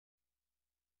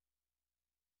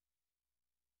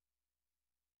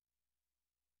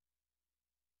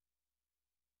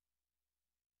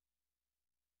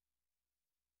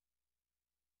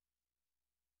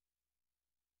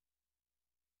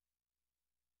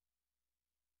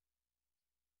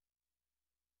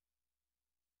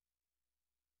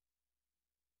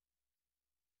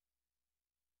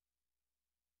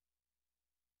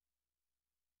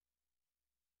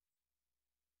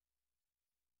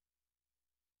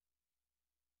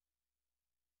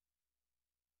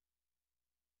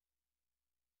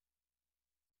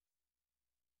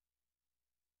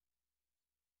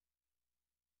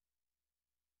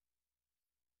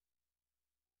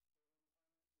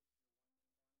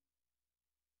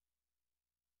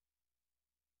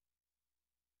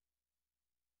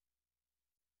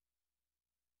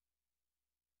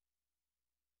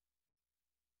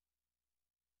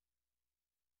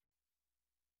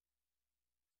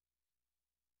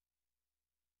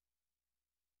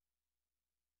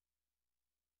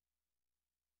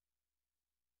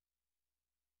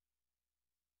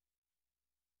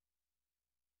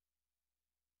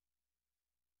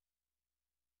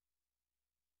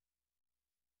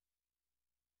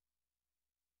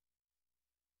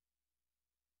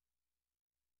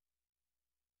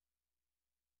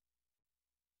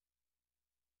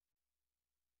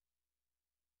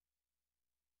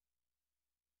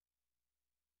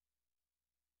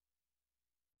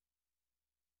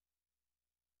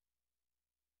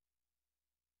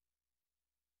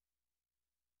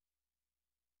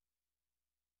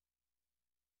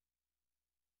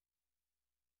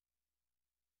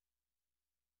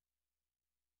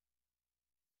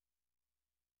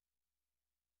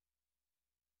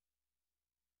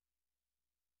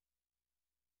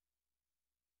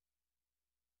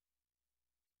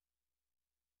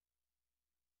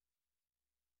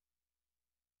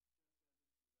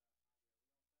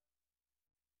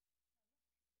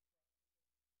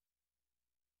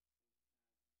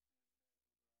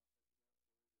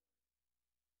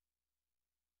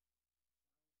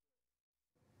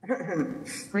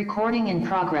Recording in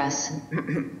progress.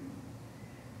 Good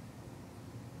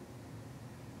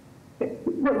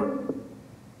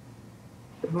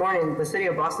morning. The City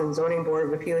of Boston Zoning Board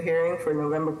of Appeal hearing for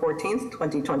November 14th,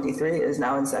 2023 is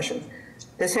now in session.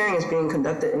 This hearing is being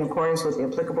conducted in accordance with the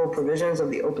applicable provisions of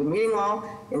the open meeting law,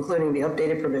 including the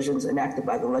updated provisions enacted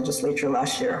by the legislature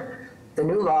last year. The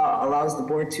new law allows the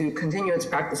board to continue its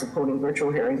practice of holding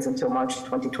virtual hearings until March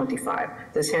 2025.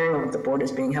 This hearing of the board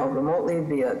is being held remotely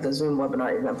via the Zoom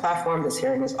webinar event platform. This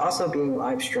hearing is also being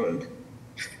live streamed.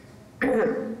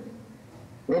 In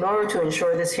order to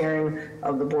ensure this hearing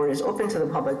of the board is open to the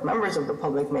public, members of the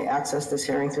public may access this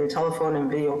hearing through telephone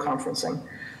and video conferencing.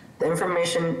 The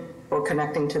information for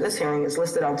connecting to this hearing is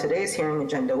listed on today's hearing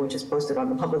agenda, which is posted on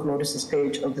the public notices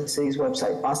page of the city's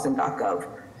website, boston.gov.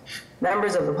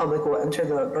 Members of the public will enter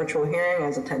the virtual hearing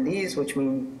as attendees, which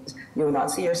means you will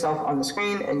not see yourself on the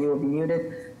screen and you will be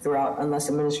muted throughout unless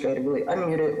administratively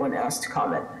unmuted when asked to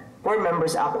comment. Board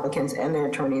members, applicants, and their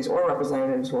attorneys or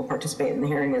representatives will participate in the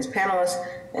hearing as panelists,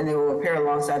 and they will appear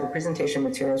alongside the presentation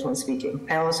materials when speaking.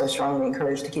 Panelists are strongly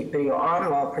encouraged to keep video on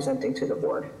while presenting to the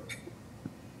board.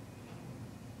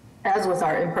 As with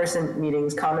our in-person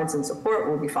meetings, comments in support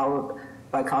will be followed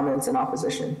by comments in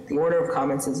opposition. The order of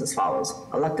comments is as follows: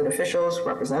 elected officials,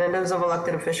 representatives of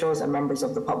elected officials, and members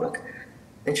of the public.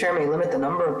 The chair may limit the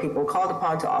number of people called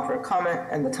upon to offer a comment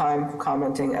and the time for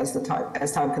commenting as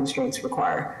time constraints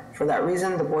require. For that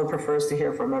reason, the board prefers to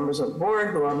hear from members of the board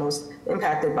who are most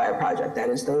impacted by a project, that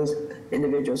is, those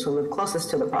individuals who live closest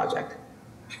to the project.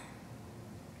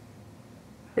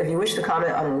 If you wish to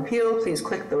comment on an appeal, please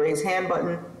click the raise hand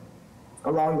button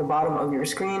along the bottom of your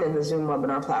screen in the Zoom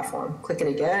webinar platform. Click it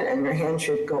again and your hand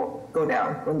should go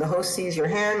down. When the host sees your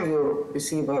hand, you'll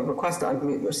receive a request to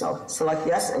unmute yourself. Select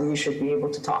yes and you should be able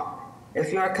to talk.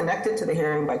 If you are connected to the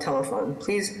hearing by telephone,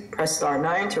 please press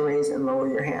 *9 to raise and lower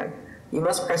your hand. You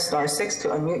must press *6 to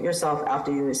unmute yourself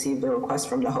after you receive the request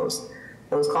from the host.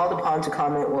 Those called upon to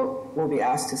comment will be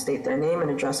asked to state their name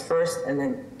and address first and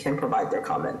then can provide their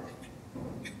comment.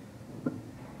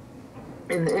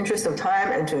 In the interest of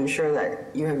time and to ensure that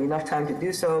you have enough time to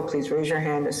do so, please raise your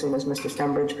hand as soon as Mr.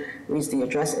 Stembridge reads the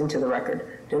address into the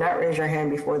record. Do not raise your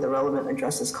hand before the relevant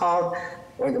address is called,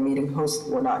 or the meeting host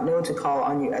will not know to call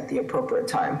on you at the appropriate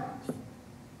time.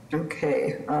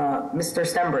 Okay, Mr.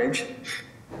 Stembridge.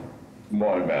 Good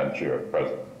morning, Madam Chair,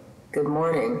 present. Good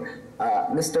morning.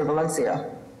 Mr. Valencia.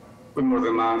 Good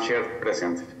morning, Madam Chair,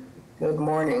 present. Good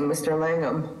morning. Mr.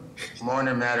 Langham. Good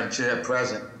morning, Madam Chair,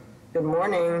 present. Good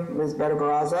morning, Ms.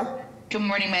 Baraza. Good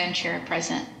morning, Madam Chair,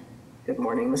 present. Good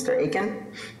morning, Mr. Aiken.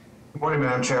 Good morning,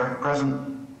 Madam Chair,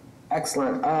 present.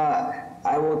 Excellent.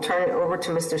 I will turn it over to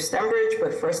Mr. Stembridge,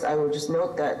 but first I will just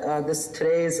note that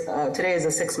today is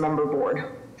a 6-member board.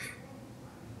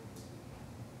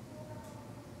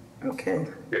 Okay.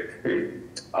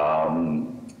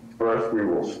 First, we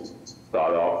will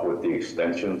start off with the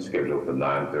extension scheduled for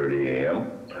 9:30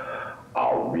 a.m.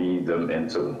 I'll read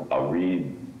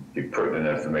the pertinent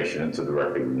information into the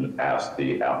record and ask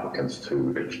the applicants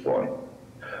to explain.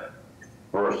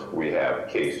 First, we have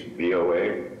case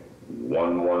BOA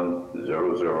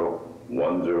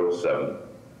 1100107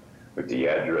 with the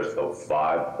address of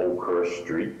 5 Oakhurst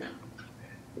Street.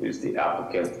 Is the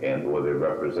applicant and or the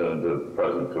representative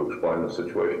present to explain the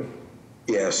situation?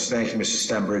 Yes, thank you, Mr.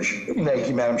 Stembridge. Thank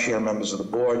you, Madam Chair, members of the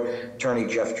board. Attorney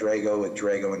Jeff Drago with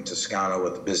Drago and Toscano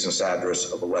with the business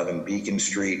address of 11 Beacon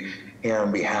Street. Here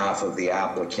on behalf of the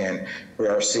applicant, we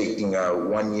are seeking a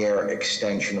 1-year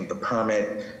extension of the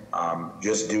permit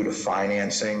just due to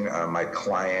financing. My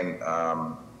client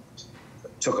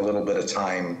took a little bit of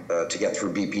time to get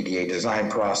through BPDA design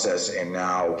process and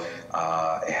now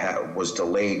was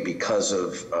delayed because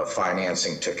of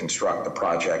financing to construct the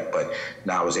project, but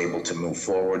now is able to move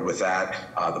forward with that.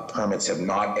 The permits have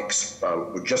not,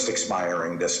 we're just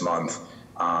expiring this month,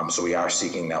 so we are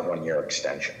seeking that 1-year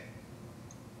extension.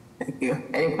 Thank you.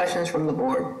 Any questions from the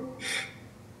board?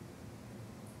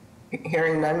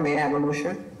 Hearing none, may I have a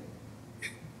motion?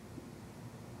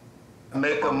 I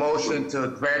make a motion to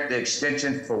grant the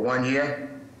extension for 1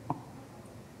 year.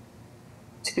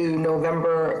 To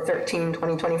November 13,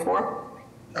 2024?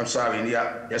 I'm sorry,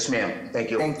 yeah, yes ma'am, thank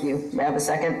you. Thank you. May I have a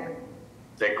second?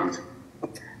 Second.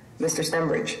 Mr.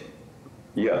 Stembridge?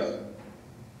 Yes.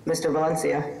 Mr.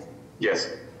 Valencia? Yes.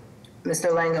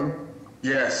 Mr. Langham?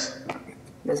 Yes.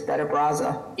 Ms.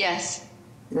 Baraza? Yes.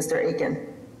 Mr. Aiken?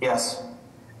 Yes.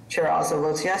 Chair also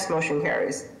votes yes, motion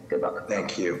carries. Good luck.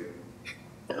 Thank you.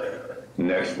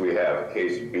 Next, we have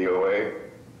case BOA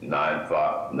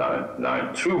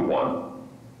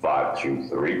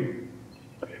 921-523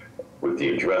 with the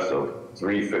address of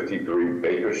 353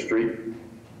 Baker Street.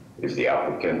 Is the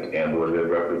applicant and or their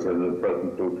representative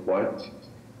present to explain?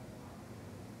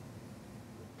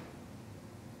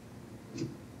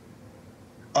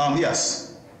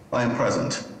 Yes, I am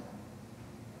present.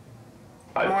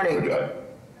 Morning.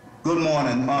 Good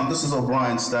morning. This is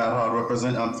O'Brien Stadhart,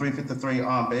 represent 353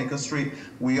 Baker Street.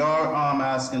 We are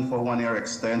asking for a 1-year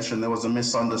extension. There was a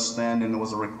misunderstanding. There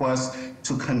was a request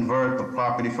to convert the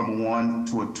property from 1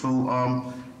 to a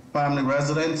 2 family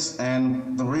residence,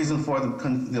 and the reason for the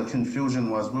confusion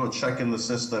was we were checking the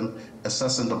system,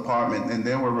 assessing department, and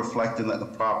they were reflecting that the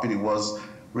property was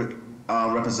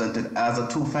represented as a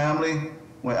 2-family.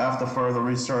 Where after further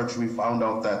research, we found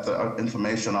out that the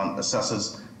information on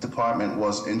assessor's department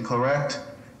was incorrect.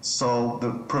 So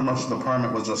pretty much the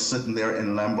permit was just sitting there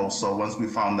in limbo. So once we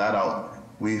found that out,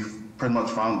 we pretty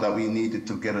much found that we needed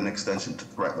to get an extension to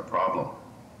correct the problem.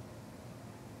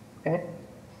 Okay.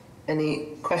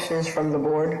 Any questions from the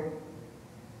board?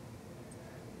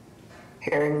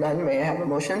 Hearing none, may I have a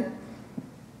motion?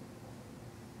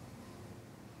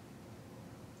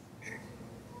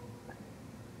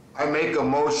 I make a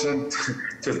motion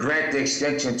to grant the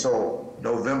extension till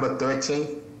November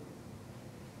 13th,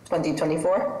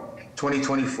 2024?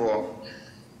 2024.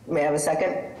 May I have a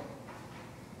second?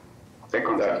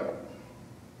 Second.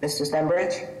 Mr.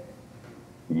 Stenbridge?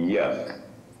 Yes.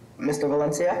 Mr.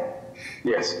 Valencia?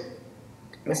 Yes.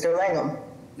 Mr. Langham?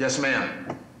 Yes,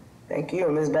 ma'am. Thank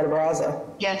you. Ms. Benabraza?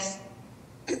 Yes.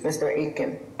 Mr.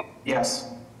 Aitken?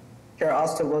 Yes. Chair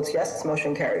also votes yes,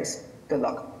 motion carries. Good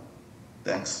luck.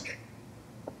 Thanks.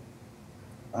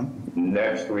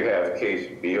 Next, we have case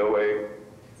BOA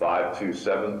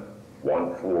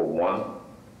 527141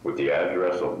 with the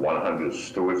address of 100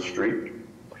 Stewart Street.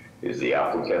 Is the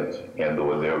applicant and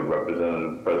or their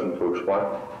representative present to explain?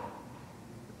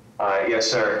 Yes,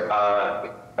 sir.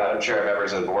 Madam Chair,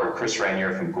 members of the board, Chris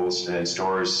Rainier from Goulston and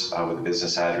Stores with a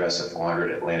business address at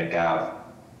 400 Atlantic Ave.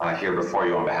 Here before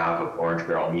you on behalf of Orange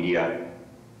Barrel Media.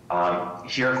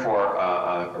 Here for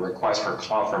a request for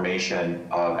confirmation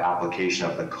of application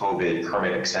of the COVID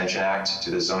Permit Extension Act to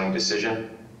the zoning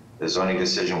decision. The zoning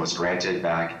decision was granted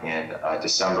back in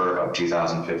December of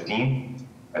 2015.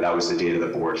 And that was the date of the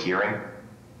board hearing.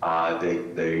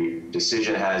 The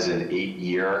decision has an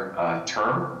 8-year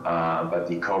term, but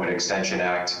the COVID Extension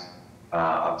Act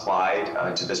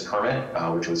applied to this permit,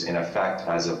 which was in effect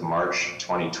as of March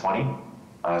 2020.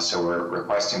 So we're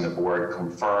requesting the board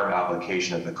confirm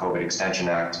application of the COVID Extension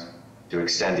Act to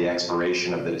extend the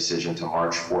expiration of the decision to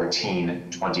March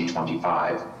 14,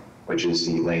 2025, which is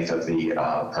the length of the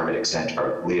permit extension,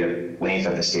 or length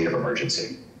of the state of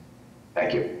emergency.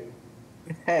 Thank you.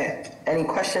 Okay, any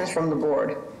questions from the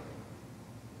board?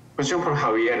 Question for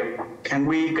Javier. Can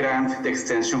we grant the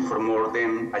extension for more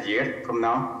than a year from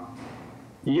now?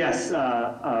 Yes,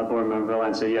 Board Member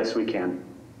Valencia, yes, we can.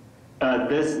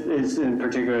 This is in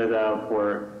particular though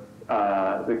for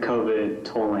the COVID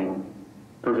tolling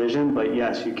provision, but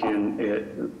yes, you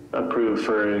can approve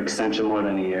for an extension more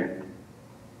than a year.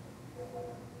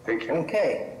 Thank you.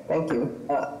 Okay, thank you.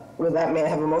 With that, may I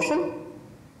have a motion?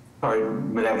 Sorry,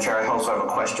 Madam Chair, I also have a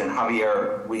question.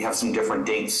 Javier, we have some different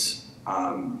dates.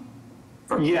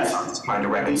 Yes. Trying to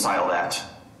reconcile that.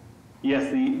 Yes,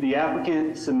 the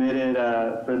applicant submitted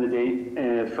for the date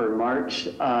for March.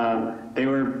 They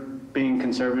were being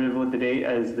conservative with the date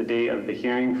as the date of the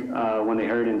hearing when they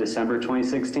heard in December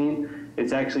 2016.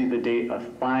 It's actually the date of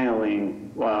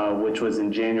filing, which was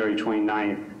in January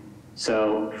 29th.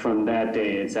 So from that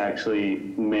day, it's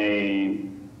actually May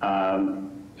 5th.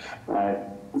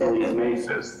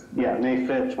 Yeah, May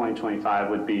 5th, 2025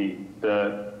 would be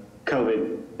the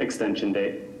COVID extension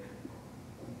date.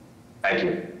 Thank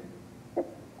you.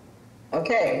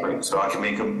 Okay. Right, so I can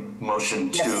make a motion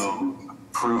to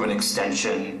approve an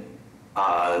extension,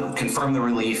 confirm the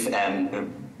relief,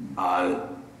 and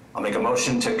I'll make a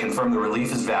motion to confirm the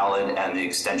relief is valid and the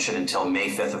extension until May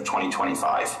 5th of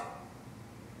 2025.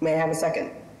 May I have a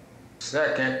second?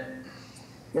 Second.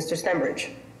 Mr.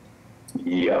 Stenbridge?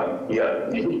 Yeah.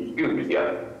 Excuse me,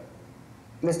 yeah.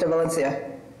 Mr.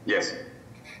 Valencia? Yes.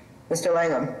 Mr.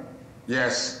 Langham?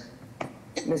 Yes.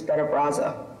 Ms.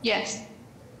 Benabraza? Yes.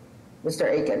 Mr.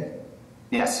 Aitken?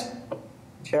 Yes.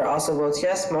 Chair also votes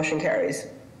yes, motion carries.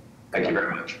 Thank you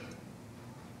very much.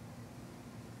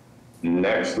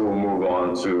 Next, we'll move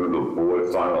on to the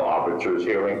board final arbiters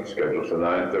hearing scheduled for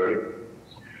 9:30.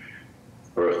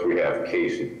 First, we have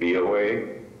case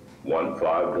BOA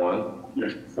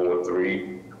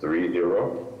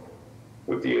 1514330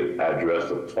 with the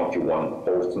address of 21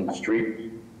 Holston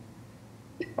Street.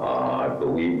 I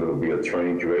believe it'll be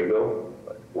Attorney Drago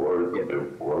or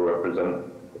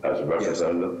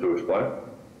representative to explain.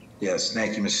 Yes,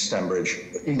 thank you, Mrs.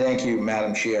 Stenbridge. Thank you,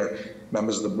 Madam Chair,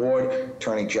 members of the board,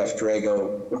 Attorney Jeff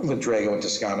Drago with Drago and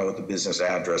Toscano at the business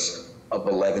address of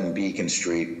 11 Beacon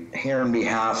Street. Here on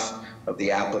behalf of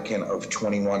the applicant of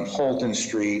 21 Holton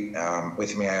Street,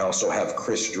 with me I also have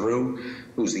Chris Drew,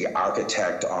 who's the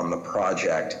architect on the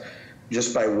project.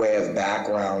 Just by way of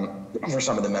background, for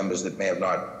some of the members that may have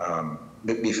not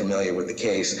be familiar with the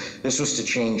case, this was to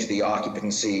change the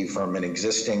occupancy from an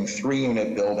existing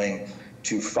 3-unit building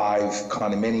to 5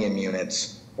 condominium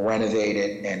units, renovate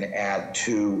it, and add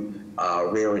 2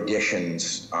 rear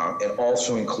additions. It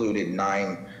also included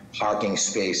 9 parking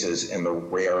spaces in the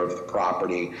rear of the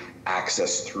property,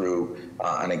 accessed through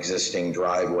an existing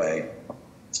driveway.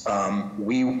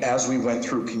 As we went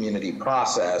through community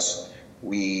process,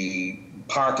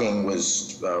 parking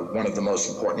was one of the most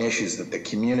important issues that the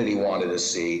community wanted to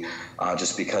see,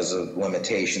 just because of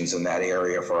limitations in that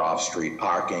area for off-street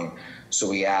parking. So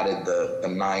we added the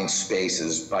 9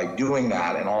 spaces. By doing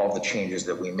that and all of the changes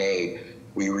that we made,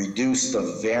 we reduced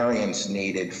the variance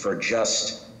needed for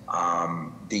just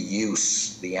the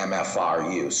use, the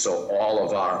MFR use. So all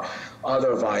of our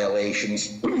other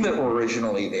violations that were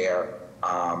originally there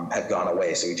had gone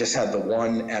away. So we just had the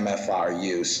one MFR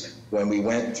use. When we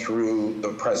went through the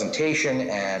presentation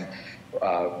and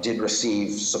did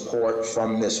receive support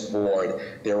from this board,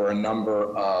 there were a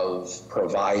number of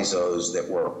provisos that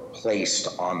were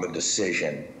placed on the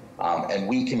decision. And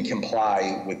we can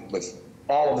comply with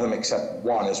all of them except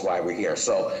one is why we're here.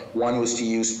 So one was to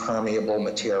use permeable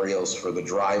materials for the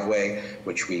driveway,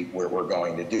 which we're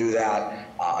going to do that.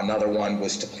 Another one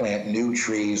was to plant new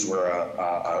trees where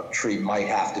a tree might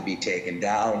have to be taken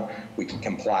down. We can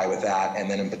comply with that. And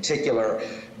then in particular,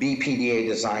 BPDA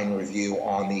design review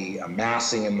on the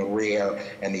massing in the rear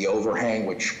and the overhang,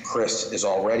 which Chris is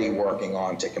already working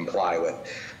on to comply with.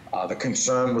 The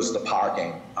concern was the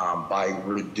parking. By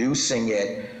reducing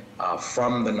it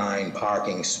from the 9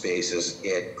 parking spaces,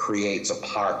 it creates a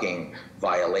parking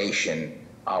violation,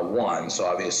 1. So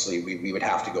obviously we would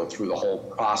have to go through the whole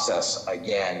process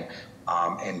again.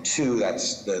 And 2,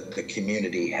 that's the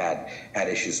community had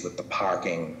issues with the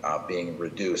parking being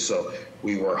reduced. So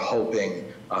we were hoping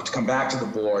to come back to the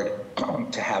board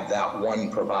to have that one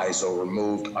proviso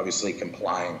removed, obviously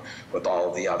complying with all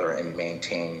of the other and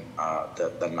maintain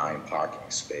the 9 parking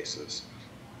spaces.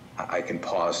 I can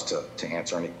pause to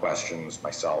answer any questions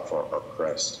myself or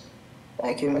Chris.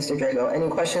 Thank you, Mr. Drago. Any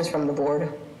questions from the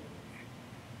board?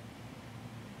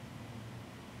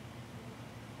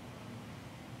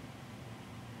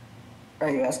 Are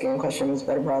you asking a question, Ms.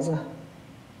 Bettabraza?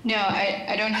 No,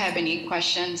 I don't have any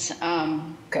questions.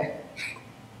 Okay.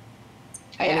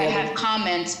 I have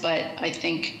comments, but I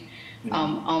think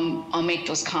I'll make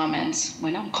those comments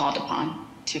when I'm called upon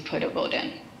to put a vote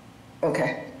in.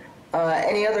 Okay.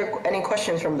 Any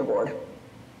questions from the board?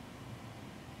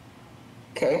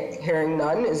 Okay, hearing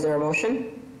none, is there a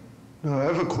motion? No, I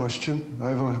have a question. I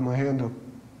have my hand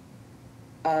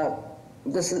up.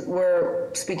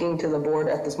 We're speaking to the board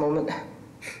at this moment.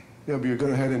 Yeah, but you're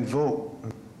going ahead and vote.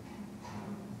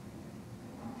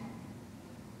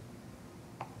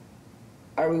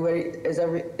 Are we ready?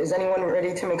 Is anyone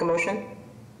ready to make a motion?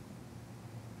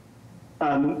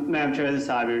 Madam Chair, this is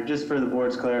Javier. Just for the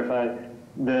board's clarify,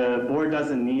 the board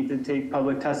doesn't need to take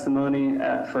public testimony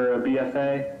for a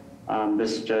BFA.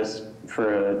 This is just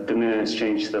for a de minimis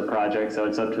change to the project, so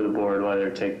it's up to the board whether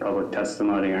to take public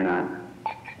testimony or not.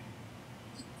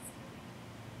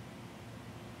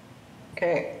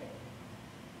 Okay.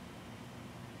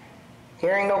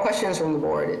 Hearing no questions from the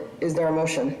board, is there a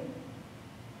motion?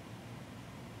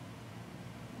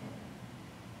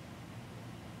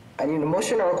 I need a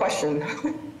motion or a question?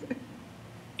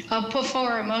 I'll put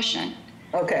forward a motion.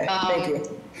 Okay, thank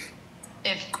you.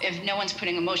 If no one's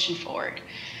putting a motion forward.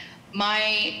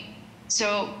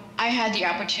 So I had the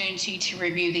opportunity to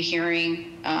review the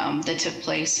hearing that took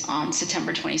place on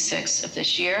September 26th of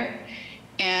this year.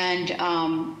 And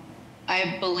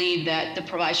I believe that the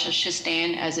proviso should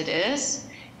stand as it is,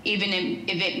 even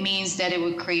if it means that it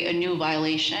would create a new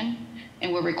violation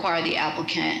and would require the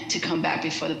applicant to come back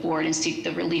before the board and seek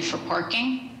the relief for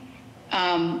parking.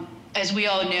 As we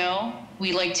all know,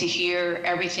 we like to hear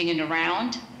everything in the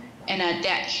round. And at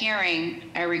that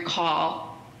hearing, I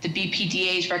recall the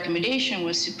BPDA's recommendation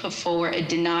was to put forward a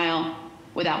denial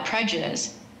without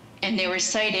prejudice. And they were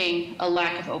citing a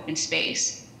lack of open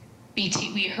space.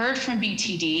 We heard from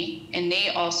BTD, and they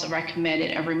also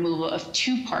recommended a removal of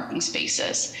 2 parking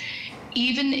spaces.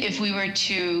 Even if we were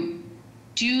to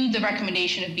do the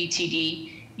recommendation of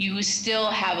BTD, you would still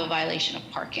have a violation of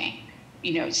parking.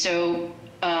 So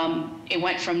it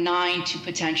went from 9 to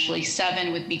potentially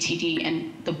 7 with BTD,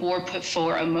 and the board put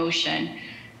forward a motion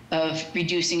of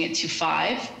reducing it to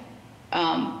 5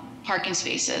 parking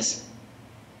spaces.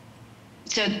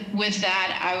 So with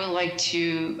that, I would like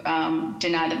to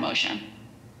deny the motion.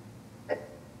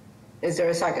 Is there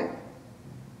a second?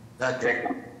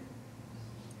 Second.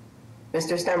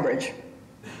 Mr. Stenbridge?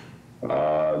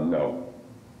 No.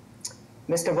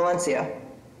 Mr. Valencia?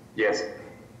 Yes.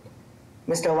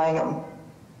 Mr. Langham?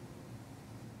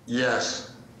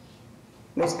 Yes.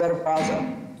 Ms.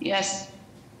 Better-Brazza? Yes.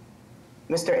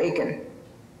 Mr. Aiken?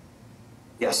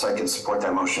 Yes, I can support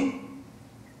that motion.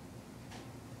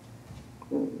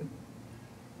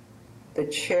 The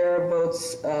chair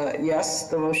votes yes,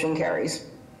 the motion carries.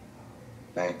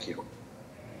 Thank you.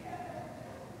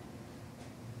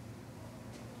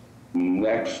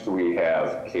 Next, we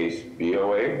have case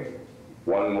BOA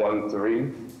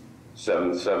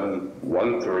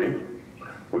 113-7713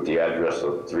 with the address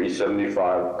of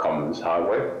 375 Cummins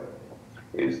Highway.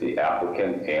 Is the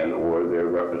applicant and/or their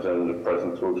representative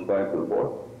present to explain to the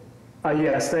board?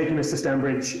 Yes, thank you, Mr.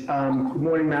 Stenbridge. Good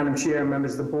morning, Madam Chair,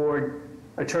 members of the board.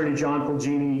 Attorney John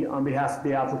Polgini on behalf of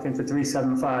the applicant for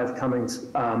 375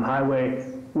 Cummins Highway.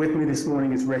 With me this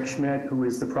morning is Rick Schmidt, who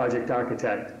is the project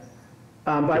architect.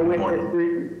 By way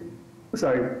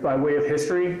of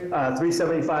history,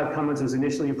 375 Cummins was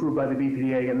initially approved by the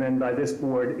BPDA and then by this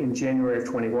board in January of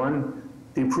 21.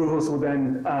 The approvals were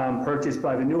then purchased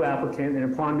by the new applicant,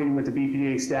 and upon meeting with the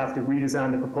BPDA staff to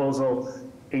redesign the proposal,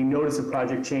 a notice of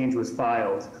project change was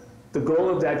filed. The goal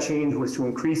of that change was to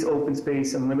increase open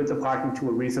space and limit the parking to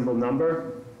a reasonable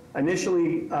number.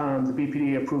 Initially, the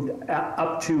BPDA approved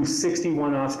up to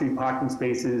 61 off-street parking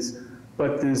spaces,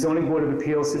 but the Zoning Board of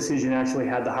Appeals decision actually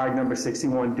had the hard number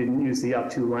 61, didn't use the up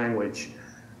to language.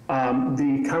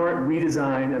 The current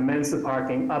redesign amends the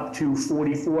parking up to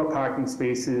 44 parking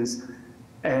spaces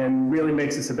and really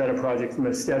makes this a better project from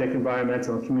an aesthetic,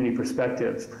 environmental, and community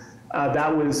perspective.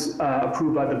 That was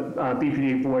approved by the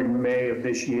BPDA board in May of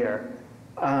this year.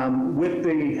 With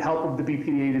the help of the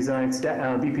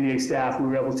BPDA staff, we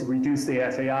were able to reduce the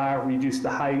FAR, reduce the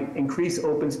height, increase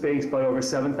open space by over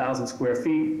 7,000 square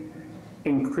feet,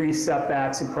 increase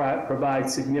setbacks, and provide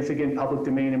significant public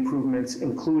domain improvements,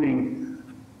 including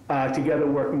together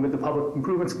working with the Public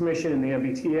Improvements Commission and the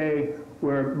MBTA.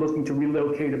 We're looking to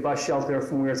relocate a bus shelter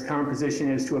from where its current position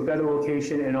is to a better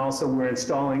location, and also we're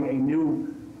installing a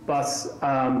new bus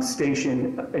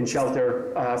station and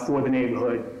shelter for the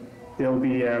neighborhood. There'll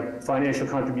be a financial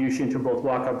contribution to both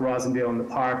Walkup, Rosendale, and the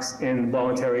parks, and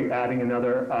voluntary adding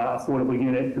another affordable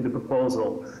unit to the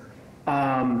proposal.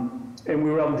 And we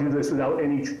were able to do this without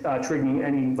any triggering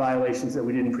any violations that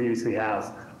we didn't previously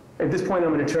have. At this point,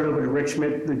 I'm going to turn it over to Rick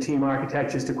Schmidt, the team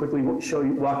architect, just to quickly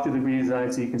walk through the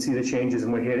redesign so you can see the changes,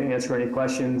 and we're here to answer any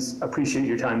questions. Appreciate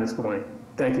your time this morning.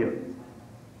 Thank you.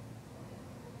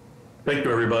 Thank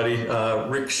you, everybody.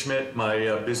 Rick Schmidt,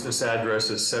 my business address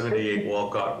is 78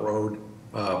 Walcott Road,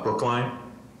 Brookline.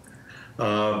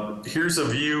 Here's a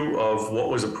view of what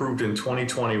was approved in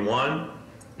 2021.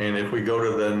 And if we go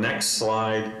to the next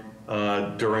slide,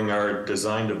 during our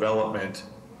design development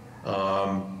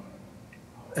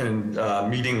and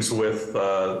meetings with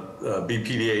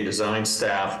BPDA design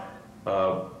staff,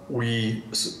 we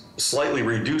slightly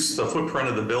reduced the footprint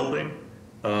of the building.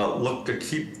 Look to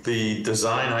keep the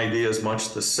design ideas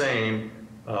much the same,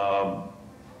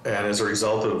 and as a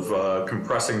result of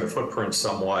compressing the footprint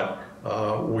somewhat,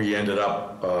 we ended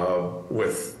up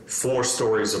with 4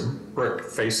 stories of brick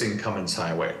facing Cummins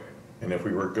Highway. And if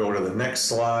we were to go to the next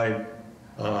slide,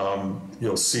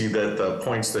 you'll see that the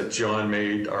points that John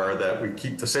made are that we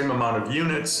keep the same amount of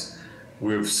units,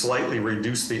 we've slightly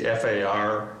reduced the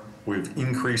FAR, we've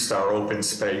increased our open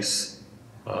space,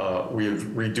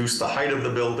 we've reduced the height of the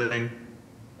building,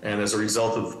 and as a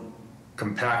result of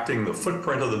compacting the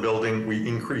footprint of the building, we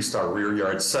increased our rear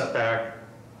yard setback,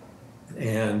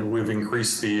 and we've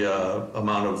increased the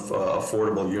amount of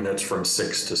affordable units from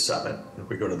 6 to 7. If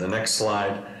we go to the next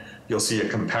slide, you'll see a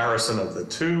comparison of the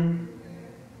two.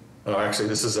 Actually,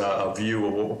 this is a view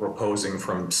of what we're proposing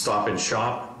from Stop and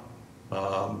Shop.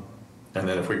 And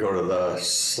then if we go to the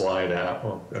slide,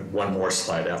 one more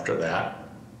slide after that,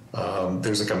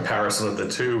 there's a comparison of the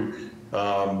two.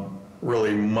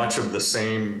 Really much of the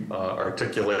same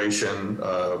articulation,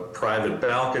 private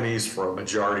balconies for a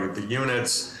majority of the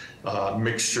units,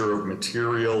 mixture of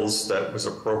materials that was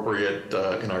appropriate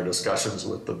in our discussions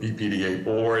with the BPDA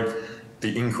board.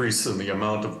 The increase in the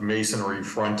amount of masonry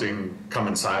fronting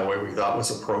Cummins Highway we thought was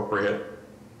appropriate.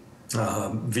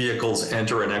 Vehicles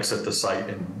enter and exit the site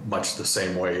in much the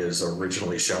same way as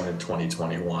originally shown in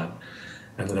 2021.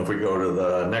 And then if we go to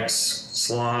the next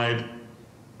slide,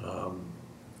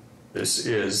 this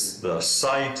is the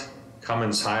site.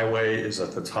 Cummins Highway is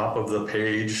at the top of the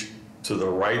page. To the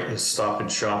right is Stop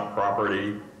and Shop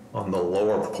property. On the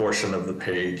lower portion of the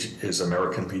page is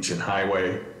American Legion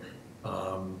Highway.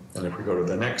 And if we go to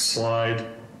the next slide,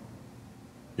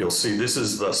 you'll see this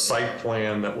is the site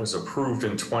plan that was approved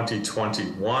in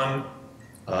 2021.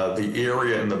 The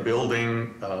area in the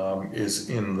building is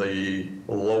in the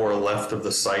lower left of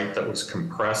the site that was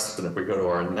compressed. And if we go to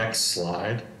our next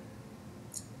slide,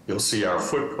 you'll see our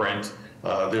footprint.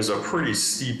 There's a pretty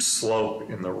steep slope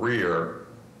in the rear.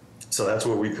 So that's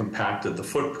where we compacted the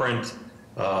footprint.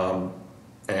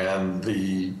 And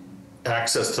the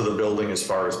access to the building as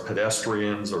far as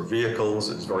pedestrians or vehicles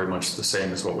is very much the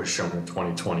same as what was shown in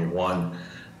 2021.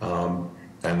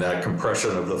 And that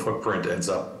compression of the footprint ends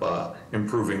up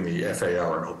improving the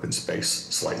FAR and open space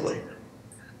slightly.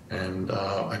 And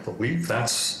I believe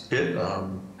that's it.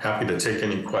 I'm happy to take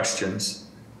any questions.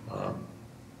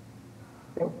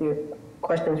 Thank you.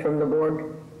 Questions from the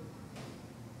board?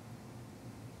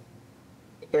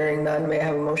 Hearing none, may I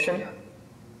have a motion?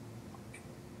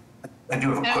 I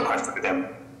do have a quick question for them.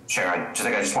 Chair, I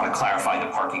just want to clarify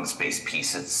the parking space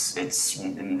piece. It's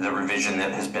in the revision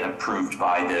that has been approved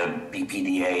by the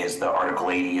BPDA as the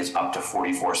Article 80 is up to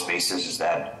 44 spaces. Is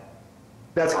that?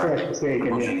 That's correct.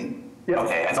 Yeah.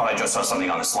 Okay, I thought I just saw something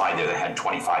on the slide there that had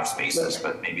 25 spaces,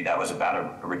 but maybe that was about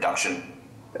a reduction.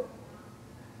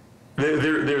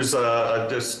 There's a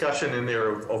discussion in there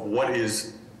of what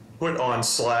is put on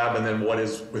slab and then what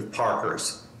is with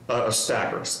parkers,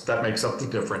 stackers. That makes up the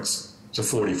difference to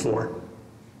 44.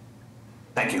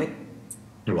 Thank you.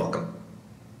 You're welcome.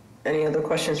 Any other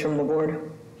questions from the board?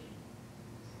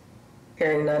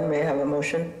 Hearing none, may I have a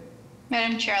motion?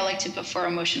 Madam Chair, I'd like to put forward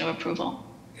a motion of approval.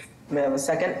 May I have a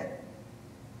second?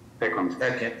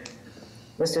 Second.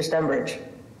 Mr. Stenbridge?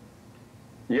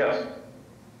 Yes.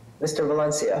 Mr.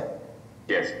 Valencia?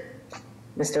 Yes.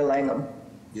 Mr. Langham?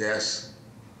 Yes.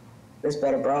 Ms.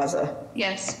 Better-Braza?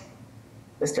 Yes.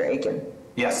 Mr. Aiken?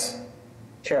 Yes.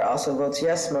 Chair also votes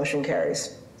yes, motion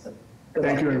carries.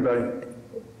 Thank you, everybody.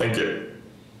 Thank you.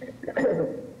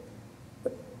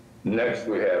 Next,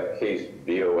 we have case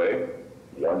BOA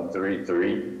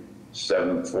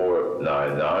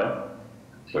 133-7499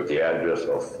 with the address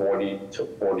of 40 to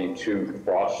 42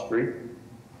 Cross Street.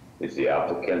 Is the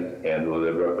applicant and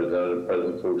the representative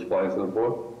present to explain to the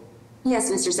board? Yes,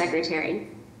 Mr. Secretary.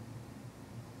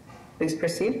 Please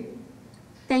proceed.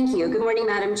 Thank you. Good morning,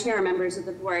 Madam Chair, members of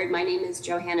the board. My name is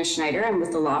Johanna Schneider. I'm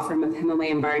with the law firm of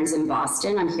Hemingway & Barnes in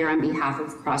Boston. I'm here on behalf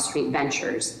of Cross Street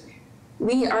Ventures.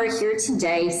 We are here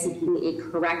today seeking a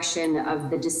correction of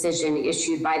the decision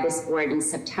issued by this board in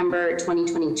September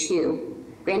 2022,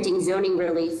 granting zoning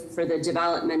relief for the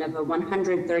development of a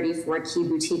 134-key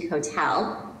boutique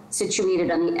hotel situated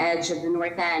on the edge of the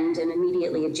north end and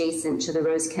immediately adjacent to the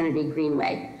Rose Kennedy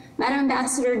Greenway. Madam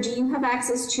Ambassador, do you have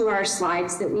access to our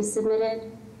slides that we submitted?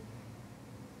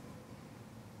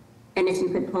 And if you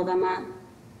could pull them up.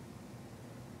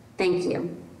 Thank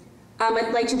you.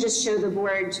 I'd like to just show the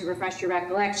board, to refresh your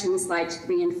recollection, slides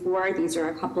 3 and 4. These are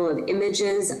a couple of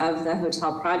images of the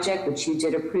hotel project, which you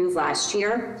did approve last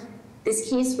year. This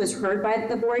case was heard by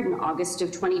the board in August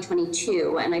of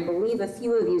 2022, and I believe a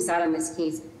few of you sat on this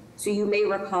case, so you may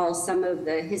recall some of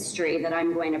the history that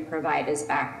I'm going to provide as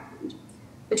background.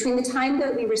 Between the time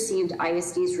that we received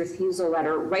ISD's refusal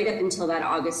letter right up until that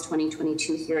August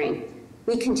 2022 hearing,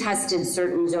 we contested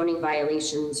certain zoning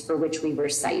violations for which we were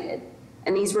cited.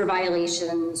 And these were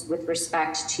violations with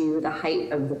respect to the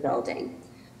height of the building.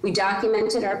 We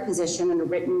documented our position in a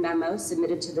written memo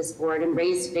submitted to this board and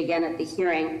raised it again at the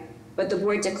hearing, but the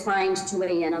board declined to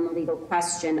weigh in on the legal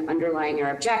question underlying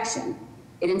our objection.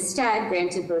 It instead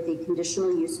granted both a conditional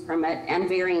use permit and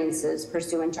variances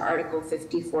pursuant to Article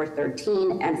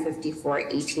 5413 and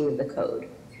 5418 of the code.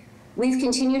 We've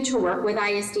continued to work with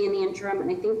ISD in the interim,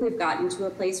 and I think we've gotten to a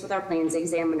place with our plans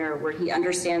examiner where he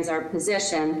understands our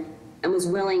position and was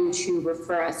willing to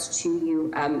refer us to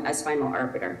you as final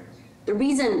arbiter. The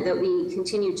reason that we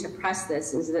continue to press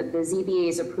this is that the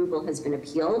ZBA's approval has been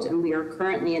appealed, and we are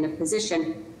currently in a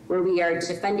position where we are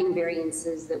defending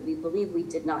variances that we believe we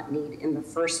did not need in the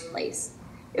first place.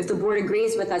 If the board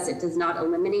agrees with us, it does not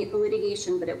eliminate the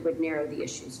litigation, but it would narrow the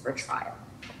issues for trial.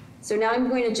 So now I'm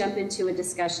going to jump into a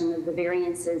discussion of the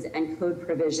variances and code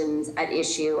provisions at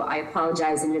issue. I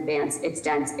apologize in advance. It's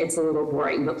dense, it's a little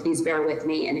boring, but please bear with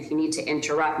me. And if you need to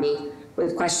interrupt me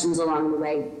with questions along the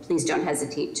way, please don't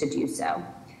hesitate to do so.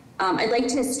 I'd like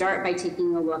to start by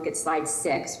taking a look at slide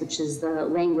 6, which is the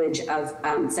language of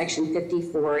section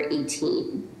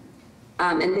 5418.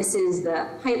 And this is the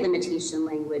height limitation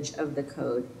language of the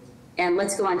code. And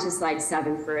let's go on to slide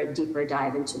 7 for a deeper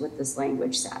dive into what this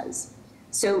language says.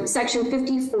 So section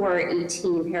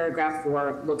 5418, paragraph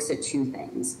 4, looks at two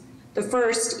things. The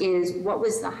first is what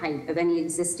was the height of any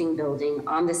existing building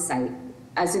on the site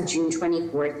as of June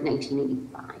 24th,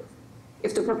 1985.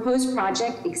 If the proposed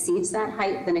project exceeds that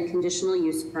height, then a conditional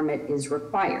use permit is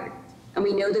required. And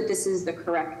we know that this is the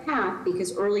correct path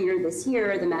because earlier this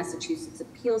year, the Massachusetts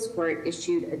Appeals Court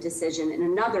issued a decision in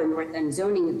another North End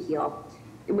zoning appeal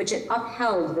in which it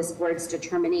upheld this board's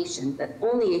determination that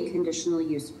only a conditional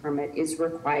use permit is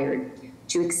required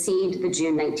to exceed the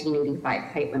June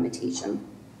 1985 height limitation.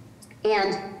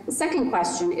 And the second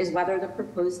question is whether the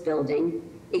proposed building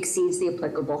exceeds the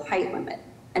applicable height limit.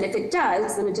 And if it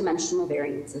does, then a dimensional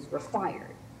variance is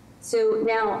required. So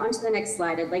now on to the next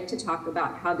slide, I'd like to talk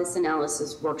about how this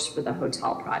analysis works for the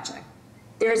hotel project.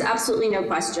 There is absolutely no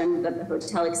question that the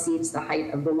hotel exceeds the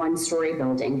height of the one-story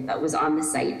building that was on the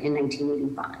site in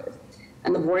 1985.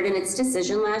 And the board in its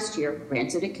decision last year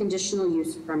granted a conditional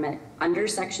use permit under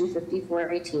section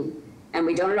 5418, and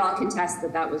we don't at all contest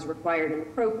that that was required and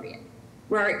appropriate.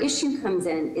 Where our issue comes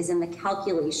in is in the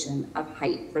calculation of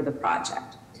height for the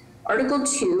project. Article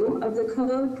 2 of the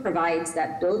code provides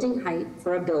that building height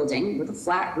for a building with a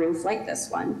flat roof like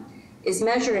this one is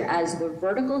measured as the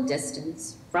vertical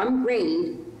distance from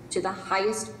grade to the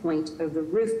highest point of the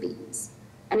roof beams.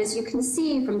 And as you can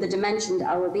see from the dimensioned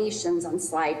elevations on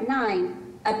slide 9,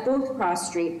 at both Cross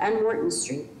Street and Morton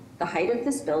Street, the height of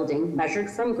this building measured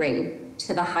from grade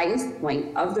to the highest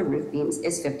point of the roof beams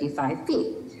is 55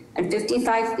 feet. And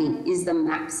 55 feet is the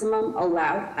maximum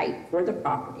allowed height for the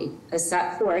property as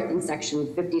set forth in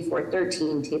section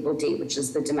 5413, table D, which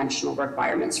is the dimensional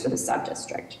requirements for the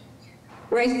subdistrict.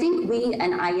 Where I think we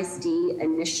and ISD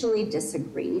initially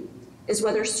disagreed is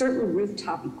whether certain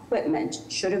rooftop equipment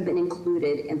should have been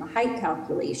included in the height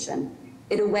calculation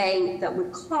in a way that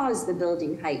would cause the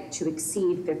building height to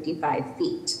exceed 55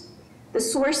 feet. The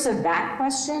source of that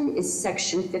question is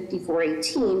section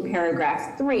 5418,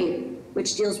 paragraph 3,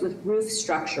 which deals with roof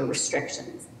structure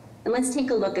restrictions. And let's take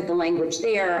a look at the language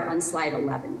there on slide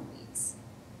 11, please.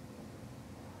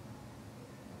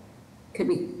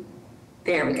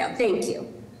 There we go, thank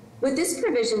you. What this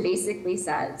provision basically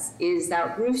says is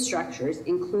that roof structures,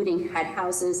 including head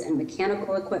houses and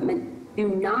mechanical equipment, do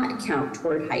not count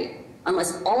toward height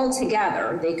unless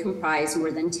altogether they comprise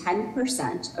more than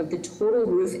 10% of the total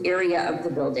roof area of the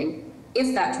building,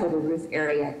 if that total roof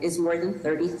area is more than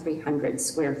 3,300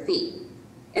 square feet.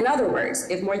 In other words,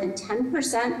 if more than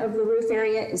 10% of the roof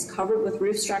area is covered with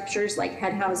roof structures like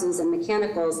head houses and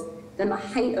mechanicals, then the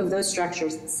height of those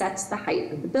structures sets the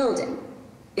height of the building.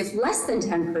 If less than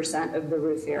 10% of the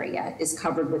roof area is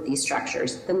covered with these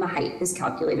structures, then the height is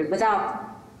calculated without them.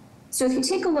 So if you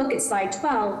take a look at slide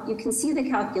 12, you can see the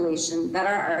calculation that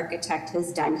our architect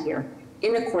has done here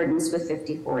in accordance with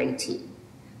 5418.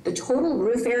 The total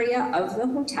roof area of the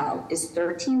hotel is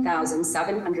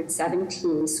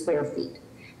 13,717 square feet.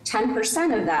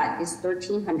 10% of that is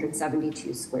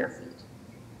 1,372 square feet.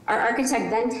 Our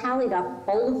architect then tallied up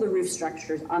all of the roof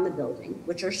structures on the building,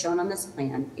 which are shown on this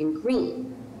plan in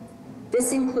green.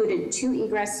 This included 2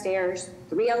 egress stairs,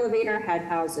 3 elevator head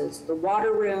houses, the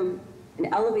water room, an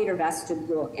elevator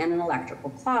vestibule, and an electrical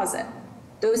closet.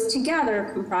 Those together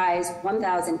comprise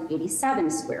 1,087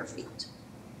 square feet.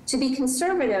 To be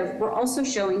conservative, we're also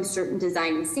showing certain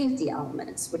design and safety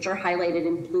elements, which are highlighted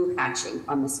in blue hatching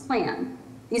on this plan.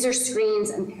 These are screens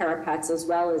and parapets, as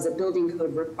well as a building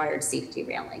code required safety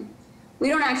railing. We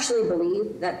don't actually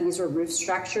believe that these are roof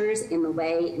structures in the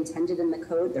way intended in the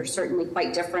code. They're certainly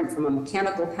quite different from a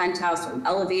mechanical penthouse or an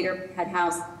elevator head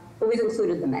house, but we've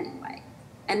included them anyway.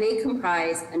 And they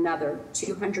comprise another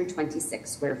 226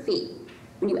 square feet.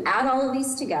 When you add all of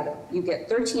these together, you get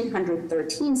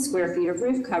 1,313 square feet of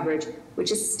roof coverage,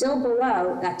 which is still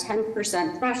below that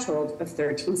 10% threshold of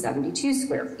 1,372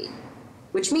 square feet,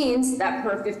 which means that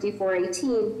per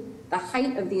 5418, the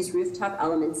height of these rooftop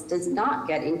elements does not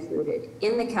get included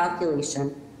in the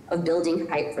calculation of building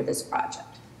height for this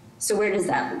project. So where does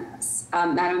that leave us?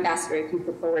 Madam Ambassador, if you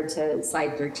could forward to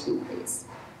slide 13, please.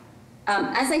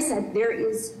 As I said, there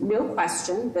is no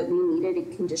question that we needed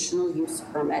a conditional use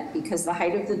permit because the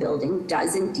height of the building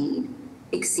does indeed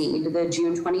exceed the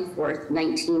June 24th,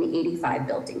 1985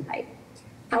 building height.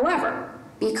 However,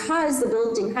 because the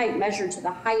building height measured to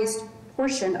the highest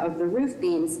portion of the roof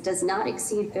beams does not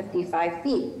exceed 55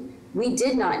 feet, we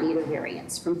did not need a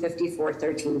variance from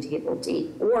 5413 table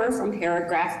D or from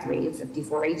paragraph 3 of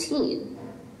 5418.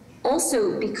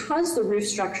 Also, because the roof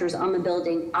structures on the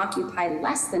building occupy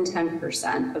less than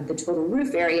 10% of the total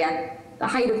roof area, the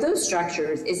height of those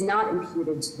structures is not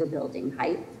imputed to the building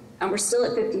height, and we're still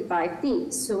at 55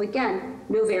 feet. So again,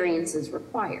 no variance is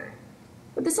required.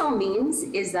 What this all means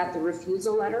is that the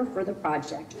refusal letter for the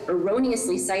project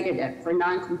erroneously cited it for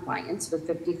noncompliance with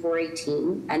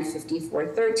 5418 and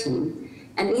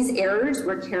 5413, and these errors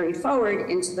were carried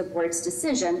forward into the board's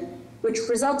decision, which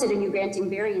resulted in you granting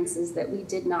variances that we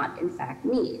did not in fact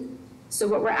need. So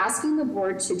what we're asking the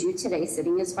board to do today,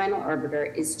 sitting as final arbiter,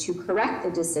 is to correct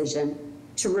the decision,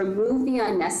 to remove the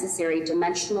unnecessary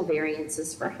dimensional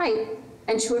variances for height,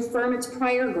 and to affirm its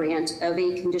prior grant of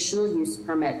a conditional use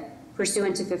permit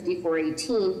pursuant to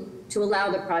 5418 to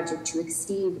allow the project to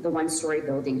exceed the one-story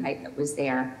building height that was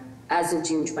there as of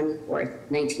June 24th,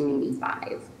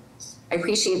 1985. I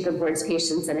appreciate the board's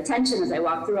patience and attention as I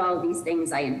walk through all of these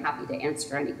things. I am happy to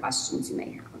answer any questions you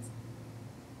may have.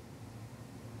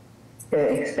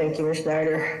 Okay, thank you, Ms.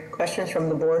 Schneider. Questions from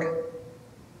the board?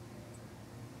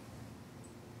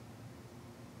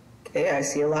 Okay, I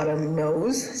see a lot of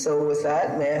no's. So with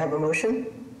that, may I have a motion?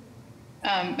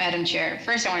 Madam Chair,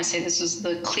 first I want to say this was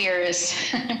the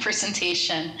clearest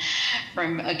presentation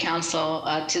from a council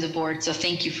to the board, so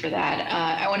thank you for that.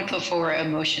 I want to put forward a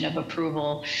motion of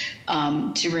approval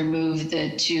to remove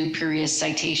the two previous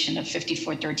citation of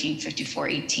 5413,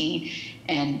 5418,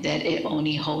 and that it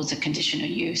only holds a conditional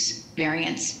use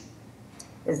variance.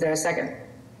 Is there a second?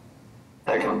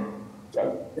 Second.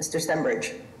 Mr.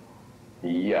 Stenbridge?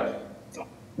 Yes.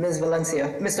 Ms.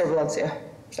 Valencia? Mr. Valencia?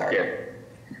 Sorry. Yes.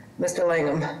 Mr.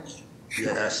 Langham?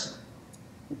 Yes.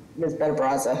 Ms.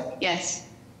 Benabraza? Yes.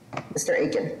 Mr.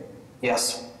 Aiken?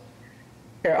 Yes.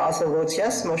 Chair also votes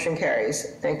yes, motion carries.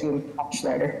 Thank you,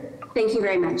 Schneider. Thank you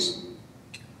very much.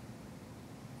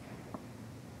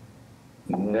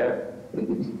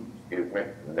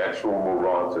 Next we'll move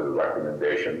on to the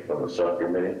recommendation from the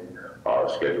subcommittee,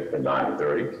 scheduled for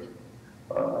 9:30.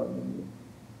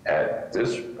 At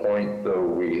this point, though,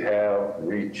 we have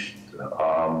reached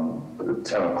the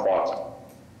 10 o'clock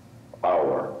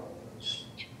hour.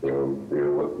 Bear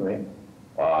with me.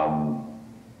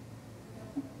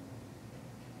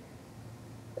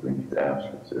 We need to ask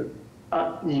it too.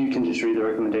 You can just read the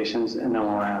recommendations and then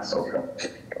we'll ask. Okay.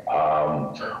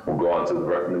 We'll go on to the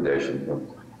recommendations.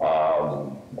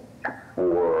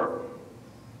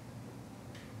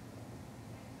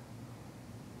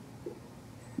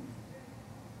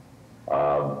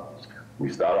 We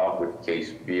start off with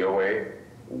case BOA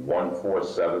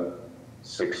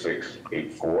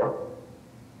 1476684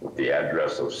 with the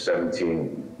address of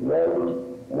 17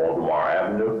 Waldemar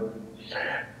Avenue.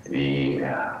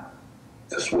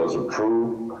 This was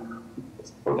approved,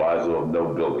 proviso of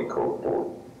no building code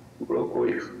for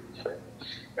relief.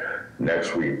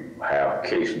 Next, we have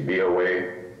case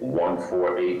BOA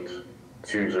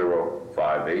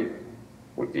 1482058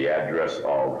 with the address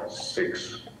of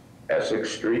 6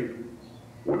 Essex Street,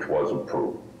 which was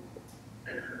approved.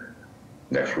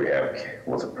 Next, we have,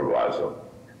 with a proviso,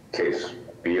 case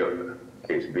BOA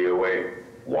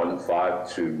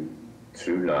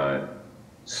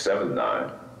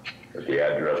 1522979 with the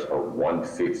address of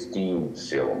 115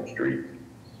 Salem Street,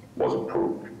 was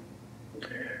approved.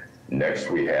 Next,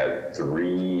 we had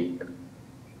three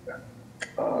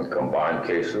combined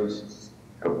cases,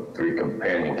 three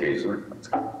companion cases.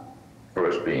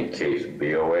 First being case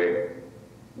BOA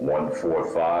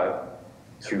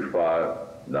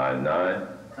 1452599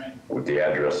 with the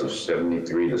address of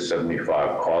 73 to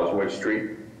 75 Causeway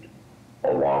Street.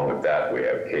 Along with that, we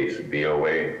have case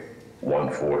BOA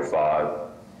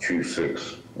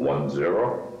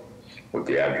 1452610 with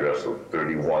the address of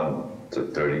 31 to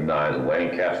 39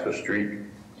 Lancaster Street.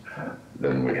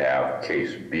 Then we have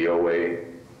case BOA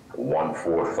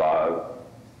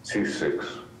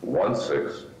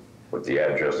 1452616 with the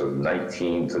address of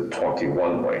 19 to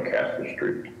 21 Lancaster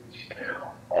Street.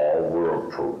 All were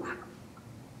approved.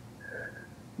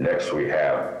 Next, we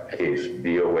have case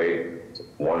BOA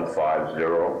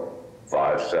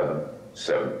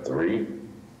 1505773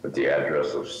 with the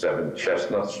address of 7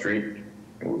 Chestnut Street,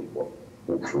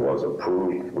 which was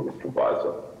approved with the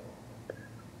proviso.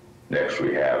 Next,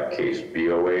 we have case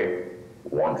BOA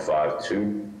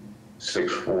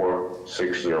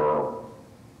 1526460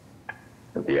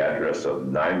 at the address of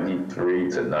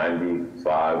 93 to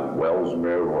 95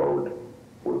 Wellsmere Road.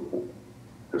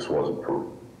 This was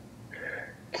approved.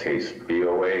 Case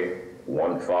BOA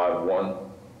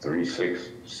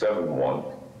 1513671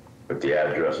 with the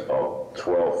address of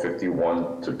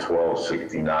 1251 to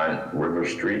 1269 River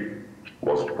Street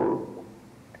was approved.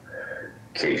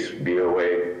 Case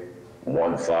BOA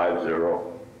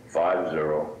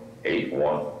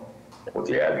 1505081 with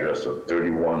the address of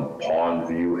 31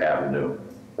 Pondview Avenue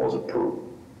was approved.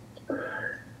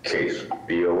 case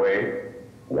BOA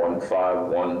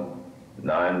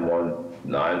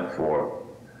 1519194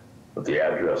 with the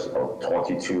address of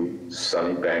 22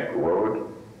 Sunnybank Road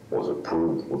was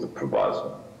approved with a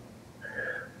proviso.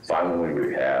 Finally,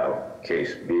 we have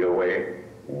case BOA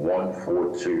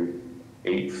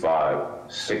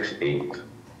 1428568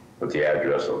 with the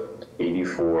address of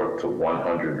 84 to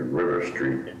 100 River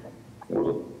Street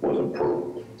was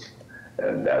approved.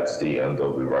 And that's the end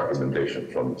of the recommendation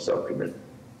from the subcommittee.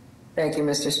 Thank you,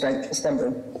 Mr.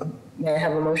 Stenberg. May I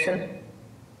have a motion?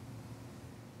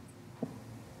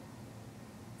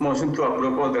 Motion to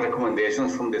approve all the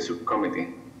recommendations from the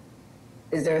subcommittee.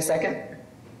 Is there a second?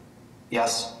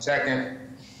 Yes. Second.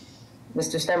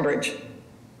 Mr. Stenbridge?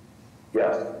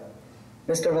 Yes.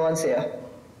 Mr. Valencia?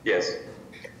 Yes.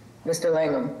 Mr.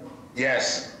 Langham?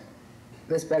 Yes.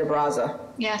 Ms. Benabraza?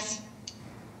 Yes.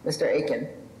 Mr. Aiken?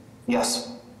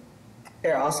 Yes.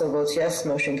 Chair also votes yes,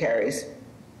 motion carries.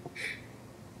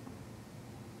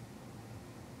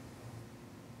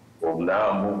 We'll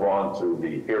now move on to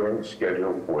the hearing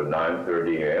scheduled for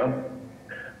 9:30 a.m.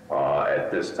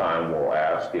 At this time, we'll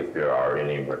ask if there are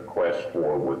any requests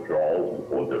for withdrawals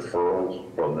or deferrals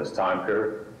from this time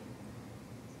period.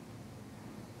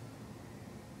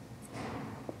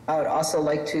 I would also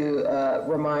like to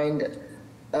remind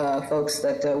folks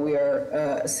that we are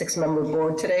a 6-member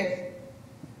board today.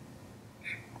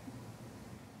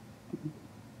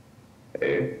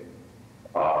 Okay.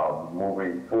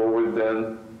 Moving forward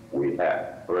then, we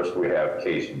have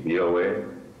case BOA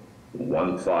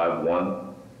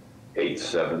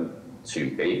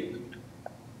 1518728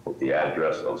 with the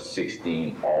address of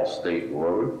 16 Allstate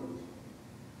Road.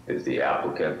 Is the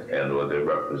applicant and or their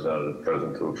representative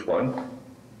present to explain?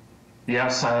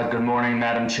 Yes, good morning,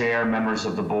 Madam Chair, members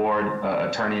of the board,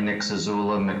 Attorney Nick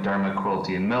Zazula, McDermott,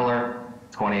 Quilty, and Miller,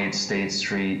 28 State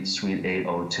Street, Suite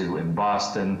 802 in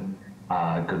Boston.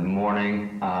 Good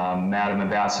morning. Madam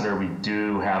Ambassador, we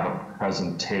do have a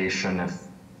presentation, if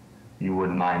you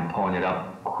wouldn't mind pulling it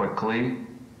up quickly.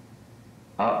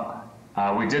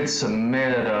 We did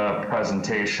submit a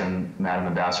presentation, Madam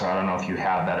Ambassador. I don't know if you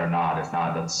have that or not. If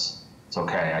not, it's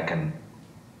okay. I can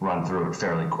run through it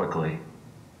fairly quickly.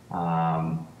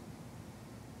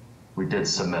 We did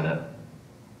submit it.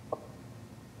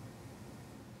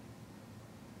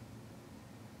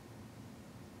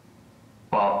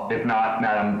 Well, if not,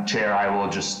 Madam Chair, I will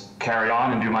just carry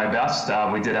on and do my best.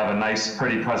 We did have a nice,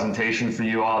 pretty presentation for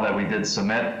you all that we did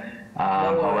submit.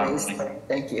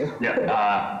 Thank you.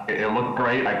 Yeah, it looked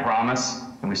great, I promise,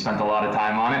 and we spent a lot of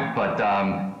time on it. But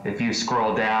if you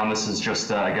scroll down, this is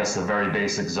just, I guess, a very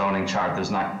basic zoning chart.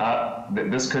 There's not,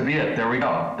 this could be it. There we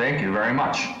go. Thank you very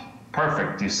much.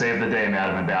 Perfect. You saved the day,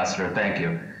 Madam Ambassador. Thank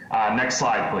you. Next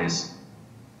slide, please.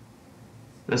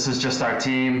 This is just our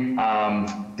team.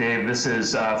 Dave, this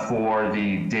is for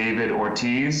the David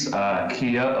Ortiz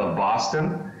Kia of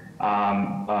Boston.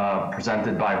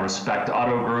 Presented by Respect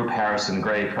Auto Group, Harrison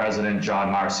Gray, President,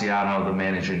 John Marciano, the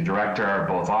Managing Director, are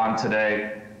both on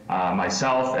today,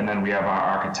 myself, and then we have our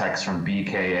architects from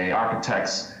BKA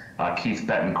Architects, Keith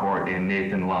Betancourt and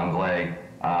Nathan Langley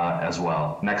as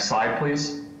well. Next slide,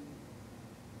 please.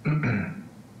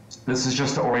 This is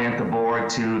just to orient the board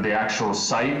to the actual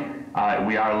site.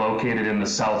 We are located in the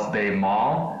South Bay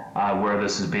Mall where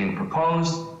this is being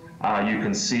proposed. You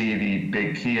can see the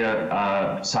big Kia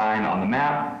sign on the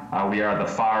map. We are at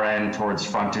the far end towards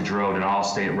Frontage Road and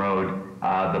Allstate Road.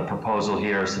 The proposal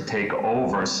here is to take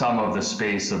over some of the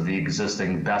space of the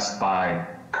existing Best Buy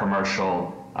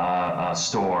commercial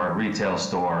retail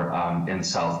store in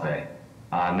South Bay.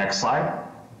 Next slide.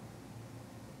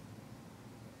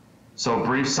 So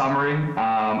brief summary,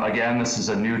 again, this is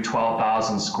a new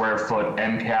 12,000 square foot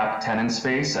end cap tenant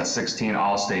space at 16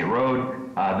 Allstate Road.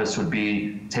 This would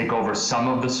take over some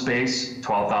of the space,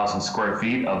 12,000 square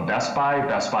feet of Best Buy.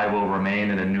 Best Buy will remain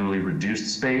in a newly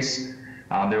reduced space.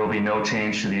 There will be no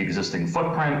change to the existing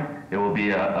footprint. It will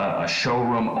be a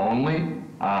showroom only,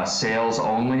 sales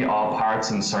only. All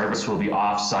parts and service will be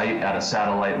off-site at a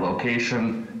satellite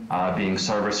location. Being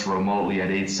serviced remotely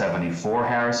at 874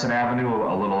 Harrison Avenue,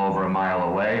 a little over a mile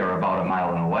away, or about a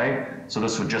mile away. So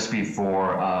this would just be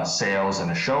for sales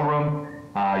and a showroom.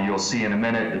 You'll see in a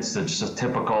minute, it's just a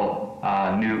typical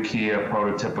new Kia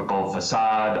prototypical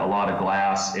facade, a lot of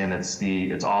glass, and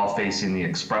it's all facing the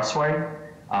expressway.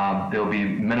 There'll be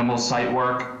minimal site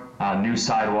work, new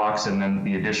sidewalks, and then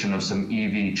the addition of some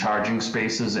EV charging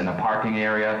spaces in a parking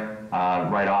area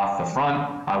right off the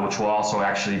front, which will also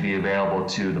actually be available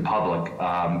to the public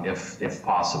if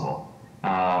possible.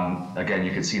 Again,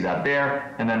 you can see that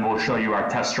there, and then we'll show you our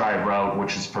test drive route,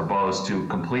 which is proposed to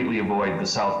completely avoid the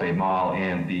South Bay Mall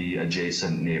and the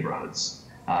adjacent neighborhoods.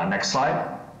 Next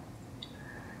slide.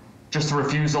 Just a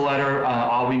refusal letter,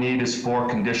 all we need is 4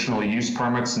 conditional use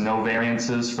permits, no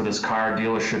variances for this car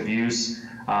dealership use.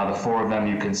 The 4 of them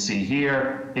you can see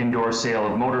here: indoor sale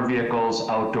of motor vehicles,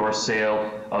 outdoor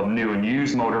sale of new and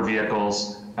used motor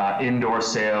vehicles, indoor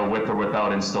sale with or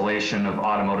without installation of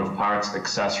automotive parts,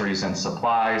 accessories, and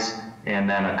supplies, and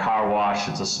then a car wash.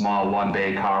 It's a small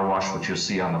 1-bay car wash, which you'll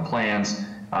see on the plans,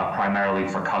 primarily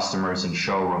for customers and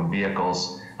showroom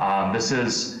vehicles. This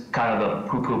is kind of the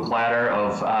poo-poo platter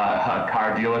of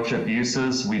car dealership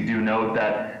uses. We do note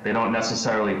that they don't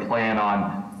necessarily plan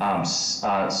on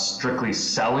strictly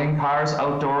selling cars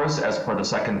outdoors as per the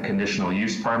second conditional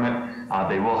use permit.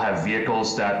 They will have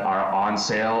vehicles that are on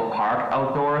sale parked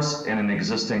outdoors in an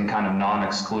existing kind of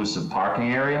non-exclusive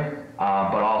parking area,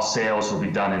 but all sales will be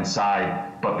done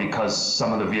inside. But because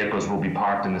some of the vehicles will be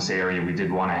parked in this area, we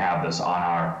did want to have this on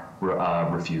our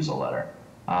refusal letter.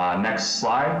 Next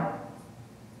slide.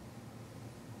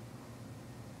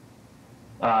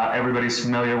 Everybody's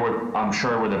familiar with, I'm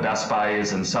sure, where the Best Buy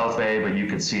is in South Bay, but you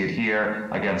can see it here,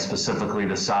 again, specifically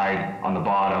the side on the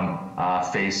bottom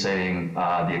facing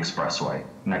the expressway.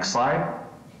 Next slide.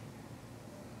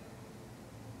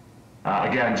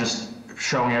 Again, just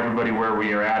showing everybody where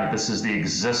we are at. This is the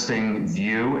existing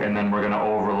view, and then we're going to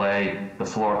overlay the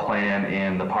floor plan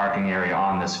and the parking area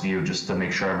on this view just to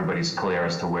make sure everybody's clear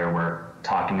as to where we're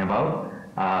talking about.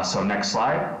 So next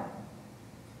slide.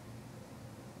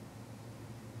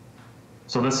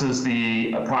 So this is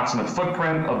the approximate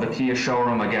footprint of the Kia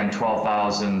showroom. Again,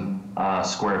 12,000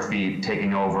 square feet,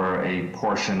 taking over a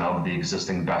portion of the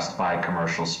existing Best Buy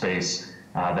commercial space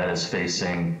that is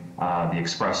facing the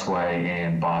expressway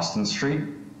and Boston Street.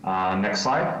 Next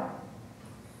slide.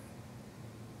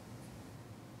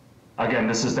 Again,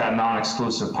 this is that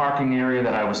non-exclusive parking area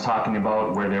that I was talking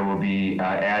about, where there will be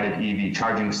added EV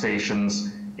charging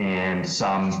stations and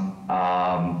some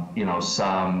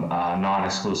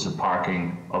non-exclusive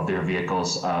parking of their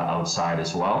vehicles outside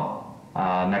as well.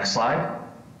 Next slide.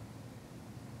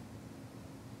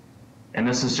 And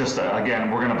this is just,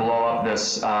 again, we're going to blow up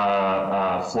this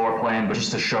floor plan, but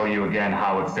just to show you again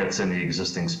how it fits in the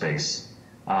existing space.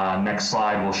 Next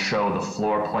slide will show the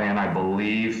floor plan, I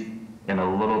believe, in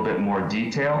a little bit more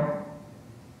detail.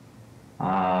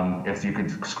 If you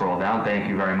could scroll down, thank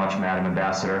you very much, Madam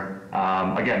Ambassador.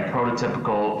 Again,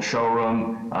 prototypical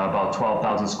showroom, about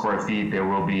 12,000 square feet. There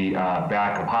will be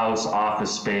back of house,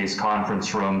 office space,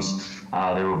 conference rooms.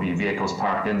 There will be vehicles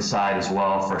parked inside as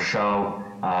well for show.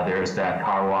 There's that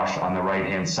car wash on the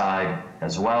right-hand side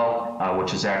as well,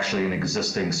 which is actually an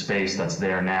existing space that's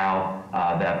there now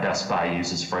that Best Buy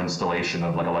uses for installation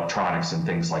of like electronics and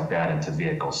things like that into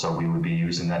vehicles. So we would be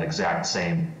using that exact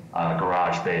same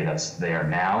garage bay that's there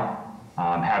now.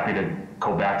 I'm happy to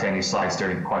go back to any slides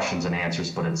during questions and answers,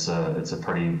 but it's a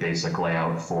pretty basic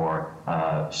layout for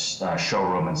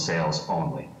showroom and sales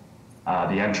only.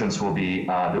 The entrance will be,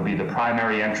 the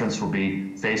primary entrance will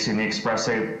be facing the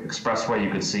expressway.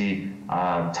 You could see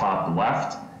top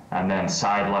left, and then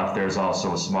side left, there's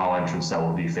also a small entrance that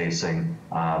will be facing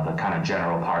the kind of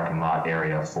general parking lot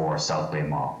area for South Bay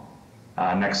Mall.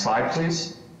 Next slide,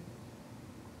 please.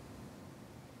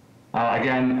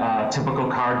 Again, typical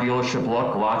car dealership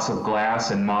look, lots of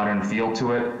glass and modern feel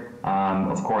to it.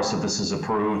 Of course, if this is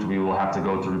approved, we will have to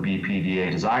go through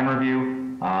BPDA design review.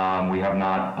 We have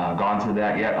not gone through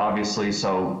that yet, obviously,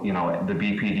 so the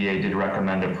BPDA did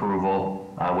recommend approval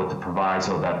with the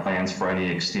proviso that plans for any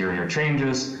exterior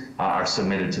changes are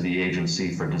submitted to the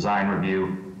agency for design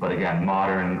review. But again,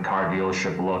 modern car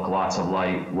dealership look, lots of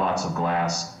light, lots of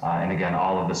glass, and again,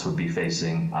 all of this would be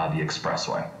facing the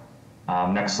expressway.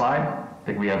 Next slide. I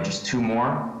think we have just two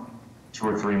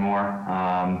or three more.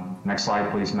 Next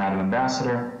slide, please, Madam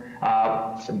Ambassador.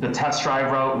 The test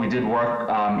drive route, we did work,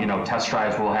 test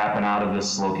drives will happen out of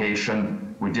this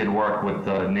location. We did work with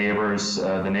the neighbors,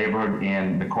 the neighborhood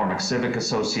and McCormick Civic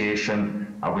Association.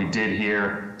 We did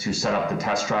here to set up the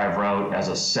test drive route as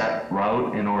a set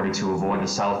route in order to avoid the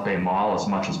South Bay Mall as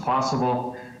much as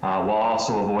possible, while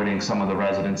also avoiding some of the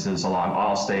residences along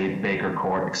Allstate, Baker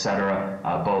Court, et cetera,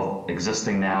 both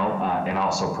existing now and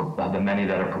also the many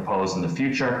that are proposed in the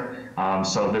future.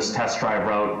 So this test drive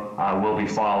route will be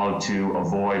followed to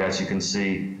avoid, as you can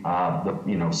see,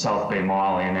 the South Bay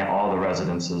Mall and all the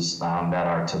residences that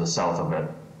are to the south of it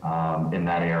in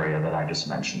that area that I just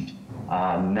mentioned.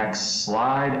 Next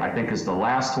slide, I think, is the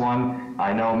last one.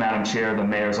 I know, Madam Chair, the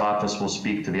Mayor's office will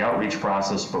speak to the outreach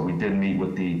process, but we did meet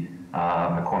with the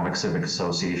McCormick Civic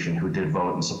Association, who did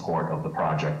vote in support of the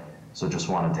project. So just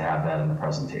wanted to have that in the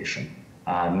presentation.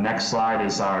 Next slide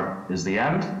is the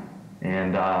end.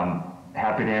 And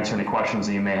happy to answer any questions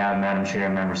that you may have, Madam Chair,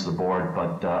 members of the board,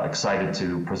 but excited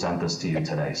to present this to you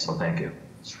today, so thank you.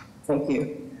 Thank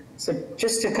you. So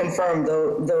just to confirm,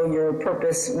 though your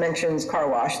purpose mentions car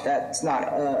wash, that's not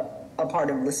a part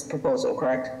of this proposal,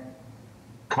 correct?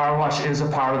 Car wash is a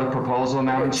part of the proposal,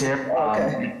 Madam Chair.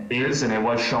 Okay. It is, and it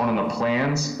was shown in the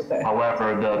plans. Okay.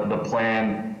 However, the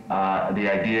plan, the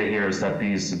idea here is that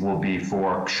these will be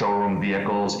for showroom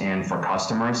vehicles and for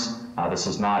customers. This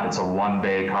is not, it's a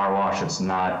one-bay car wash. It's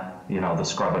not, you know, the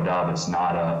scrub-a-dub. It's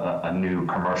not a new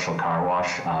commercial car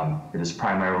wash. It is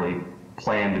primarily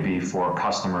planned to be for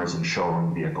customers and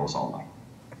showroom vehicles only.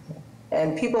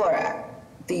 And people are at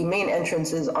the main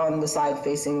entrance is on the side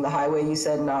facing the highway, you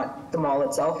said, not the mall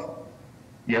itself?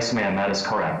 Yes, ma'am, that is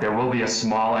correct. There will be a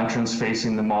small entrance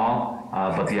facing the mall,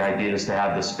 but the idea is to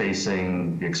have this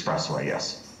facing the expressway,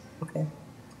 yes. Okay.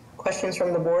 Questions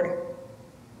from the board?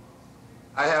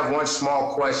 I have one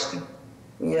small question.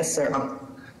 Yes, sir.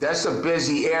 That's a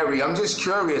busy area. I'm just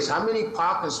curious, how many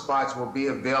parking spots will be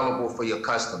available for your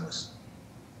customers?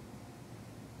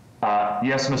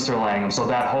 Yes, Mr. Langham. So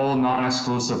that whole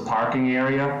non-exclusive parking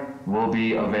area will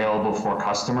be available for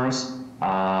customers.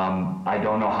 I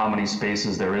don't know how many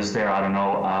spaces there is there. I don't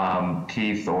know,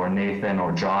 Keith or Nathan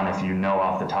or John, if you know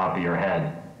off the top of your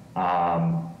head.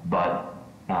 But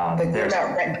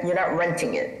you're not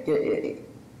renting it,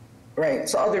 right?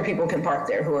 So other people can park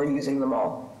there who are using the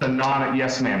mall.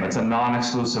 Yes, ma'am. It's a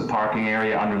non-exclusive parking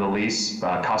area under the lease.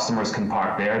 Customers can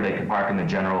park there. They can park in the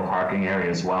general parking area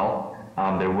as well.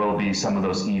 There will be some of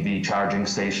those EV charging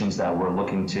stations that we're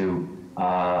looking to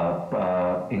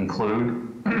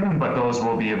include, but those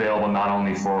will be available not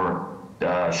only for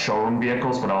showroom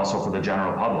vehicles, but also for the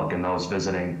general public and those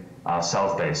visiting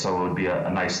South Bay. So it would be a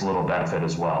nice little benefit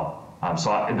as well. So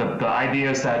the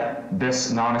idea is that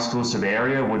this non-exclusive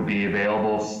area would be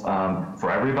available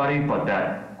for everybody, but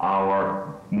that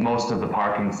most of the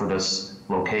parking for this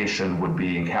location would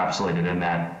be encapsulated in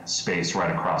that space right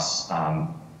across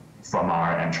from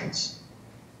our entrance.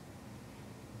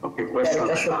 Okay, question.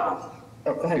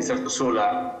 Mr.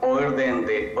 Kusula, other than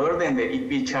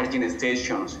the EV charging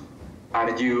stations,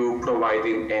 are you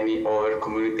providing any other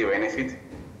community benefit?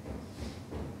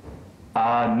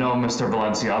 No, Mr.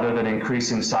 Valencia, other than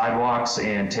increasing sidewalks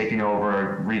and taking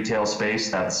over retail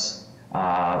space that's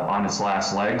on its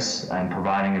last legs and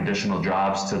providing additional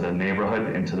jobs to the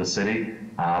neighborhood and to the city.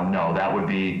 No, that would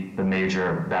be the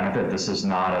major benefit. This is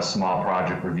not a small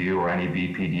project review or any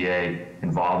BPDA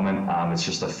involvement. It's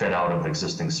just a fit out of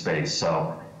existing space.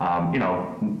 So, you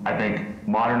know, I think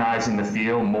modernizing the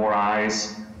field, more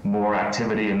eyes, more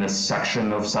activity in this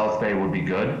section of South Bay would be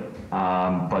good.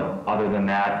 But other than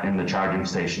that, in the charging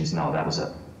stations, no, that was it.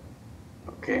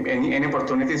 Okay, any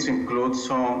opportunities to include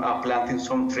some planting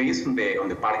some trees on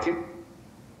the parking?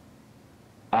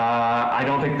 I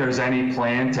don't think there's any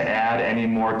plan to add any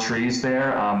more trees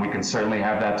there. We can certainly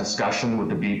have that discussion with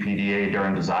the BPDA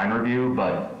during design review,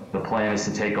 but the plan is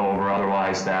to take over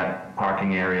otherwise that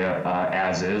parking area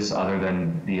as is, other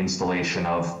than the installation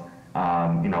of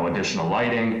you know, additional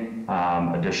lighting,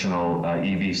 additional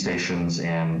EV stations,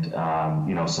 and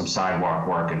you know, some sidewalk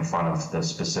work in front of the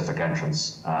specific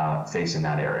entrance facing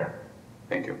that area.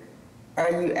 Thank you. Are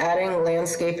you adding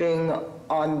landscaping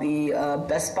on the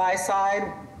Best Buy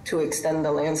side to extend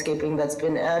the landscaping that's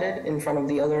been added in front of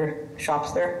the other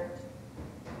shops there?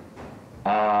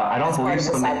 I don't believe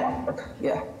so.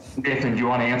 Yeah. Nathan, do you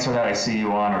want to answer that? I see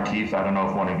you on, or Keith. I don't know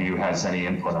if one of you has any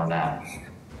input on that.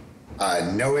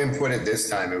 No input at this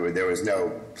time. There was no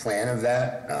plan of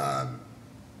that.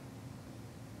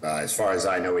 As far as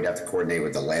I know, we'd have to coordinate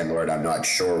with the landlord. I'm not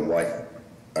sure what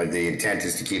the intent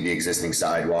is to keep the existing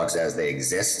sidewalks as they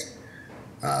exist.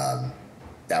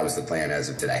 That was the plan as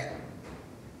of today.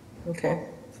 Okay.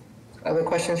 Other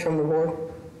questions from the board?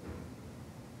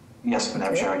 Yes,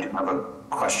 Madam Chair, I do have a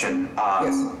question.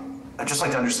 Yes. I'd just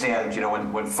like to understand, you know,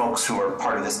 when folks who are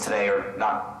part of this today are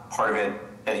not part of it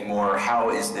anymore, how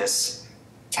is this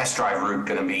test drive route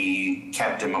going to be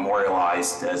kept and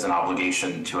memorialized as an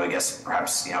obligation to, I guess,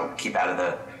 perhaps, you know, keep out of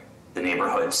the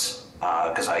neighborhoods?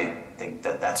 Because I think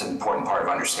that that's an important part of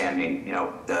understanding, you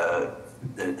know, the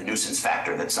nuisance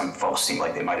factor that some folks seem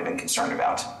like they might have been concerned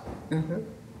about. Mm-hmm.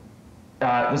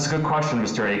 This is a good question,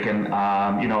 Mr. Aiken.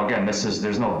 You know, again,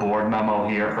 there's no board memo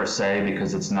here per se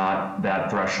because it's not that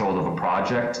threshold of a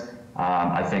project.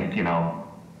 I think, you know,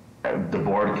 the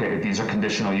board, these are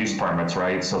conditional use permits,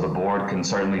 right? So the board can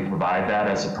certainly provide that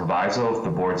as a proviso if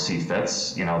the board sees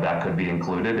fits. You know, that could be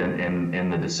included in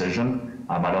the decision.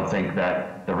 I don't think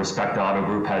that the Respect Auto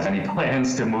Group has any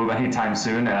plans to move anytime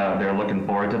soon. They're looking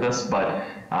forward to this, but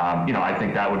you know, I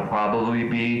think that would probably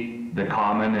be the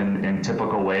common and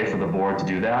typical way for the board to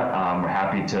do that. We're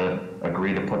happy to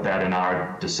agree to put that in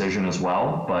our decision as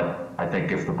well, but I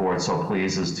think if the board so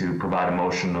pleases to provide a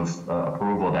motion of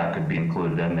approval, that could be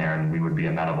included in there, and we would be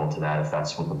amenable to that if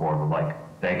that's what the board would like.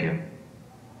 Thank you.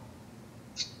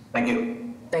 Thank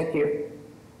you. Thank you.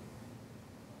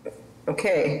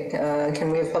 Okay,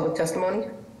 can we have public testimony?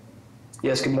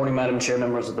 Yes, good morning, Madam Chair,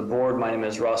 members of the board. My name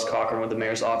is Ross Cochran with the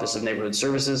Mayor's Office of Neighborhood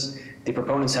Services. The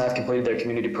proponents have completed their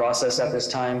community process at this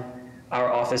time.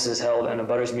 Our office has held an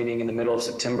abutters meeting in the middle of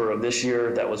September of this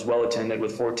year that was well attended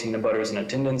with 14 abutters in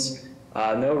attendance.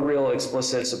 No real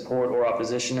explicit support or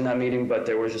opposition in that meeting, but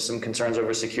there was just some concerns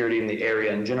over security in the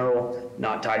area in general,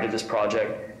 not tied to this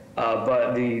project.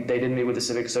 But they did meet with the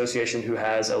Civic Association, who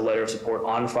has a letter of support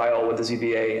on file with the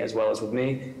ZBA as well as with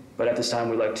me. But at this time,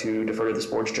 we'd like to defer to this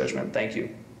board's judgment. Thank you.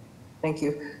 Thank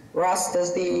you. Ross,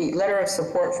 does the letter of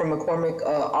support from McCormick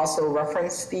also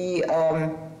reference the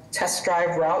test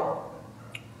drive route?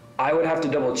 I would have to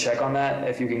double check on that.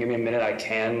 If you can give me a minute, I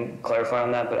can clarify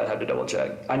on that, but I'd have to double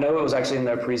check. I know it was actually in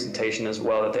their presentation as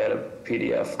well that they had a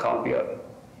PDF copy of.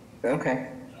 Okay.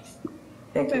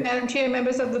 Thank you. Madam Chair,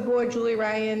 members of the board, Julie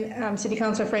Ryan, City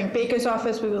Councilor Frank Baker's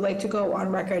office, we would like to go on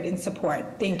record in support.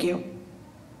 Thank you.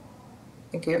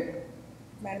 Thank you.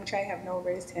 Madam Chair, I have no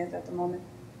raised hands at the moment.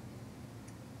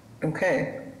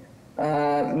 Okay.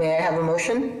 May I have a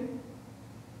motion?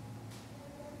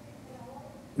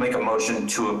 Make a motion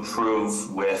to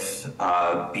approve with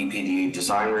BPD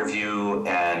design review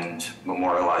and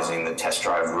memorializing the test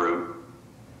drive route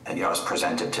that was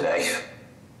presented today.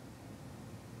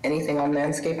 Anything on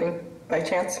landscaping by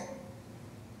chance?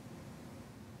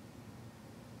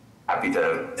 Happy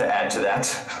to add to that.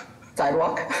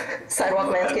 Sidewalk?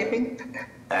 Sidewalk landscaping?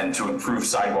 And to improve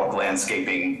sidewalk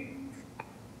landscaping.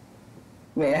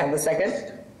 May I have a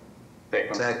second?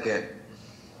 Second.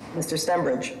 Mr.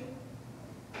 Stembridge?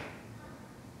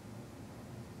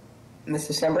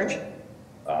 Mr. Stembridge?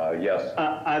 Yes.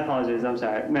 I apologize. I'm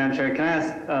sorry. Madam Chair, can I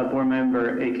ask Board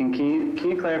Member Aiken, can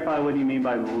you clarify what you mean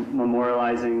by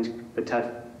memorializing the test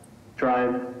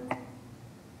drive?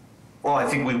 Well, I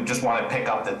think we just want to pick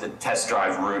up that the test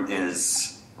drive route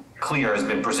is clear, has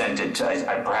been presented to,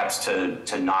 perhaps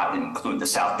to not include the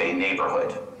South Bay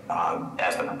neighborhood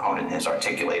as the proponent has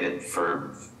articulated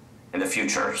for in the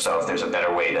future. So if there's a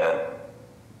better way to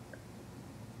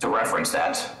reference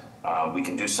that, we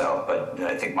can do so, but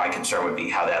I think my concern would be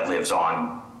how that lives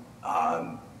on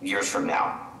years from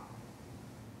now.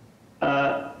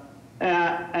 And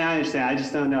I understand. I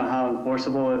just don't know how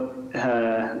enforceable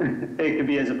it could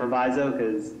be as a proviso,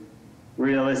 because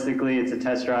realistically, it's a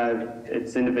test drive.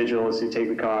 It's individuals who take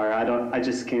the car. I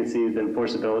just can't see the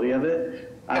enforceability of it.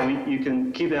 You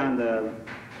can keep it on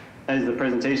as the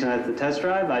presentation as the test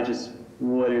drive. I just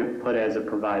wouldn't put it as a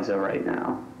proviso right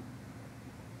now.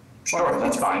 Sure,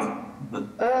 that's fine.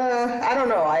 I don't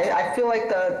know. I feel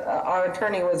like our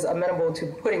attorney was amenable to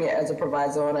putting it as a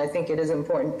proviso, and I think it is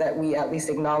important that we at least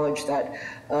acknowledge that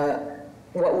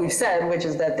what we've said, which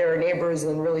is that there are neighbors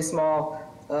in really small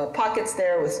pockets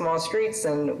there with small streets,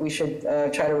 and we should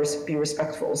try to be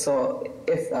respectful. So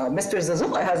if Mr.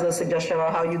 Zazula has a suggestion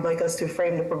on how you'd like us to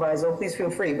frame the proviso, please feel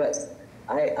free, but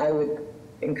I would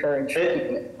encourage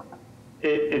keeping it.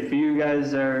 If you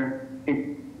guys are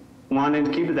wanting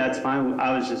to keep it, that's fine.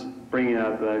 I was just bringing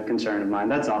up a concern of mine,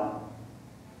 that's all.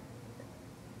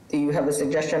 Do you have a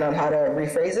suggestion on how to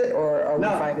rephrase it, or are we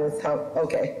fine with how?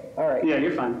 Okay, all right. Yeah,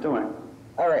 you're fine, don't worry.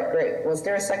 All right, great. Was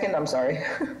there a second? I'm sorry.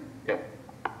 Yeah.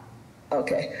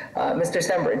 Okay, Mr.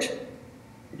 Stembridge?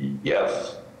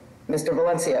 Yes. Mr.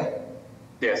 Valencia?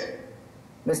 Yes.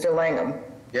 Mr. Langham?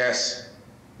 Yes.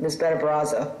 Ms.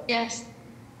 Betta-Barraza? Yes.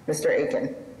 Mr.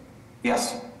 Aiken?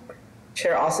 Yes.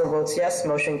 Chair also votes yes,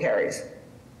 motion carries.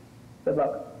 Good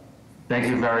luck. Thank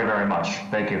you very, very much.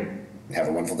 Thank you. Have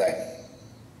a wonderful day.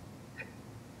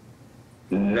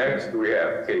 Next, we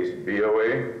have case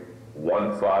BOA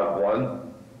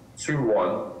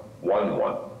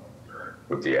 1512111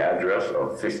 with the address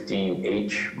of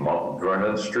 15H Mount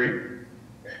Vernon Street.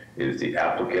 Is the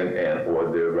applicant and or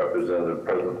their representative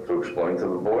present to explain to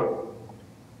the board?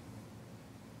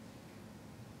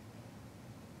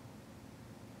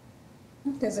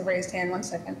 There's a raised hand, 1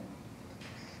 second.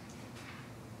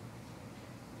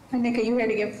 Hi, Nick, are you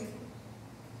here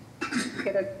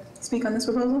to speak on this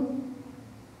proposal?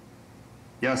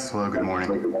 Yes, hello, good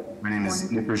morning. My name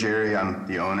is Nick Ruggieri. I'm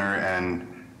the owner and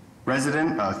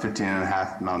resident of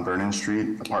 15.5 Mount Vernon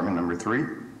Street, apartment number 3.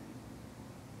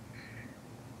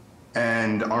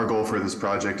 And our goal for this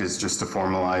project is just to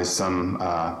formalize some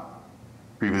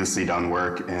previously done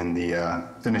work in the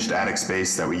finished attic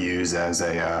space that we use as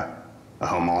a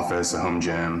home office, a home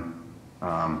gym,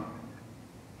 But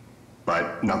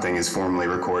nothing is formally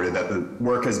recorded that the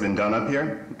work has been done up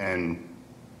here. And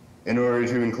in order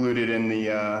to include it in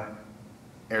the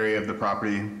area of the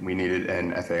property, we needed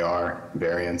an FAR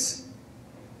variance.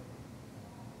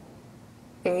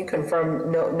 Can you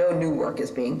confirm no new work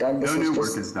is being done? No new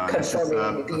work is done. It's just,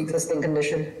 confirming the existing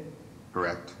condition?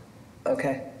 Correct.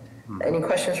 Okay. Any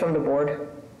questions from the board?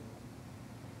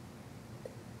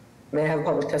 May I have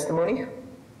public testimony?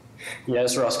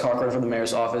 Yes, Ross Cochran from the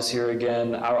mayor's office here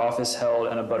again. Our office held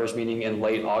an abutters meeting in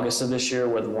late August of this year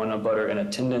with one abutter in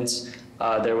attendance.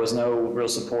 There was no real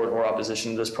support or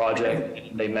opposition to this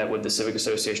project. They met with the Civic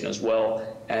Association as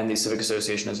well, and the Civic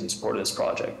Association is in support of this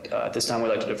project. At this time, we'd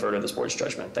like to defer to this board's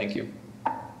judgment. Thank you.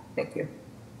 Thank you.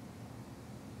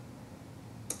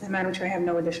 And Madam Chair, I have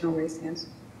no additional raised hands.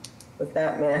 With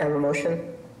that, may I have a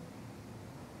motion?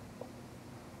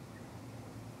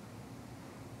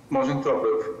 Motion to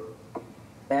approve.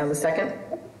 May I have a second?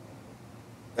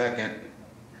 Second.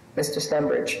 Mr.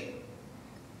 Stenbridge?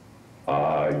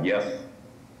 Yes.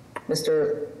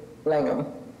 Mr. Langham?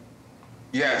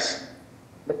 Yes.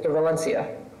 Mr.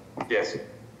 Valencia? Yes.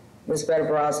 Ms.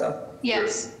 Better-Baraza?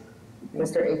 Yes.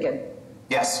 Mr. Aiken?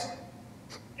 Yes.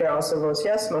 Chair also votes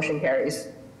yes, motion carries.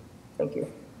 Thank you.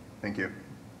 Thank you.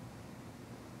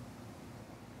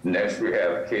 Next, we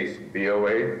have case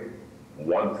BOA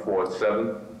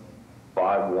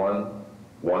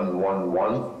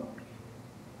 147-51111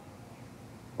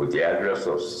 with the address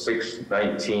of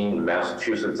 619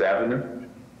 Massachusetts Avenue.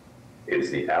 Is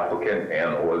the applicant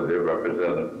and or their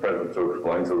representative present to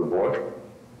explain to the board?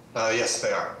 Yes,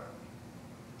 they are.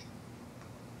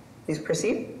 Please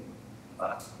proceed.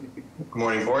 Good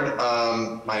morning, board.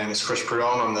 My name is Chris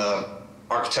Prudhomme. I'm the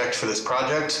architect for this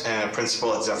project and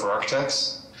principal at Zephyr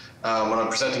Architects. What I'm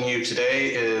presenting you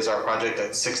today is our project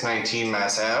at 619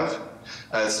 Mass Ave.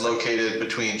 It's located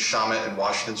between Shawmut and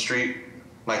Washington Street.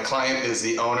 My client is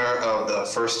the owner of the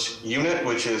first unit,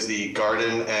 which is the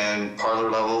garden and parlor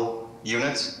level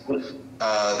unit.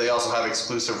 They also have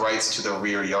exclusive rights to the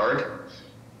rear yard.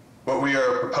 What we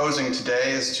are proposing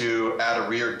today is to add a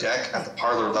rear deck at the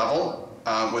parlor level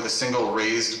with a single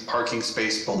raised parking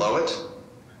space below it.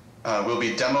 We'll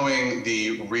be demoing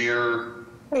the rear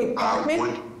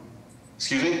wood.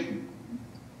 Excuse me?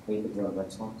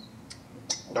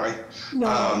 Sorry.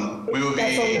 No. We will be.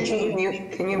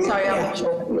 Can you Sorry, yeah.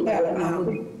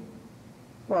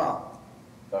 Well,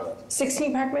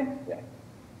 16 Parkman? Yeah.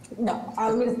 No,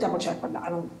 let me just double check, but I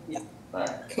don't, yeah. All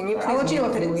right. Can you please? I'll let you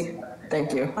look at it.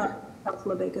 Thank you.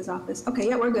 Councilor Baker's office. Okay,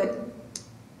 yeah, we're good.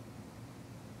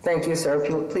 Thank you, sir.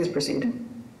 Please proceed.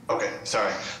 Okay,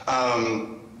 sorry.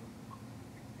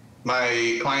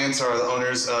 My clients are the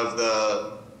owners of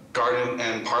the garden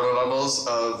and parlor levels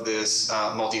of this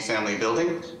multifamily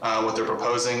building. What they're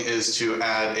proposing is to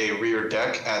add a rear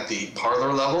deck at the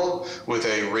parlor level with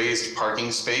a raised parking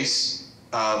space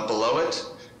below it.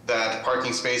 That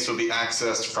parking space will be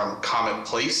accessed from Comet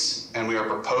Place, and we are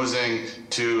proposing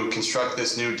to construct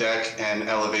this new deck and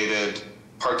elevated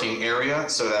parking area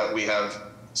so that we have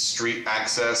street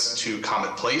access to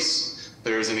Comet Place.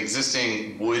 There's an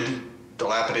existing wood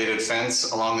dilapidated fence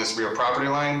along this rear property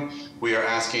line. We are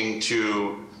asking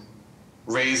to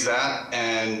raise that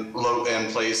and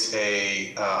place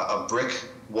a brick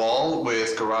wall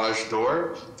with garage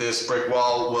door. This brick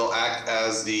wall will act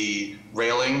as the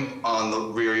railing on the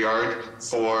rear yard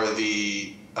for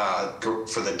the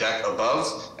deck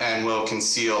above and will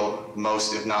conceal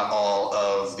most, if not all,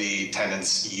 of the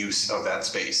tenants' use of that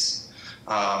space.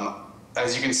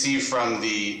 As you can see from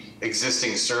the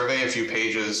existing survey, a few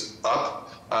pages up,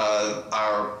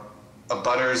 our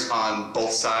abutters on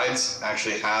both sides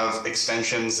actually have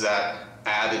extensions that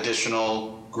add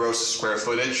additional gross square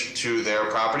footage to their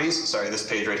properties. Sorry, this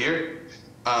page right here.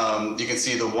 You can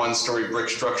see the one-story brick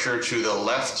structure to the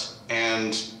left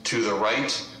and to the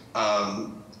right.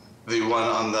 The one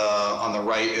on the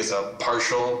right is a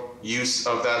partial use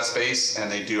of that space,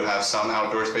 and they do have some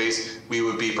outdoor space. We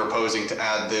would be proposing to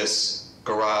add this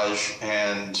garage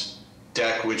and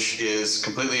deck, which is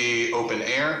completely open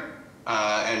air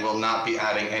and will not be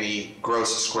adding any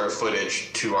gross square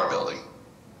footage to our building.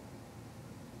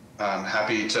 I'm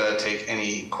happy to take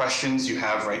any questions you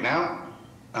have right now,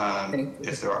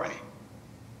 if there are any.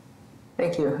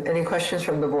 Thank you. Any questions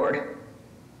from the board?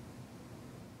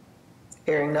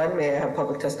 Hearing none, may I have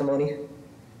public testimony?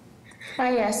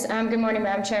 Hi, yes. Good morning,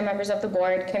 Madam Chair, members of the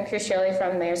board. Kim Crucioli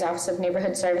from the Mayor's Office of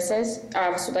Neighborhood Services. Our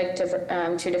office would like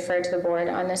to defer to the board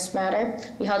on this matter.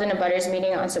 We held an abutters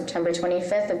meeting on September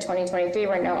 25th of 2023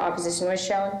 where no opposition was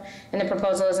shown, and the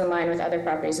proposal is in line with other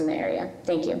properties in the area.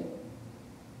 Thank you.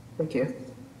 Thank you.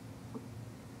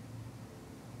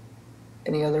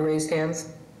 Any other raised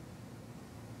hands?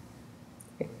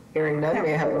 Hearing none,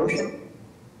 may I have a motion?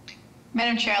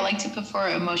 Madam Chair, I'd like to put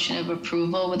forward a motion of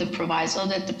approval with a proviso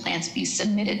that the plans be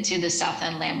submitted to the South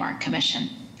End Landmark Commission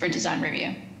for design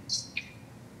review.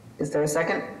 Is there a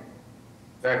second?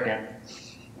 Second.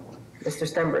 Mr.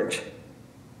 Stenbridge?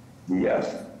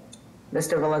 Yes.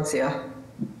 Mr. Valencia?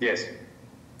 Yes.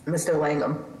 Mr.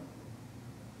 Langham?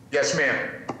 Yes, ma'am.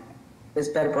 Ms.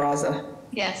 Benabraza?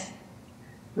 Yes.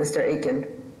 Mr. Aiken?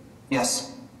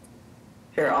 Yes.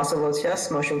 Chair also votes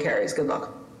yes, motion carries. Good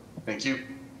luck. Thank you.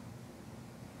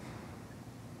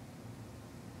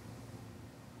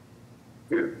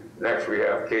 Next, we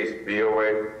have case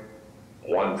BOA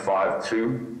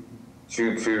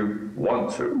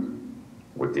 1522212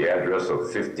 with the address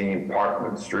of 15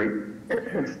 Parkman Street.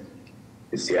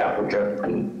 Is the applicant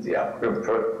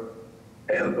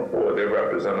or their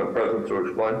representative present to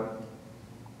explain?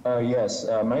 Yes,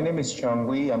 my name is Chung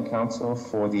Lee. I'm counsel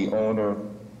for the owner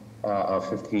of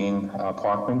 15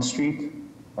 Parkman Street.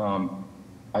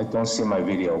 I don't see my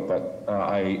video, but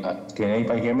can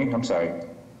anybody hear me? I'm sorry.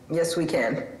 Yes, we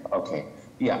can. Okay.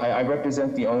 Yeah, I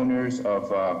represent the owners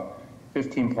of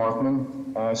 15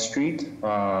 Parkman Street.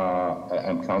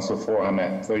 I'm counsel for, I'm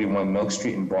at 31 Milk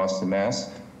Street in Boston,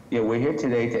 Mass. Yeah, we're here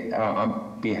today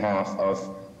on behalf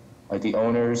of the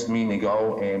owners, Me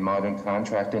Nego and Modern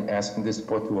Contracting, asking this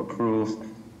board to approve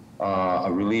a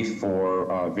relief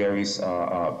for various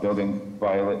building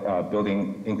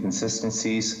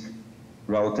inconsistencies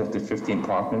relative to 15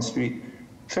 Parkman Street.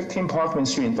 15 Parkman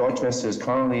Street in Dorchester is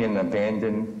currently an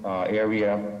abandoned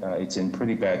area. It's in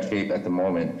pretty bad shape at the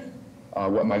moment.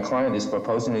 What my client is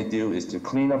proposing to do is to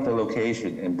clean up the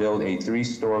location and build a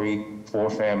 3-story,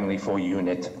 4-family,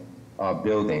 4-unit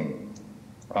building.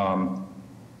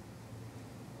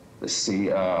 Let's see,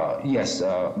 yes,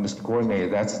 Mr. Coordinator,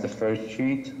 that's the first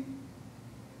sheet,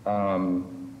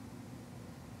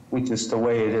 which is the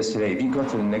way it is today. If you go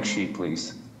to the next sheet,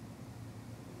 please.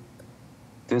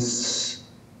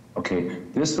 Okay,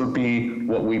 this would be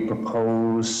what we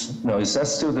propose. No, is that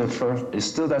still the first? Is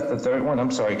still that the third one?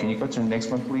 I'm sorry, can you go to the next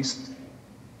one, please?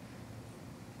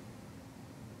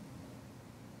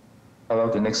 Hello,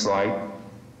 the next slide.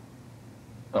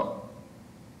 Oh,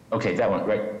 okay, that one,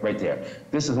 right there.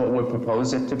 This is what we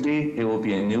propose it to be. It will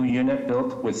be a new unit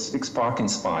built with 6 parking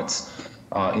spots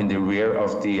in the rear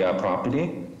of the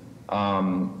property.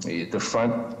 The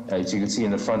front, as you can see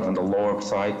in the front on the lower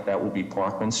side, that will be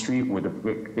Parkman Street with a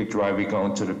big driveway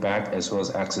going to the back as well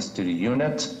as access to the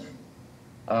unit.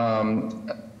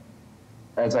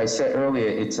 As I said earlier,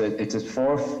 it's a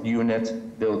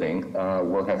 4th-unit building.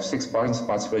 We'll have 6 parking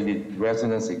spots for the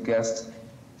residents and guests.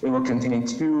 It will contain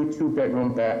 2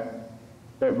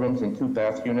 bedrooms and 2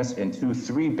 bath units and 2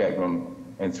 3-bedroom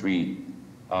and 3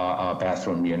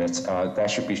 bathroom units. That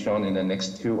should be shown in the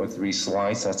next 2 or 3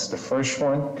 slides. That's the first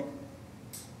one,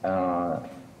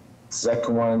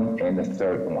 second one, and the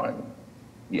third one.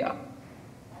 Yeah.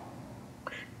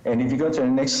 And if you go to the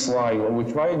next slide, what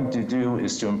we're trying to do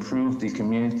is to improve the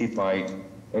community by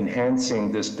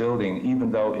enhancing this building,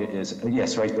 even though it is,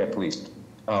 yes, right there, please.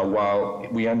 While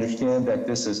we understand that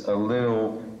this is a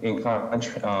little in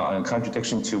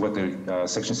contradiction to what the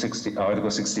Section 60, Article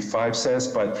 65 says,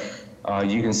 but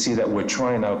you can see that we're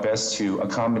trying our best to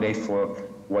accommodate for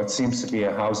what seems to be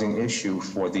a housing issue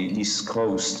for the East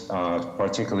Coast,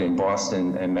 particularly in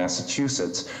Boston and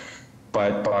Massachusetts.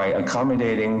 But by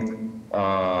accommodating,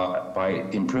 by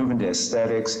improving the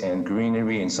aesthetics and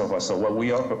greenery and so forth. So what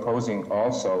we are proposing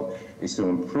also is to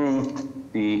improve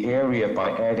the area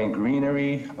by adding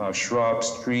greenery,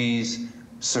 shrubs, trees,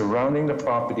 surrounding the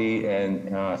property,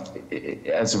 and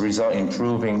as a result,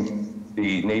 improving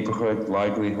the neighborhood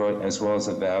livelihood as well as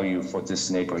the value for this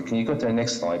neighborhood. Can you go to the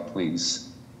next slide, please?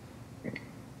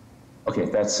 Okay,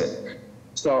 that's it.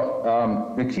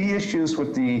 So the key issues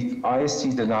with the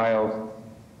IST denial,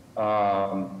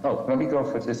 let me go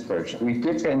for this first. We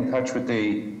did get in touch with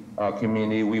the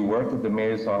community. We worked with the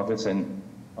mayor's office and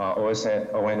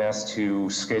ONS to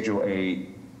schedule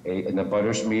an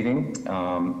abutters meeting,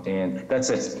 and that's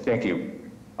it. Thank you.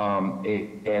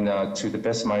 To the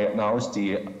best of my knowledge,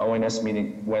 the ONS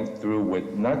meeting went through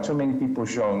with not too many people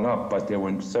showing up, but there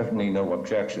were certainly no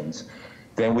objections.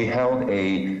 Then we held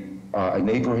a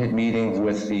neighborhood meeting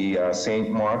with the St.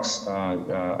 Mark's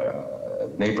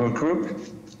neighborhood group.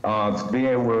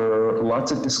 There were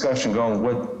lots of discussion going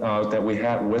that we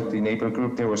had with the neighborhood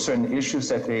group. There were certain issues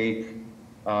that they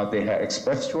had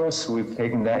expressed to us. We've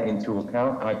taken that into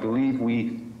account. I believe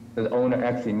the owner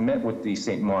actually met with the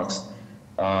St. Mark's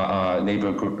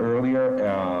neighborhood group earlier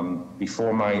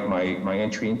before my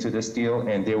entry into this deal,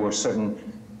 and there were certain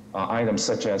items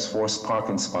such as 4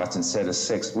 parking spots instead of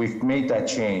 6. We've made that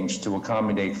change to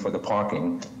accommodate for the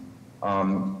parking.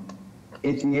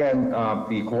 At the end,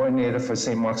 the coordinator for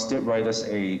St. Mark's did write us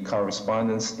a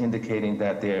correspondence indicating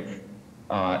that their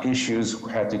issues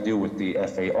had to do with the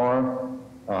FAR.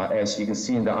 As you can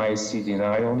see in the ISC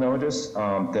denial notice,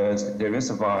 there is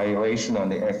a violation on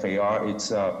the FAR.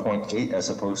 It's 0.8 as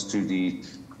opposed to the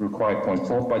required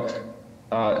 0.4,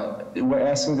 but we're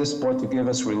asking this board to give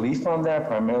us relief on that,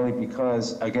 primarily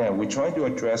because, again, we're trying to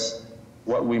address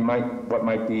what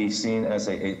might be seen as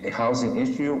a housing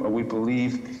issue. We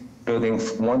believe building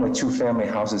 1 or 2 family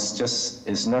houses just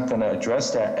is not going to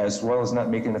address that, as well as not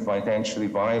making it financially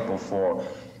viable for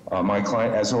my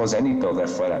client, as well as any builder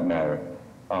for that matter.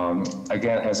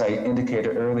 Again, as I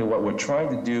indicated earlier, what we're trying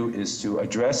to do is to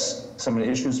address some of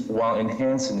the issues while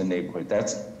enhancing the neighborhood.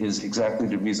 That is exactly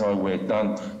the reason why we've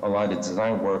done a lot of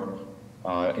design work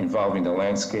involving the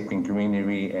landscaping,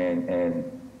 greenery, and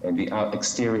the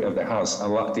exterior of the house.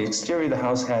 The exterior of the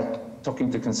house took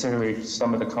into consideration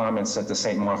some of the comments that the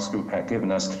St. Mark's group had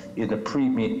given us in the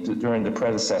during the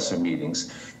predecessor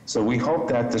meetings. So we hope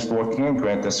that this board can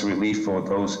grant us relief for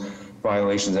those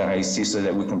violations that I see, so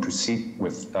that we can proceed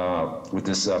with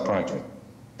this project.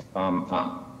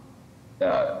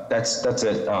 That's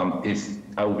it. If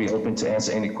I will be open to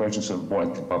answer any questions from the board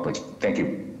and the public. Thank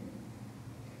you.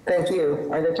 Thank you.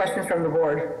 Are there questions from the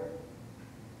board?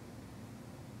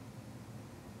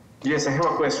 Yes, I have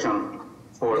a question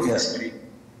for yes.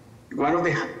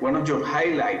 One of your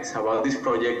highlights about this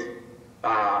project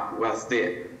was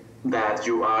that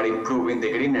you are improving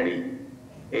the greenery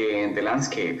and the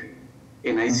landscape.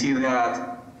 And I see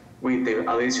that with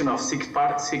the addition of 6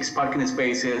 parking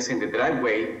spaces in the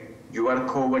driveway, you are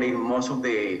covering most of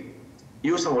the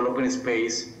usable open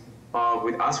space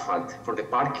with asphalt for the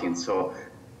parking. So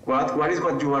what is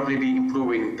what you are really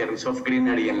improving in terms of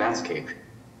greenery and landscape?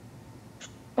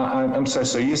 I'm sorry,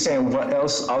 so you're saying what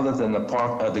else other than the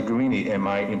park, the greenery, am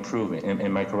I improving?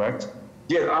 Am I correct?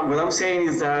 Yeah, what I'm saying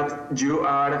is that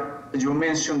you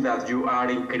mentioned that you are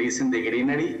increasing the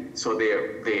greenery, so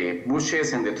the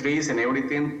bushes and the trees and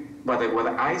everything, but what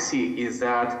I see is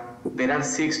that there are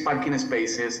 6 parking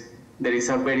spaces, there is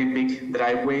a very big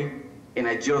driveway, and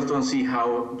I just don't see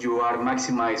how you are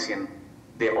maximizing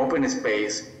the open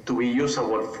space to be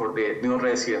usable for the new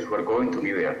residents who are going to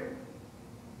be there.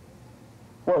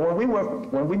 Well,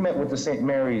 when we met with the St.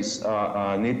 Mary's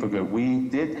neighborhood, we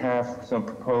did have some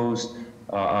proposed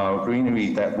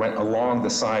greenery that went along the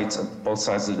sides of both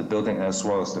sides of the building as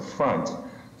well as the front.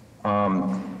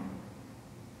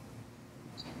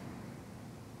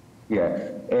 Yeah,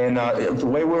 and the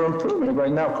way we're improving it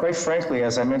right now, quite frankly,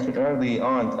 as I mentioned early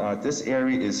on, this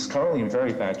area is currently in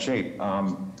very bad shape. I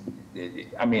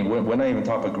mean, we're not even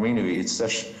talking about greenery. It's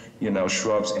such,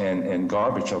 shrubs and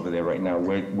garbage over there right now.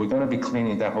 We're going to be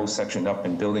cleaning that whole section up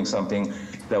and building something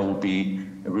that will be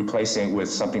replacing with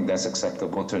something that's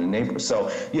acceptable to the neighbors.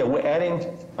 So yeah, we're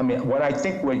adding. I mean, what I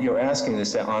think what you're asking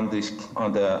is that on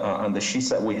the sheets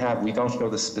that we have, we don't show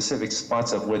the specific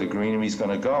spots of where the greenery is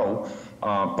going to go.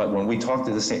 But when we talked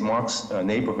to the St. Mark's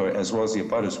neighborhood as well as the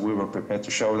abutters, we were prepared to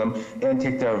show them and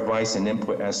take their advice and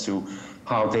input as to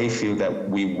how they feel that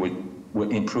we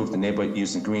would improve the neighborhood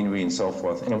using greenery and so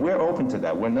forth. And we're open to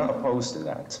that. We're not opposed to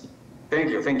that. Thank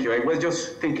you, thank you. I was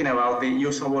just thinking about the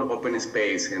usable open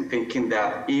space and thinking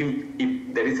that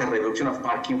if there is a reduction of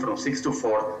parking from 6 to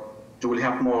 4, you will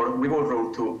have more wiggle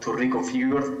room to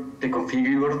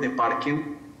reconfigure the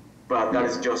parking. But that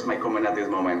is just my comment at this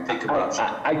moment. Thank you very much.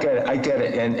 I get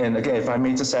it. And again, if I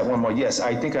may just add one more, yes,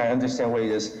 I think I understand what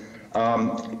it is.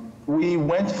 We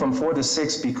went from 4 to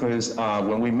 6 because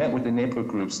when we met with the neighborhood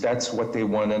groups, that's what they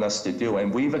wanted us to do,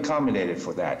 and we've accommodated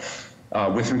for that.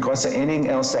 With regards to anything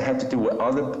else that had to do with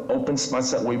other open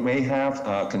spots that we may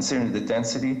have, considering the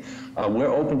density, we're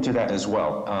open to that as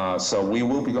well. So we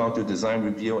will be going through design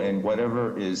review, and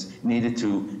whatever is needed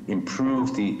to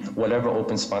improve whatever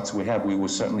open spots we have, we will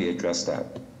certainly address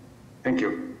that. Thank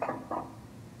you.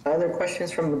 Other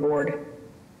questions from the board?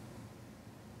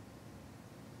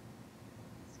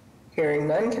 Hearing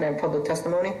none, can I have public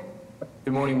testimony?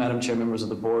 Good morning, Madam Chair, members of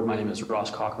the board. My name is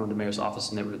Ross Cochran with the Mayor's Office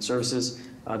of Neighborhood Services.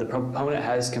 The proponent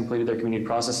has completed their community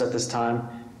process at this time.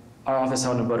 Our office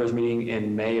held an abutters meeting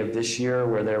in May of this year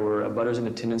where there were abutters in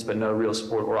attendance but no real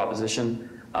support or opposition.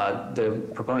 The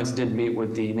proponents did meet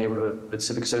with the Neighborhood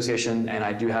Civic Association, and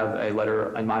I do have a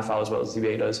letter in my file as well as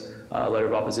ZBA does, a letter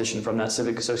of opposition from that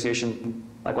Civic Association.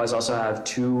 Likewise, also have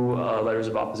 2 letters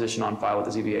of opposition on file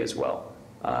with the ZBA as well.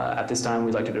 At this time,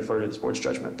 we'd like to defer to this board's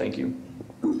judgment. Thank you.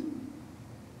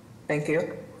 Thank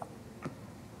you.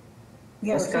 We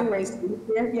have a few raised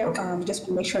here. Yeah, just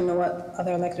to make sure no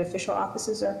other elected official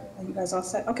offices are you guys all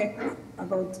set? Okay. I'll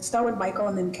go start with Michael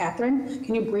and then Catherine.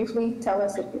 Can you briefly tell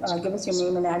us, give us your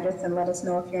name and address and let us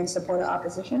know if you're in support or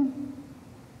opposition?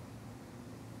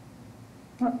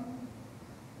 Oh.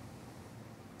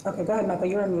 Okay, go ahead, Michael,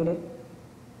 you're unmuted.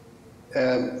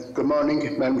 Good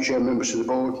morning, Madam Chair, members of the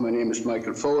board. My name is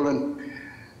Michael Folan.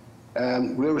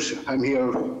 I'm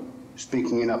here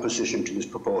speaking in opposition to this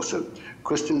proposal.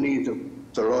 Kristen Lee,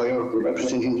 the lawyer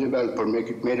representing the developer,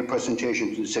 made a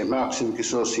presentation to the St. Mark's Civic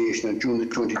Association on June the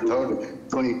 23rd,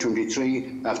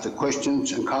 2023. After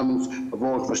questions and comments, a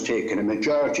vote was taken. A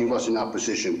majority was in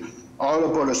opposition. All the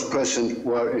butters present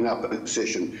were in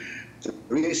opposition. The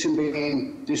reason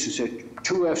being, this is a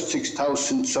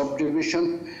 2F6000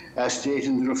 subdivision, as stated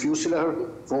in the refusal letter,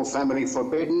 4-family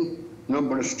forbidden,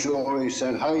 number of stories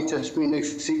and height has been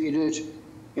exceeded,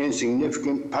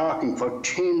 insignificant parking for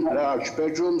 10 large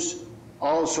bedrooms,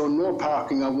 also no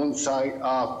parking on one side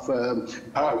of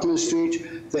Parkman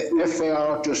Street. The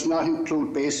FAR does not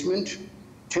include basement,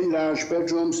 10 large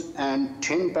bedrooms and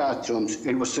 10 bathrooms.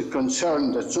 It was a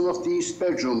concern that some of these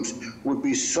bedrooms would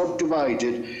be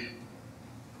subdivided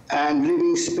and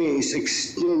living space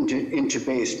extended into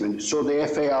basement, so the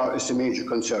FAR is a major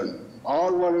concern.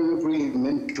 All were in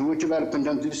agreement to a development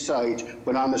on this site,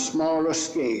 but on a smaller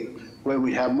scale, where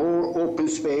we have more open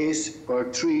space for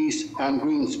trees and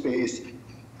green space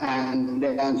and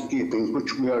landscaping,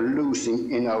 which we are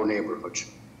losing in our neighbourhood.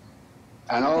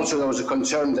 And also there was a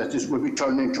concern that this would be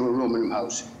turned into a room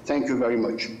house. Thank you very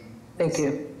much. Thank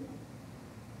you.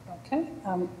 Okay,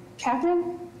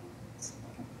 Catherine?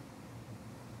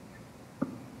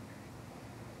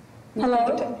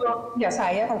 Hello? Yes,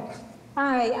 hi. Yeah.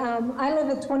 Hi, I live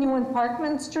at 21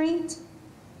 Parkman Street,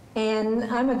 and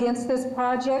I'm against this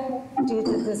project due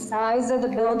to the size of the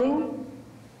building.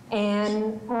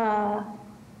 And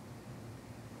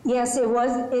yes,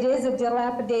 it is a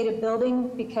dilapidated building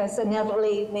because an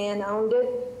elderly man owned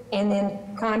it, and then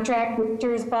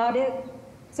contractors bought it.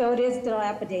 So it is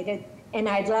dilapidated, and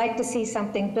I'd like to see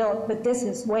something built, but this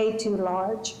is way too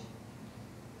large.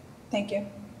 Thank you.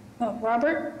 Oh,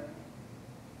 Robert?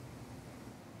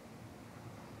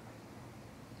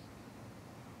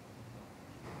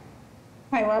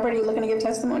 Hi, Robert, are you looking to give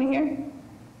testimony here?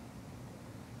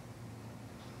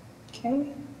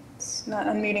 Okay, it's not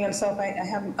unmuting himself. I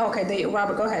haven't. Okay,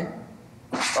 Robert, go ahead.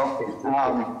 Okay.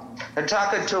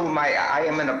 Talking to I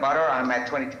am in a butter. I'm at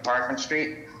 22 Parkman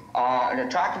Street.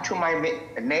 Talking to my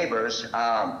neighbors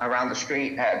around the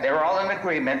street, they're all in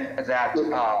agreement that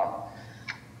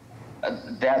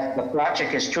that the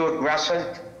project is too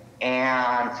aggressive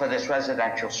and for this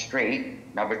residential street.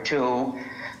 Number two,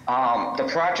 the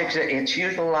project, it's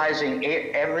utilizing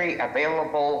every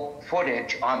available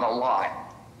footage on the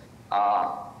lot.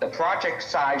 The project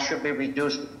size should be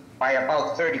reduced by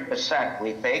about 30%,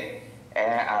 we think.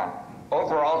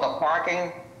 Overall, the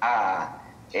parking,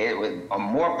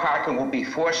 more parking will be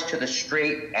forced to the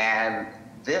street, and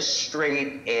this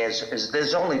street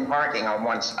there's only parking on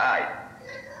one side.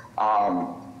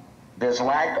 There's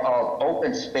lack of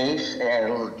open space and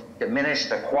it'll diminish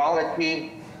the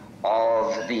quality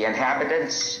of the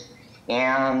inhabitants.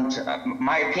 And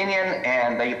my opinion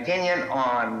and the opinion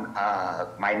on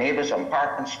my neighbors on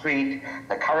Parkman Street,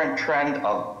 the current trend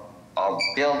of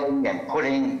building and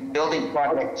putting building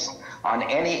projects on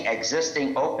any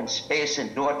existing open space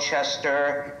in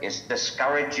Dorchester is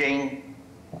discouraging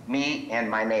me and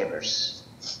my neighbors.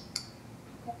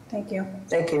 Thank you.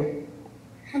 Thank you.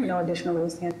 I have no additional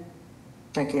raised hand.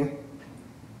 Thank you.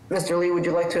 Mr. Lee, would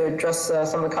you like to address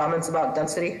some of the comments about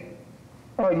density?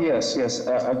 Oh, yes.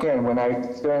 Again,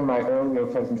 during my earlier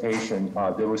presentation,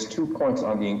 there was 2 points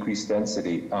on the increased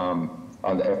density on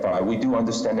the FI. We do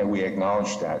understand that, we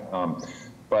acknowledge that.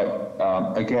 But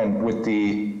again, with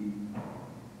the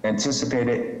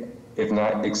anticipated, if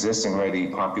not existing already,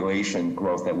 population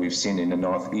growth that we've seen in the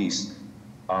Northeast,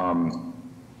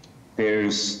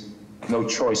 there's no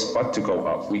choice but to go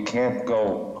up. We can't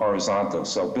go horizontal.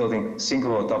 So building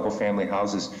single or double family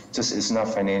houses just is not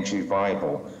financially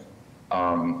viable.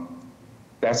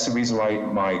 That's the reason why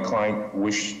my client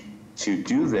wished to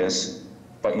do this,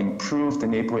 but improve the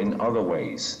neighborhood in other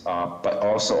ways, but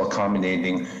also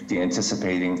accommodating the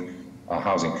anticipating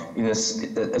housing. A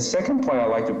second point I'd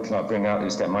like to bring out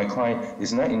is that my client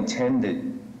is not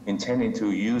intending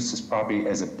to use this property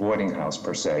as a boarding house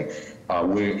per se.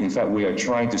 In fact, we are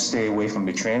trying to stay away from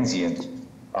the transient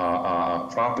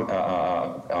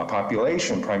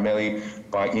population, primarily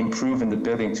by improving the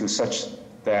building to such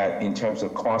that in terms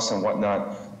of costs and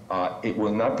whatnot, it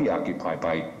will not be occupied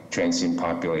by transient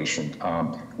population.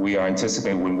 We are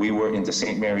anticipating, when we were in the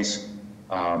St. Mary's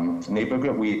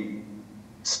neighborhood, we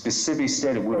specifically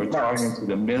stated we were targeting to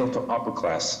the middle to upper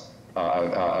class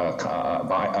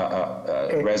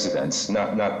residents,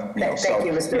 not you know. Thank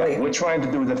you, Mr. Lee. We're trying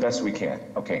to do the best we can.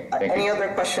 Okay, thank you. Any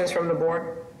other questions from the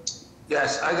board?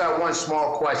 Yes, I got one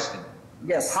small question.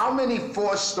 Yes. How many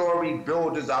four-story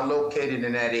buildings are located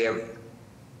in that area?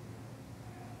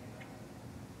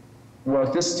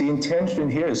 Well, the intention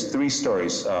here is 3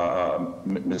 stories,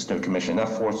 Mr. Commissioner, not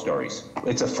 4 stories.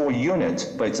 It's a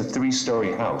 4-unit, but it's a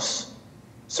 3-story house,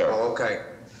 sir. Oh, okay.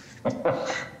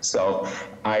 So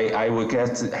I would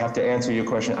have to answer your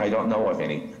question. I don't know of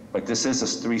any, but this is a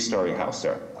 3-story house,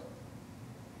 sir.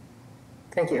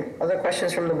 Thank you. Other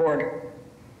questions from the board?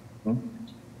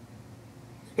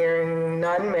 Hearing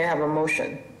none, may I have a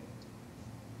motion?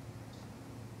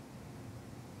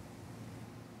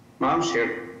 Madam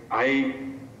Chair, I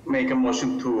make a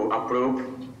motion to approve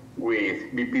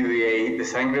with BPDA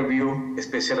design review,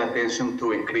 special attention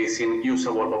to increasing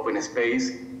usable open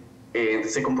space. And the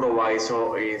second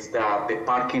proviso is that the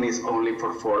parking is only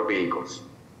for 4 vehicles.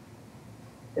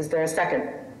 Is there a second?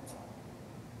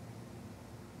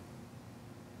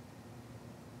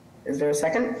 Is there a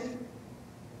second?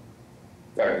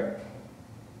 Second.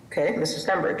 Okay, Mr.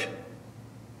 Stenbridge.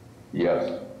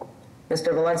 Yes.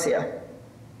 Mr. Valencia.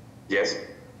 Yes.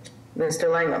 Mr.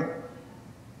 Langham.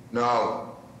 No.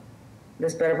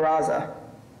 Ms. Benabraza.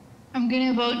 I'm going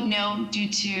to vote no due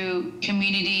to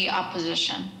community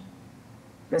opposition.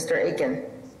 Mr. Aiken.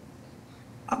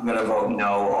 I'm going to vote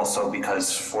no also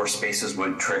because 4 spaces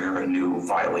would trigger a new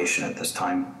violation at this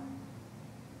time.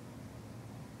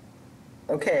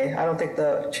 Okay, I don't think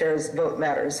the chair's vote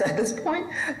matters at this point.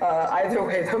 Either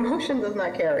way, the motion does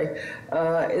not carry.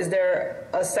 Is there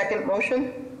a second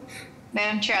motion?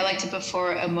 Madam Chair, I'd like to put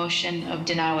forward a motion of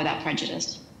denial without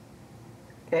prejudice.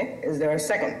 Okay, is there a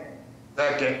second?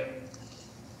 Second.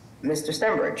 Mr.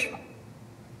 Stenbridge.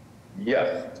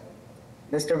 Yes.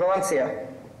 Mr. Valencia.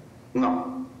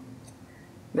 No.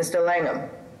 Mr. Langham.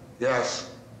 Yes.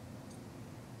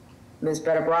 Ms.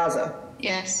 Benabraza.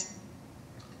 Yes.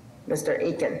 Mr.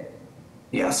 Aiken.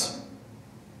 Yes.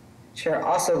 Chair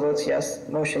also votes yes.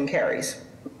 Motion carries.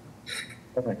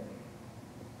 Okay.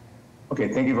 Okay,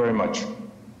 thank you very much.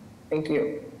 Thank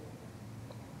you.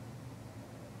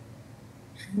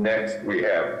 Next, we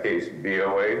have case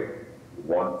BOA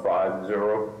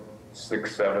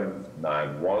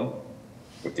 1506791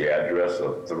 with the address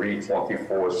of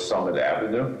 324 Summit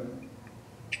Avenue.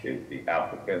 Is the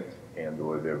applicant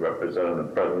and/or their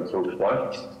representative present to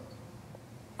explain?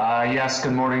 Yes,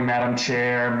 good morning, Madam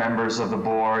Chair, members of the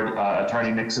board,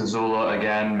 Attorney Nick Zazula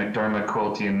again, McDermott,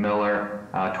 Quilty, and Miller,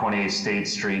 28 State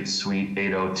Street, Suite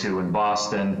 802 in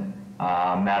Boston.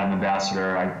 Madam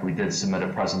Ambassador, we did submit a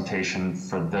presentation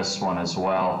for this one as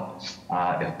well,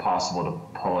 if possible to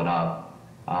pull it up.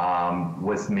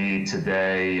 With me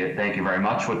today, thank you very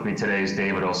much. With me today is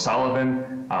David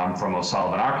O'Sullivan from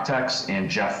O'Sullivan Architects and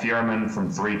Jeff Fierman from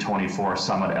 324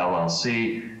 Summit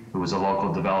LLC, who is a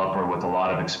local developer with a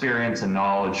lot of experience and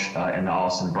knowledge in the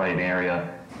Allston-Brighton area.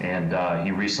 And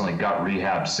he recently gut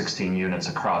rehabbed 16 units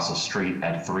across the street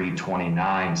at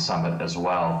 329 Summit as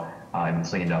well, and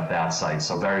cleaned up that site.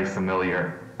 So very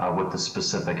familiar with the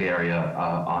specific area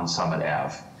on Summit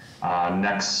Ave.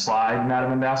 Next slide,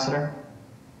 Madam Ambassador.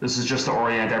 This is just to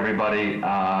orient everybody,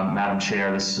 Madam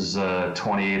Chair. This is a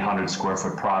 2,800 square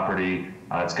foot property.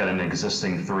 It's got an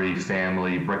existing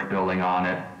 3-family brick building on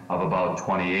it of about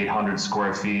 2,800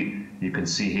 square feet. You can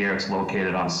see here it's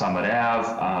located on Summit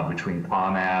Ave between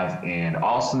Palm Ave and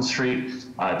Alston Street.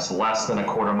 It's less than a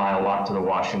quarter-mile walk to the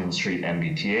Washington Street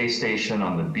MBTA station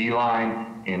on the B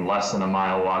line, and less than a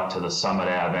mile walk to the Summit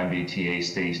Ave MBTA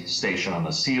station on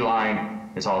the C line.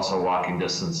 It's also walking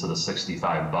distance to the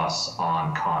 65 bus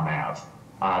on Com Ave.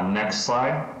 Next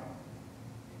slide,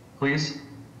 please.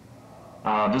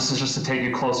 This is just to take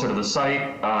you closer to the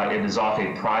site. It is off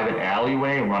a private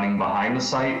alleyway running behind the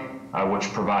site,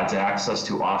 which provides access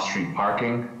to off-street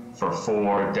parking for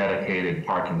 4 dedicated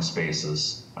parking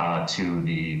spaces to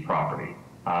the property.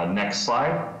 Next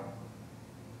slide.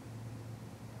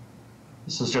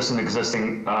 This is just an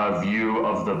existing view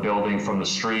of the building from the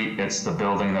street. It's the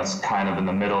building that's kind of in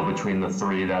the middle between the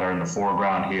 3 that are in the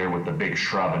foreground here with the big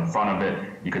shrub in front of it.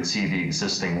 You can see the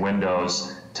existing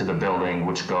windows to the building,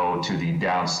 which go to the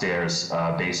downstairs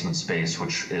basement space,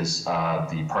 which is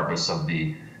the purpose of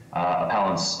the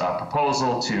appellant's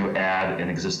proposal to add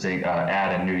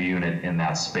add a new unit in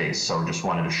that space. So just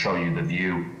wanted to show you the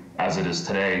view as it is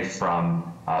today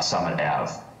from Summit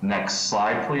Ave. Next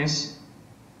slide, please.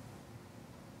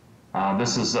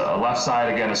 This is left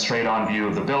side, again, a straight-on view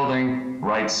of the building.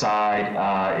 Right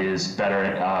side is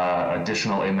better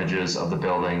additional images of the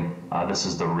building. This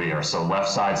is the rear. So left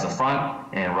side's the front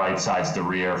and right side's the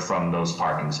rear from those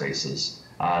parking spaces.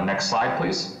 Next slide,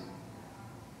 please.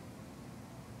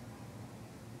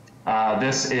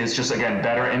 This is just, again,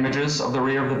 better images of the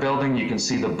rear of the building. You can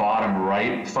see the bottom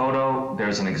right photo.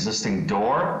 There's an existing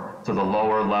door to the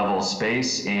lower level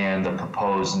space and the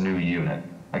proposed new unit.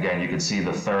 Again, you can see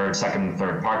the second and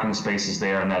third parking spaces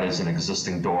there, and that is an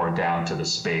existing door down to the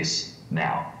space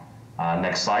now.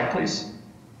 Next slide, please.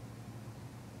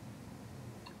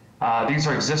 These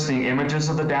are existing images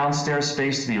of the downstairs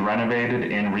space to be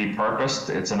renovated and repurposed.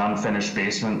 It's an unfinished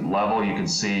basement level. You can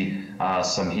see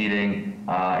some heating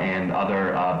and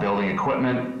other building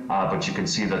equipment, but you can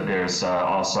see that there's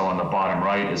also on the bottom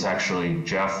right is actually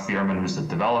Jeff Fearman, who's the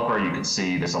developer. You can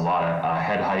see there's a lot of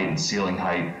head height and ceiling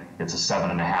height. It's a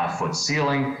 7.5-foot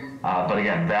ceiling, but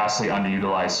again, vastly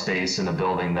underutilized space in a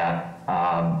building that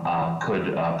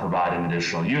could provide an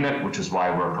additional unit, which is why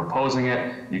we're proposing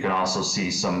it. You can also see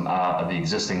some of the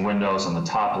existing windows on the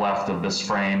top left of this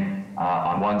frame.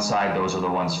 On one side, those are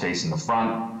the ones facing the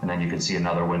front, and then you can see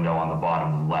another window on the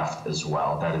bottom left as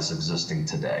well that is existing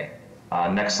today.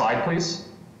 Next slide, please.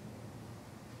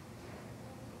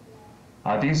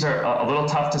 These are a little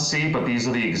tough to see, but these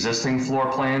are the existing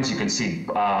floor plans. You can see,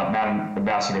 Madam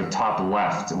Ambassador, top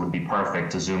left, it would be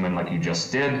perfect to zoom in like you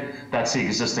just did. That's the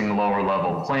existing lower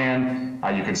level plan.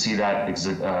 You can see that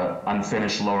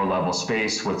unfinished lower level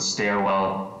space with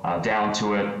stairwell down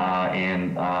to it,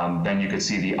 and then you can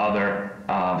see the other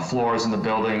floors in the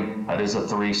building. It is a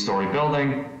 3-story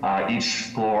building. Each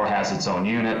floor has its own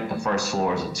unit. The first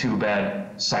floor is a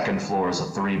 2-bed, second floor is a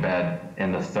 3-bed,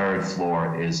 and the third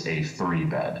floor is a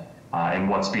 3-bed. And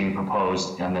what's being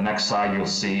proposed on the next slide you'll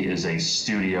see is a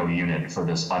studio unit for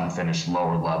this unfinished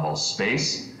lower level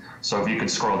space. So if you could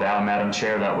scroll down, Madam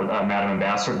Chair, that would, Madam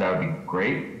Ambassador, that would be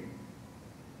great.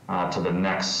 To the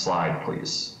next slide,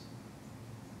 please.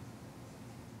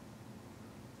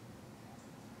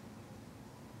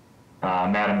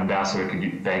 Madam Ambassador, could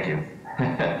you, thank you.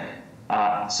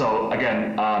 So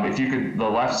again, if you could, the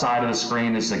left side of the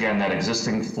screen is again that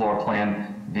existing floor plan.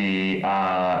 The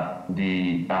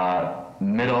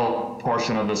middle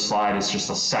portion of the slide is just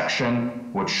a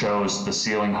section which shows the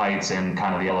ceiling heights and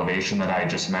kind of the elevation that I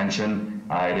just mentioned.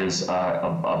 It is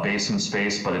a basement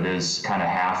space, but it is kind of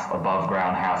half above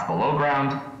ground, half below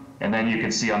ground. And then you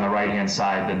can see on the right-hand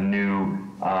side the new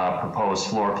proposed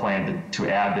floor plan to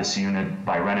add this unit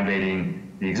by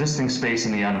renovating the existing space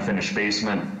in the unfinished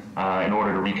basement in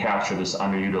order to recapture this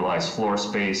underutilized floor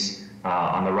space.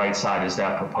 On the right side is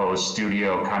that proposed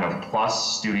studio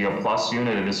plus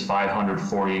unit. It is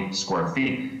 540 square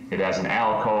feet. It has an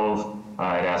alcove.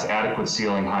 It has adequate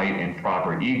ceiling height and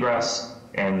proper egress.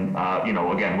 And you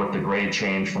know, again, with the grade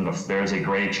change there's a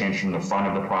grade change from the front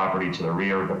of the property to the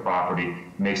rear of the property,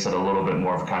 makes it a little bit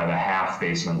more of kind of a half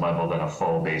basement level than a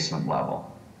full basement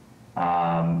level.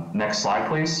 Next slide,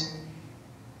 please.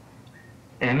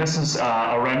 And this is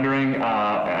a rendering.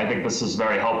 I think this is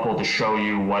very helpful to show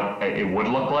you what it would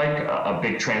look like. A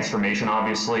big transformation,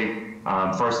 obviously.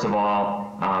 First of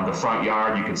all, the front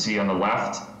yard you can see on the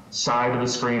left side of the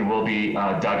screen will be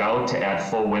dug out to add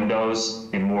full windows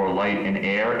and more light and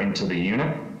air into the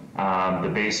unit.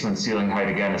 The basement ceiling height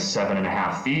again is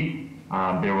 7.5 feet.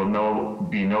 There will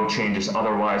be no changes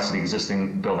otherwise to the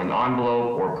existing building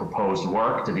envelope or proposed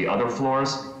work to the other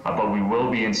floors, but we will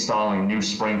be installing new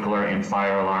sprinkler and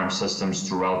fire alarm systems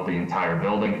throughout the entire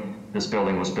building. This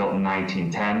building was built in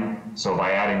 1910, so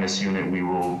by adding this unit, we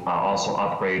will also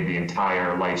upgrade the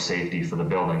entire life safety for the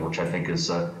building, which I think is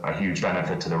a huge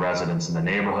benefit to the residents in the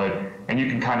neighborhood. And you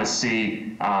can kind of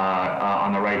see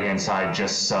on the right-hand side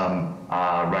just some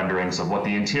renderings of what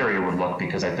the interior would look,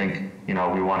 because I think, you know,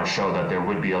 we want to show that there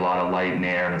would be a lot of light and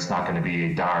air, and it's not going to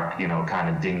be a dark, you know, kind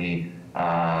of dingy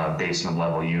basement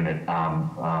level unit.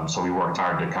 So we worked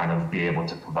hard to kind of be able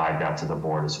to provide that to the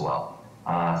board as well.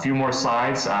 A few more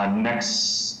slides.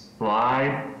 Next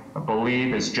slide, I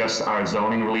believe, is just our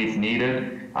zoning relief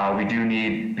needed. We do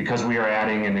need, because we are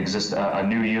adding a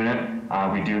new unit,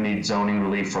 we do need zoning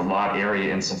relief for lot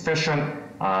area insufficient,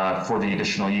 for the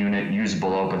additional unit,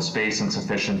 usable open space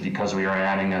insufficient because we are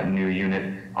adding a new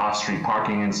unit, off-street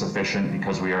parking insufficient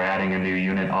because we are adding a new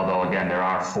unit, although again, there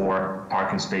are 4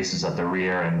 parking spaces at the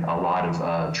rear and a lot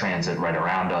of transit right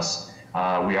around us.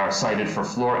 We are cited for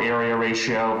floor area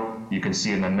ratio. You can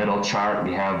see in the middle chart,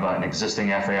 we have an existing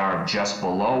FAR just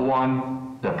below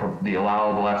 1. The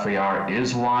allowable FAR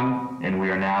is 1, and we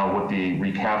are now, with the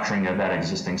recapturing of that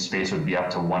existing space, would be up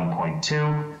to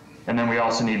 1.2. And then we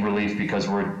also need relief because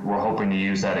we're hoping to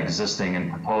use that existing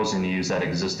and proposing to use that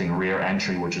existing rear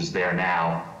entry, which is there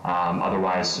now.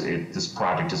 Otherwise, this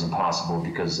project is impossible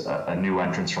because a new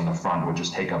entrance from the front would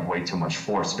just take up way too much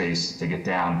floor space to get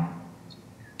down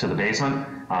to the basement.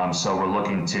 So we're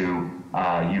looking to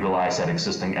utilize that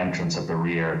existing entrance at the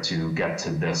rear to get to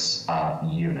this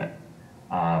unit.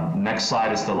 Next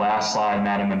slide is the last slide,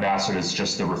 Madam Ambassador. It's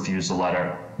just the refusal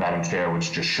letter, Madam Chair,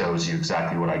 which just shows you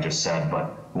exactly what I just said,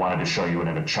 but wanted to show you it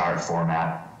in a chart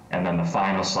format. And then the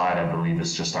final slide, I believe,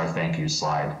 is just our thank you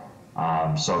slide.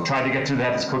 So tried to get through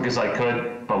that as quick as I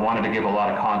could, but wanted to give a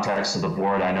lot of context to the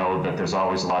board. I know that there's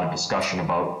always a lot of discussion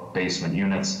about basement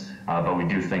units, but we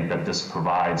do think that this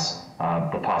provides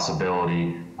the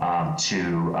possibility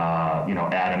to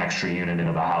add an extra unit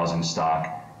into the housing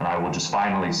stock. And I will just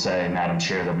finally say, Madam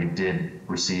Chair, that we did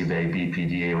receive a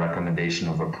BPDA recommendation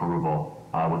of approval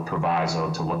with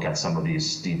proviso to look at some of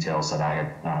these details that I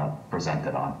had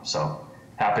presented on. So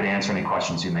happy to answer any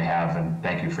questions you may have, and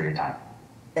thank you for your time.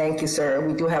 Thank you, sir.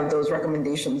 We do have those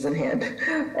recommendations in hand.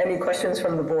 Any questions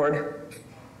from the board?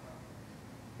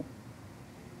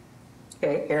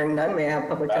 Okay, hearing none, may I have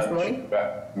public testimony?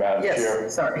 Madam Yes, Chair,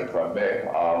 sorry. if I may,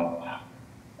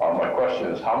 my question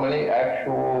is, how many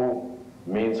actual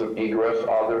means of egress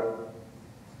are there?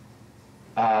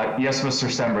 Yes, Mr.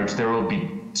 Stenbridge, there will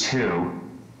be two.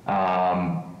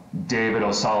 David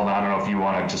O'Sullivan, I don't know if you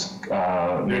want to just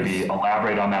maybe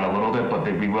elaborate on that a little bit, but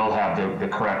we will have the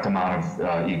correct amount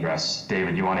of egress.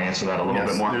 David, you want to answer that a little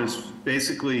bit more? There's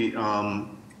basically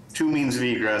two means of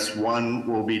egress. One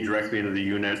will be directly into the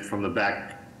unit from the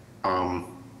back,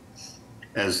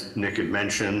 as Nick had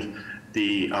mentioned.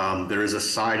 There is a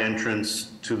side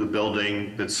entrance to the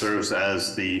building that serves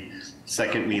as the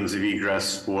second means of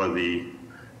egress for the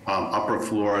upper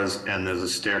floors, and there's a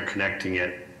stair connecting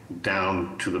it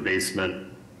down to the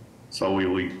basement. So we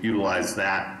will utilize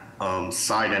that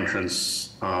side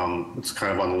entrance. It's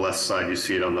kind of on the left side. You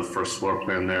see it on the first floor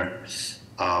plan there,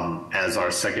 as our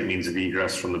second means of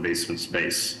egress from the basement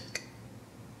space.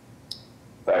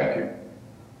 Thank you.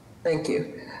 Thank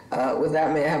you. With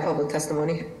that, may I have public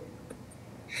testimony?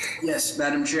 Yes,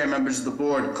 Madam Chair, members of the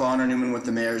board, Connor Newman with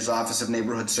the Mayor's Office of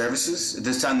Neighborhood Services. At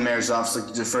this time, the Mayor's Office would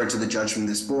like to defer to the judgment of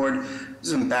this board. This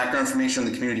is some background information on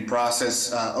the community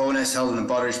process. ONS held an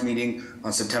abutters meeting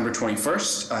on September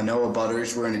 21st. No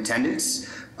abutters were in attendance.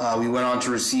 We went on to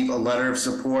receive a letter of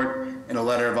support and a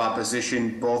letter of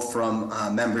opposition, both from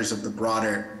members of the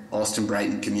broader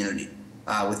Alston-Brighton community.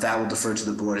 With that, we'll defer to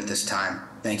the board at this time.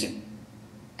 Thank you.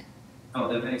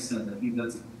 Oh, that makes sense. I think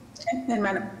that's. And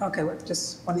Madam, okay, well,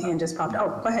 just one hand just popped.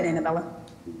 Oh, go ahead, Annabella.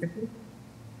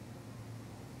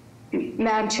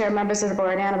 Madam Chair, members of the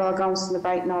board, Annabelle Gomes from the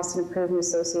Brighton Alston Improvement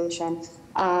Association.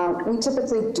 We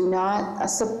typically do not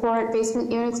support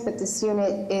basement units, but this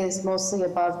unit is mostly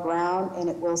above ground and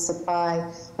it will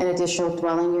supply an additional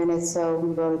dwelling unit, so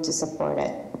we voted to support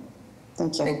it.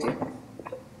 Thank you. Thank you.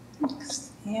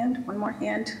 Hand, one more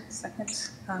hand, second.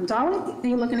 Dolly, are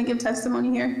you looking to give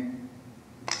testimony here?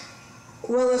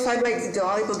 Well, if I'd like,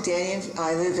 Dolly Bogdanian,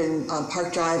 I live in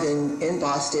Park Drive in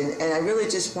Boston, and I really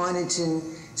just wanted to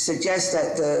suggest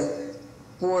that the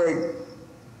board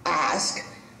ask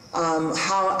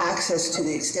how access to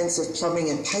the extensive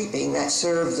plumbing and piping that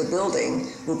serve the building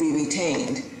will be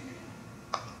retained.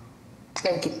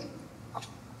 Thank you.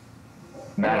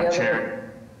 Madam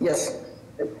Chair? Yes.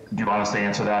 Do you want us to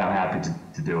answer that? I'm happy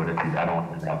to do it if you, I don't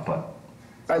want to interrupt, but.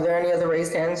 Are there any other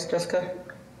raised hands, Jessica?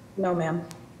 No, ma'am.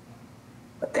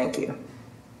 Thank you.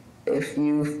 If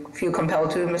you feel compelled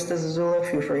to, Mr. Zazula,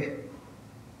 feel free.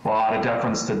 Well, out of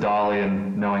deference to Dolly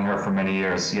and knowing her for many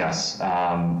years, yes.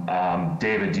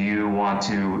 David, do you want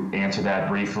to answer that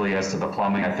briefly as to the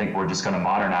plumbing? I think we're just going to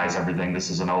modernize everything. This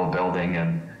is an old building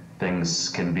and things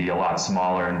can be a lot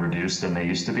smaller and reduced than they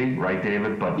used to be, right,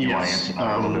 David? But you want to answer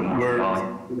that a little bit more,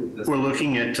 Dolly? We're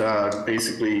looking at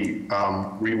basically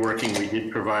reworking. We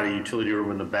did provide a utility room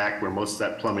in the back where most of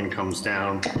that plumbing comes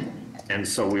down. And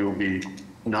so we will be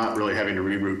not really having to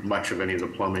reroute much of any of the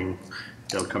plumbing.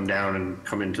 They'll come down and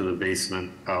come into the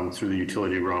basement through the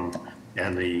utility room,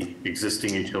 and the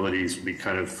existing utilities will be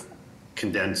kind of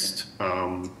condensed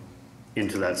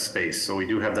into that space. So we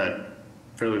do have that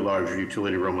fairly large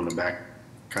utility room in the back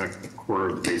kind of quarter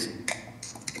of the basement.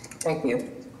 Thank you.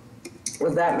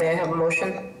 With that, may I have a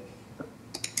motion?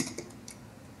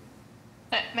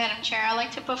 Madam Chair, I'd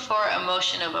like to put forward a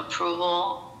motion of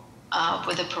approval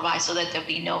with a proviso that there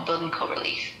be no building code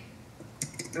relief.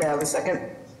 May I have a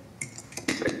second?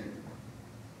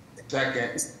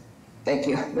 Second. Thank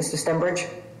you. Mr. Stenbridge?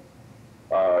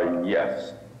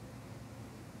 Yes.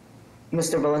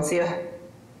 Mr. Valencia?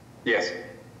 Yes.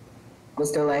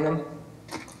 Mr. Langham?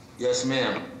 Yes,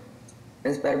 ma'am.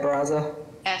 Ms. Barraza?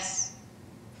 Yes.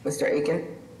 Mr. Aiken?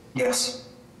 Yes.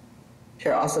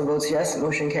 Chair also votes yes,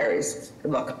 motion carries.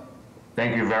 Good luck.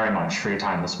 Thank you very much for your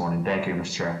time this morning. Thank you,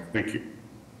 Mr. Chair. Thank you.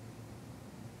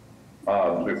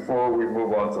 Before we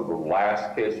move on to the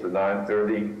last case for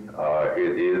 9:30,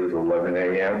 it is 11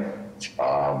 a.m.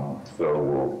 So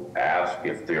we'll ask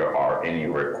if there are any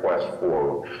requests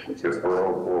for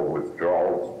deferral or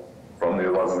withdrawals from the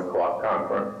 11 o'clock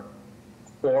conference.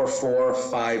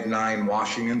 4459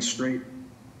 Washington Street.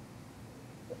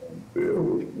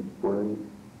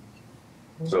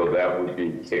 So that would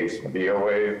be case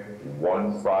BOA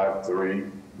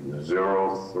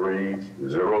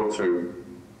 1530302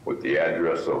 with the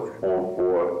address of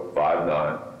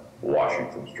 4459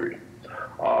 Washington Street.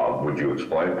 Would you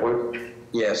explain, please?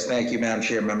 Yes, thank you, Madam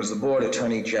Chair, members of the board.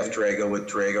 Attorney Jeff Drago with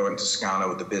Drago and Toscano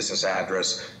with the business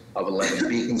address of 11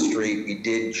 Beacon Street. We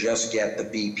did just get the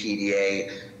BPDA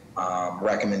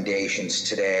recommendations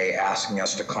today asking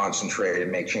us to concentrate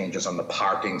and make changes on the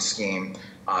parking scheme.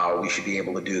 We should be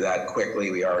able to do that quickly.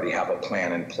 We already have a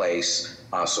plan in place,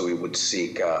 so we would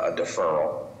seek a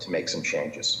deferral to make some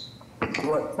changes.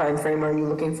 What time frame are you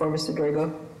looking for, Mr.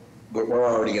 Drago?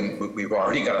 We've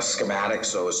already got a schematic,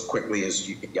 so as quickly as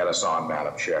you can get us on,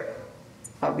 Madam Chair.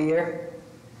 Javier?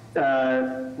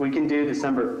 We can do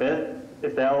December 5th,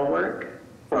 if that'll work.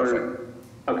 Perfect.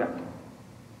 Okay.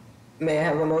 May I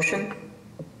have a motion?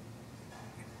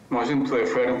 Motion to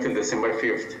defer until December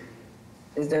 5th.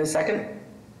 Is there a second?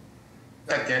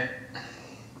 Second.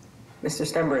 Mr.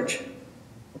 Stenbridge?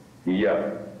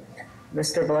 Yeah.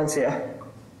 Mr. Valencia?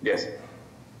 Yes.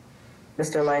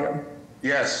 Mr. Langham?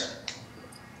 Yes.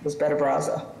 Ms.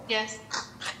 Barraza? Yes.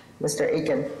 Mr.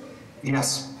 Aiken?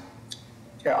 Yes.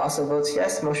 Chair also votes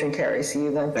yes, motion carries. See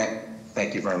you then.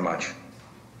 Thank you very much.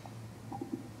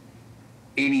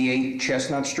 88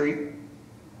 Chestnut Street.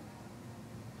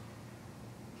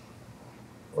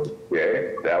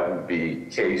 Okay, that would be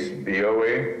case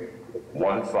BOA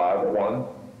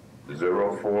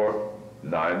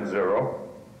 1510490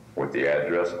 with the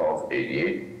address of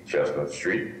 88 Chestnut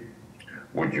Street.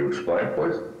 Would you explain,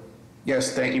 please?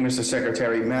 Yes, thank you, Mr.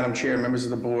 Secretary. Madam Chair, members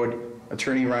of the board,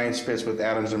 Attorney Ryan Spitz with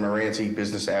Adams and Moranci,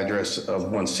 business address of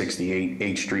 168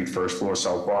 H Street, first floor,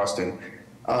 South Boston.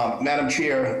 Madam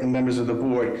Chair and members of the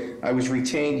board, I was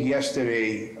retained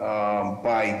yesterday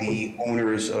by the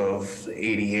owners of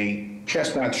 88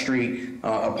 Chestnut Street.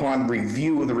 Upon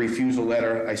review of the refusal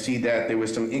letter, I see that there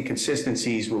was some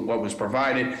inconsistencies with what was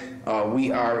provided.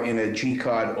 We are in a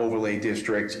GCOD overlay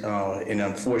district, and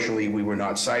unfortunately, we were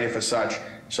not cited for such.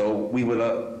 So we would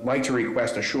like to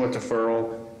request a short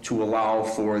deferral to allow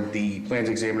for the plans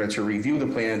examiner to review the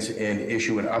plans and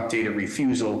issue an updated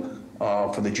refusal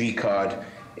for the GCOD.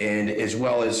 And as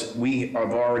well as we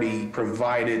have already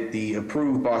provided the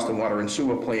approved Boston Water and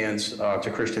Sewer plans to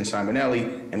Christian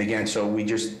Simonelli. And again, so we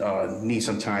just need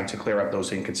some time to clear up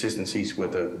those inconsistencies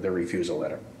with the refusal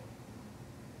letter.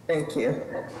 Thank you.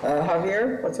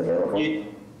 Javier, what's available?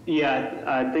 Yeah,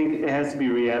 I think it has to be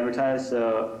re-advertised,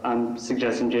 so I'm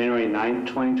suggesting January 9th,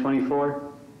 2024.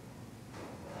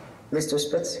 Mr.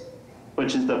 Spitz?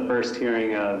 Which is the first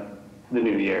hearing of the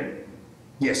new year.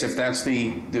 Yes, if that's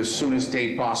the soonest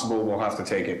date possible, we'll have to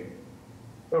take it.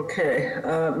 Okay,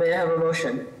 may I have a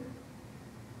motion?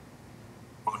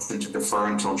 Motion to defer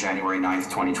until January 9th,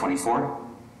 2024.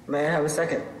 May I have a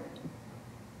second?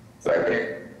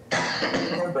 Second.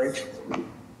 Stenbridge?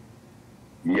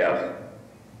 Yes.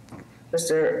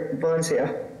 Mr.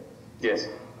 Valencia? Yes.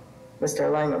 Mr.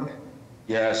 Langham?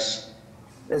 Yes.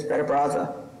 Ms.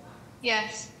 Barraza?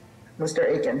 Yes. Mr.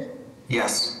 Aiken?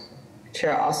 Yes.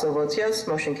 Chair also votes yes,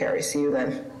 motion carries. See you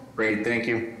then. Great, thank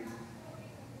you.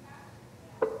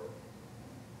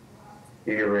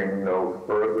 Hearing no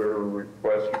further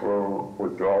requests for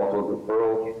withdrawals or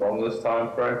deferrals from this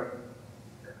time frame,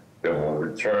 then we'll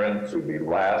return to the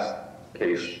last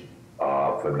case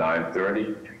for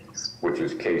 9:30, which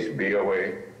is case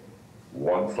BOA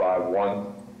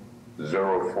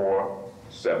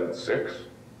 1510476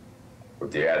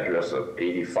 with the address of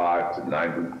 85 to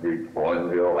 93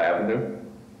 Glenville Avenue.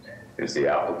 Is the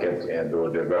applicant and/or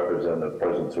their representative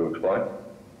present to explain?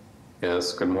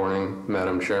 Yes, good morning,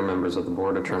 Madam Chair, members of the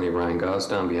board. Attorney Ryan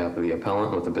Gosda on behalf of the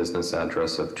appellant with the business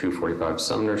address of 245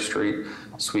 Sumner Street,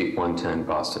 Suite 110,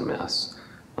 Boston, Mass.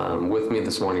 With me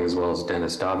this morning as well as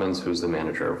Dennis Dobbins, who's the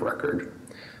manager of record.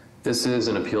 This is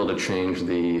an appeal to change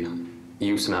the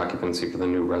use and occupancy for the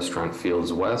new restaurant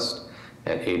Fields West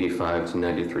at 85 to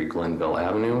 93 Glenville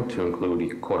Avenue to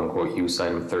include quote-unquote use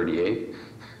item 38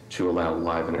 to allow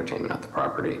live entertainment at the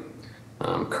property.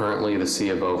 Currently, the C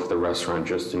of O for the restaurant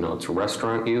just denotes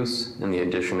restaurant use, and the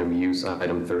addition of use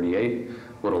item 38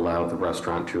 would allow the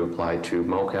restaurant to apply to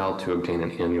MoCal to obtain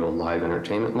an annual live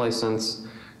entertainment license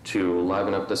to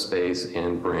liven up the space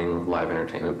and bring live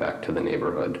entertainment back to the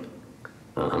neighborhood.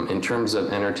 In terms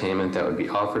of entertainment that would be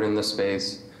offered in the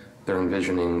space, they're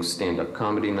envisioning stand-up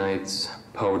comedy nights,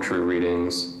 poetry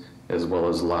readings, as well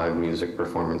as live music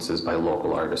performances by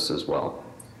local artists as well.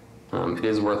 It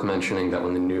is worth mentioning that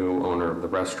when the new owner of the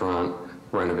restaurant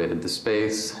renovated the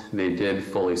space, they did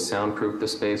fully soundproof the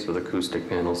space with acoustic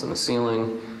panels in the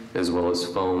ceiling, as well as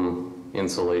foam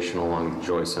insulation along the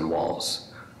joists and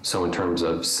walls. So in terms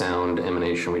of sound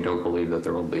emanation, we don't believe that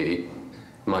there will be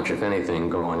much, if anything,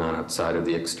 going on outside of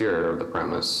the exterior of the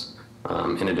premise,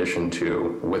 in addition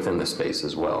to within the space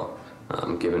as well.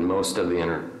 Given most of the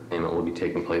entertainment will be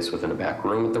taking place within a back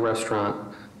room at the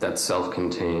restaurant that's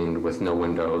self-contained with no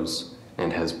windows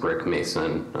and has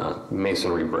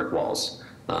masonry brick walls.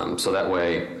 So that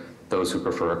way, those who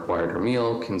prefer a quieter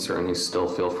meal can certainly still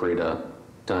feel free to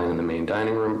dine in the main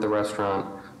dining room at the restaurant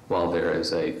while there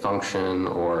is a function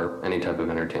or any type of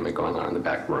entertainment going on in the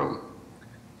back room.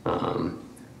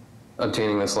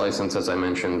 Obtaining this license, as I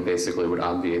mentioned, basically would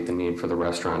obviate the need for the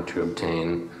restaurant to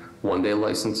obtain one-day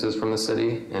licenses from the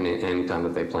city anytime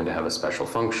that they plan to have a special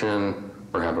function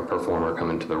or have a performer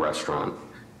come into the restaurant.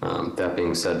 That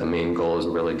being said, the main goal is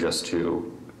really just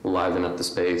to liven up the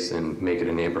space and make it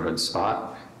a neighborhood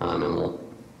spot, and will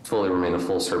fully remain a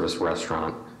full-service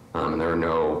restaurant, and there are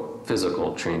no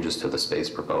physical changes to the space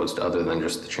proposed other than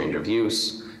just the change of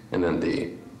use and then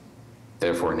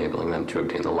therefore enabling them to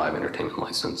obtain the live entertainment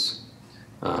license.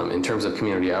 In terms of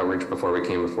community outreach, before we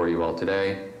came before you all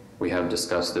today, we have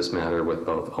discussed this matter with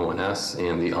both ONS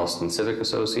and the Allston Civic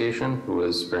Association, who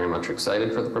is very much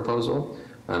excited for the proposal.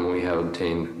 We have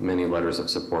obtained many letters of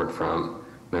support from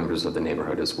members of the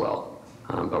neighborhood as well.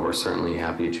 But we're certainly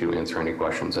happy to answer any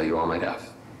questions that you all might have.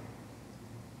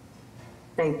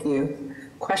 Thank you.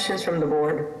 Questions from the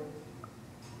board?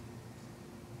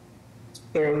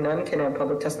 Hearing none, can I have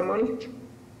public testimony?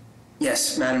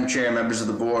 Yes, Madam Chair, members of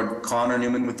the board, Connor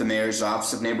Newman with the Mayor's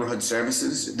Office of Neighborhood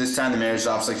Services. At this time, the Mayor's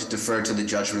Office likes to defer to the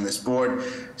judgment of this board.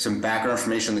 Some background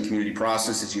information on the community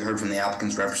process. As you heard from the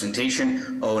applicant's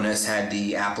representation, ONS had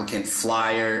the applicant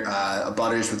flyer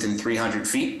abutters within 300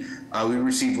 feet. We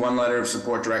received one letter of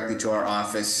support directly to our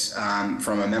office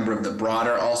from a member of the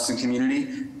broader Allston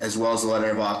community, as well as a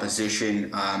letter of opposition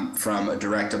from a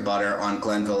direct abutter on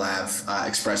Glenville Ave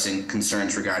expressing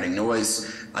concerns regarding noise.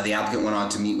 The applicant went on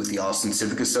to meet with the Allston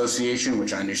Civic Association,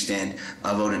 which I understand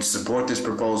voted to support this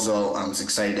proposal. I was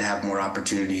excited to have more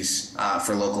opportunities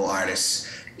for local artists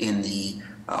in the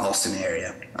Allston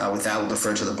area. With that, we'll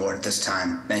defer to the board at this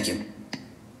time. Thank you.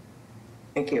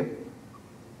 Thank you.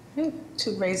 Okay,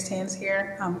 2 raised hands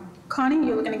here. Connie,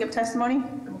 you're looking to give testimony?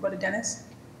 And we'll go to Dennis.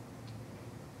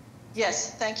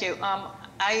 Yes, thank you.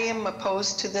 I am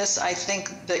opposed to this. I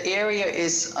think the area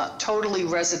is totally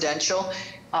residential.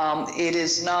 It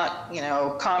is not,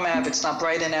 Calm Ave, it's not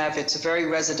Brighton Ave, it's a very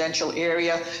residential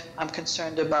area. I'm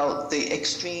concerned about the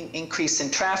extreme increase in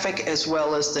traffic as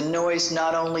well as the noise,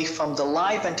 not only from the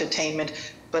live entertainment,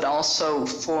 but also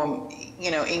from,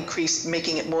 increased,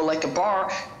 making it more like a bar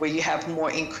where you have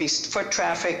more increased foot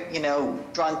traffic,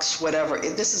 drunks, whatever.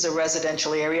 This is a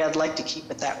residential area. I'd like to keep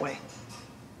it that way.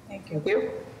 Thank you. Thank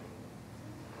you.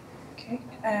 Okay,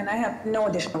 and I have no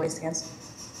additional raised hands.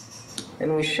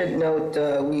 And we should note,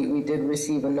 we did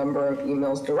receive a number of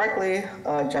emails directly,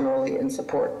 generally in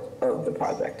support of the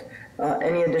project.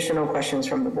 Any additional questions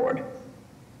from the board?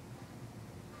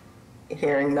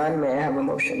 Hearing none, may I have a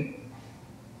motion?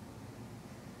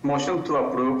 Motion to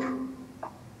approve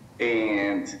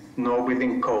and no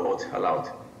within code allowed.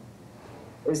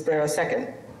 Is there a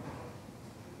second?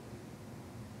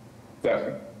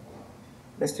 Second.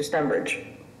 Mr. Stenbridge?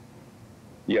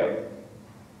 Yeah.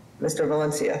 Mr.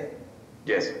 Valencia?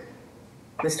 Yes.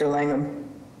 Mr. Langham?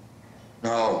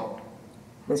 No.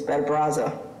 Ms.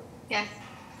 Barbraza? Yes.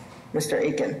 Mr.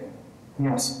 Aiken?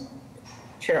 Yes.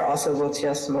 Chair also votes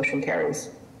yes, motion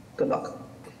carries. Good luck.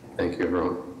 Thank you,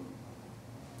 everyone.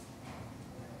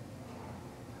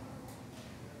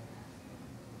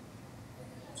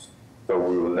 So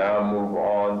we will now move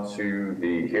on to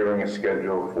the hearing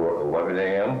schedule for 11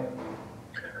 a.m.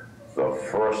 The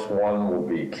first one will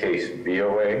be case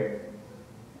BOA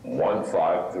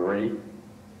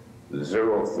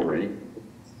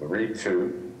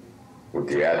 153-0332 with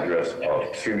the address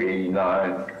of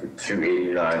 289 to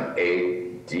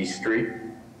 289A D Street.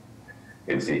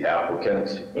 Is the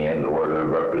applicant and or the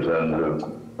representative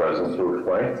present to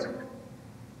explain?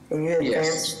 Can you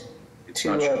advance?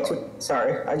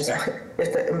 sorry,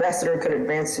 if the ambassador could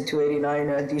advance to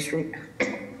 289 D Street.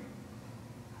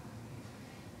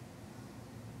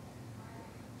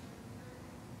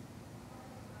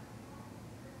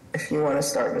 If you want to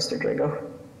start, Mr. Drago.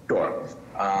 Sure.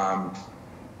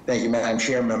 Thank you, Madam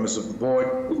Chair, members of the board.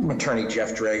 I'm Attorney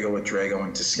Jeff Drago with Drago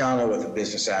and Toscano with a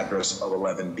business address of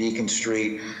 11 Beacon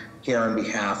Street, here on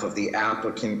behalf of the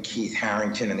applicant Keith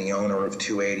Harrington and the owner of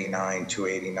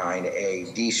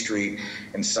 289A D Street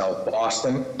in South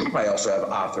Boston. I also have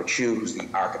Arthur Chu, who's the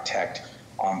architect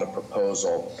on the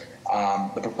proposal.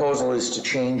 The proposal is to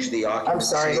change the occupancy. I'm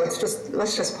sorry, let's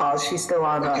just pause. She's still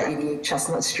on 88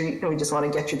 Chestnut Street, and we just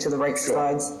want to get you to the right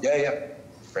slides. Yeah.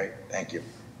 Great, thank you.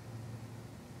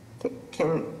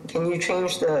 Can you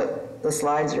change the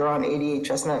slides? You're on 88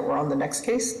 Chestnut. We're on the next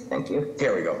case. Thank you.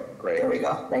 Here we go. Great. There we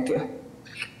go. Thank you.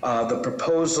 The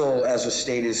proposal, as was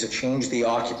stated, is to change the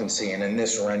occupancy, and in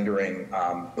this rendering,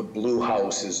 the blue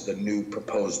house is the new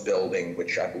proposed building,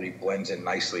 which I believe blends in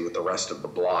nicely with the rest of the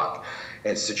block.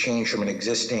 It's to change from an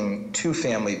existing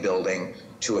two-family building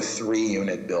to a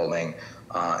three-unit building,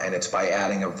 and it's by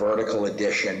adding a vertical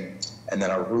addition and then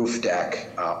a roof deck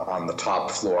on the top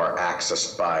floor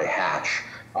accessed by hatch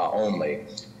only.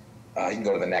 You can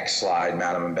go to the next slide,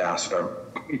 Madam Ambassador.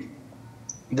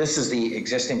 This is the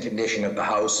existing condition of the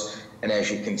house, and as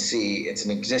you can see, it's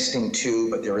an existing two,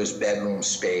 but there is bedroom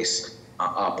space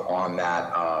up on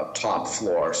that top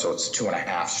floor, so it's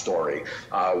 2.5 story.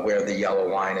 Where the yellow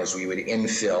line is, we would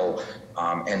infill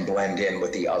and blend in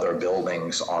with the other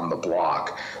buildings on the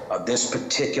block. This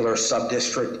particular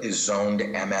sub-district is zoned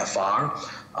MFR,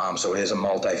 so it is a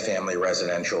multifamily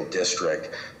residential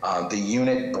district. The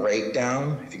unit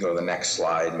breakdown, if you go to the next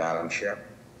slide, Madam Chair,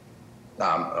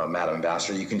 Madam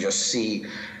Ambassador, you can just see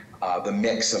the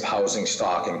mix of housing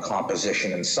stock and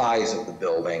composition and size of the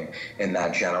building in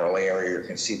that general area. You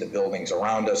can see the buildings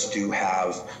around us do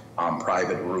have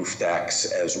private roof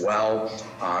decks as well.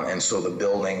 And so the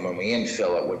building, when we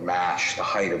infill it, would match the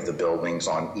height of the buildings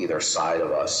on either side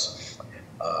of us.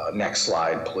 Next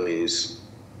slide, please.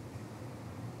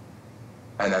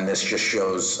 And then this just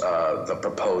shows the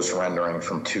proposed rendering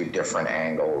from two different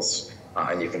angles.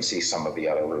 And you can see some of the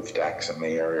other roof decks in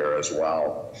the area as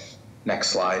well.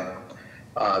 Next slide.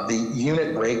 The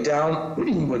unit breakdown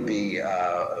would be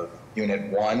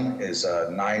unit 1 is a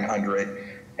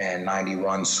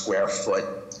 991 square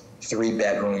foot,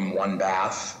 3-bedroom,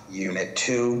 1-bath. Unit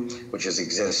 2, which is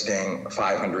existing,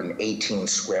 518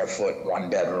 square foot,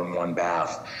 1-bedroom,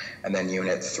 1-bath. And then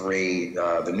unit 3,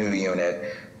 the new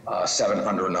unit,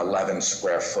 711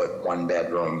 square foot,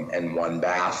 1-bedroom and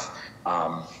 1-bath.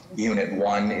 Unit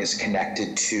 1 is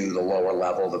connected to the lower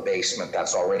level, the basement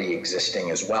that's already existing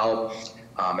as well,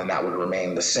 and that would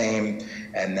remain the same.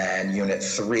 And then Unit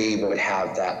 3 would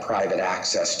have that private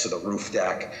access to the roof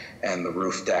deck, and the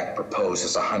roof deck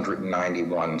proposes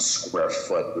 191 square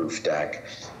foot roof deck.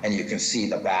 And you can see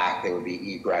the back, there would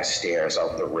be egress stairs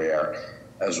out the rear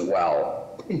as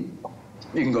well. You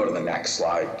can go to the next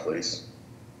slide, please.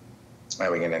 Now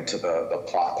we get into the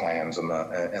plot plans and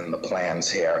the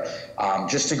plans here.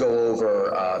 Just to go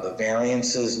over the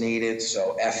variances needed.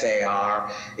 So FAR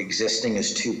existing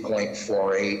is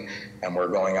 2.48, and we're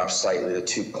going up slightly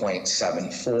to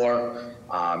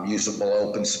 2.74. Usable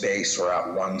open space, we're at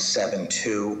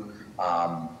 172.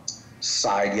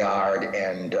 Side yard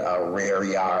and rear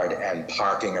yard and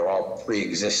parking are all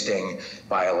pre-existing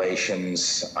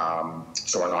violations,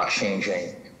 so we're not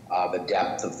changing the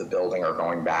depth of the building or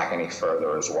going back any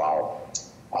further as well.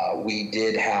 We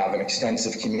did have an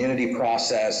extensive community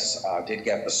process, did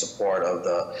get the support of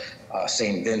the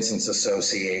St. Vincent's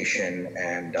Association,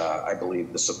 and I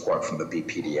believe the support from the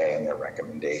BPDA and their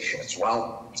recommendation as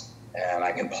well. And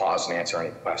I can pause and answer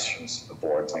any questions the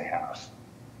board may have.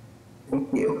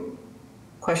 Thank you.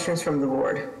 Questions from the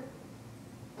board?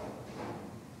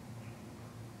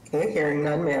 Okay, hearing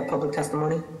none, may I have public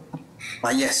testimony?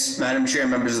 Yes, Madam Chair,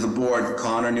 members of the board,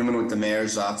 Connor Newman with the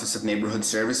Mayor's Office of Neighborhood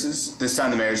Services. This time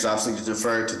the Mayor's Office would like to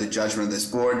defer to the judgment of this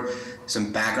board.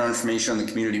 Some background information on the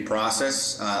community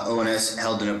process. ONS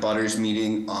held an abutters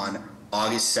meeting on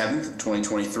August 7th,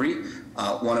 2023.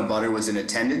 One abutter was in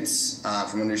attendance.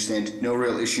 From understanding, no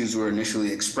real issues were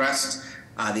initially expressed.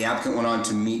 The applicant went on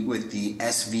to meet with the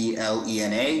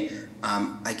SVLENA.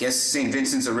 I guess St.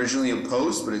 Vincent's originally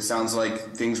opposed, but it sounds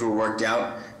like things were worked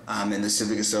out. And the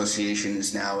Civic Association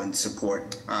is now in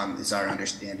support, is our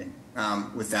understanding.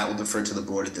 With that, we'll defer to the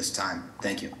board at this time.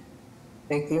 Thank you.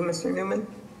 Thank you, Mr. Newman.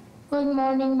 Good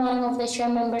morning, Madam of the Chair,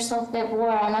 members of the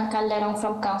board. Ana Calderon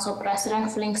from Council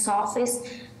President Flink's office.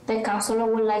 The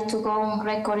councilor would like to go on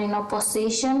record in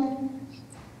opposition.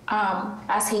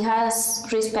 as he has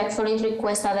respectfully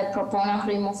requested the proponent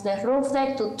remove the roof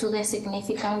deck due to the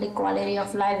significant quality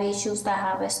of life issues that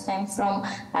have stemmed from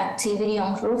activity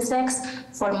on roof decks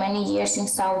for many years in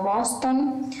South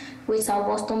Boston, with South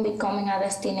Boston becoming a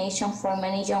destination for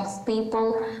many young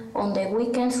people on the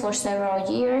weekends for several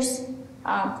years.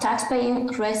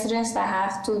 Taxpaying residents that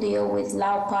have to deal with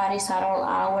loud parties at all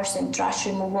hours and trash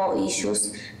removal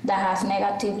issues that have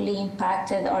negatively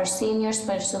impacted our seniors,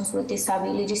 persons with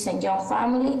disabilities, and young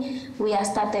family. We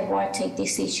ask that the board take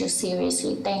this issue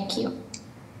seriously. Thank you.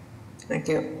 Thank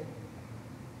you.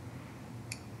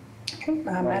 Okay,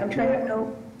 Madam Chair,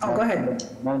 no. Oh, go ahead.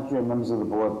 Madam Chair, members of the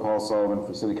board, Paul Sullivan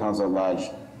for City Council at Large,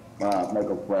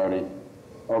 Michael Flaherty.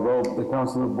 Although the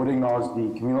council would acknowledge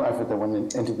the communal effort that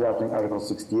went into drafting Article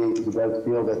 68, we does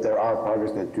feel that there are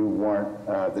projects that do warrant,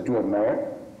 that do have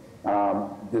merit.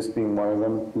 This being one of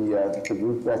them, the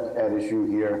roof deck at issue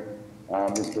here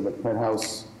is for the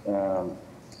penthouse, the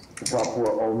top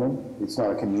floor only. It's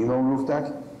not a communal roof deck.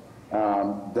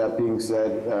 That being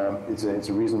said, it's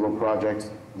a reasonable project.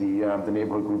 The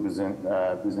neighborhood group is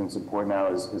in support now,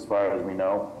 as far as we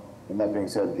know. And that being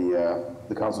said,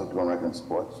 the council has gone recommend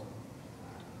support.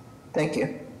 Thank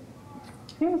you.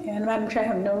 Okay, and Madam Chair, I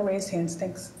have no raised hands.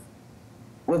 Thanks.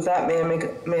 With that, may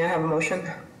I have a motion?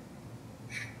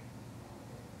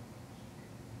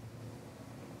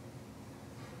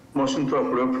 Motion to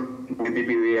approve the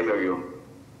BPDA review.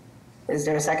 Is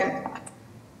there a second?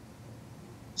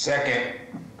 Second.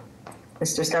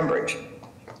 Mr. Stenbridge?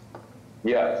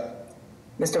 Yes.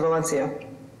 Mr. Valencia?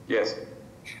 Yes.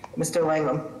 Mr.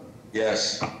 Langham?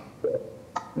 Yes.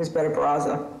 Ms. Better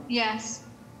Barraza? Yes.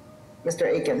 Mr.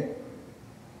 Aiken?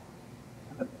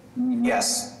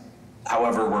 Yes.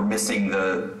 However, we're missing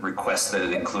the request that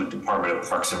it include Department of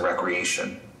Parks and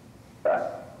Recreation.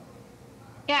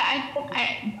 Yeah,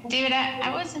 David,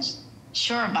 I wasn't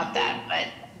sure about that, but.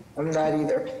 I'm not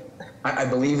either. I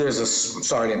believe there's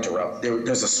sorry to interrupt,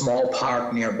 there's a small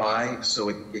park nearby, so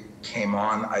it came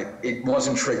on. It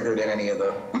wasn't triggered in any of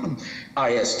the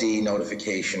ISD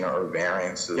notification or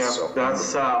variances. Yeah, so.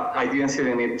 that's, I didn't see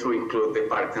the need to include the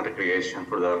park and recreation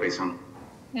for that reason.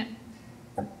 Yeah.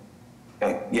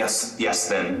 Yes,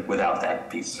 then without that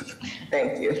piece.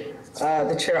 Thank you.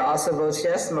 The chair also votes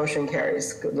yes, motion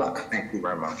carries. Good luck. Thank you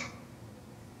very much.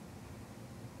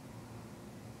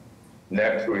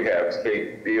 Next, we have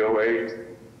case BOH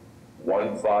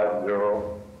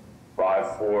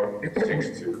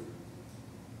 1505462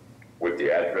 with the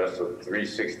address of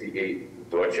 368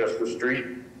 Dorchester Street.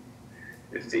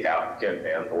 Is the applicant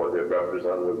and or their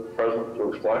representative present to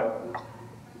explain?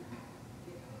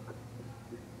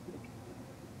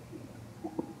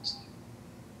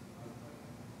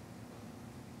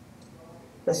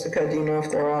 Jessica, do you know if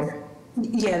they're on?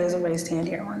 Yeah, there's a raised hand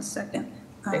here. 1 second.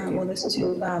 Thank you. Well, there's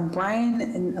two. Brian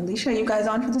and Alicia, are you guys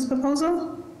on for this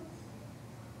proposal?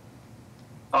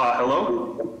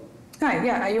 Hello? Hi,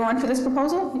 yeah, are you on for this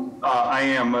proposal? I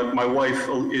am. My wife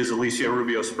is Alicia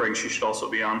Rubio Spring. She should also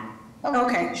be on.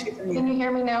 Okay. Can you hear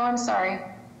me now? I'm sorry.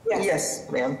 Yes,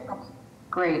 ma'am.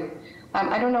 Great.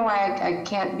 I don't know why I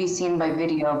can't be seen by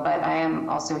video, but I am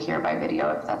also here by video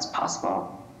if that's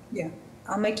possible. Yeah,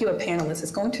 I'll make you a panelist.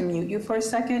 It's going to mute you for a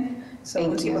second. So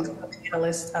once you become a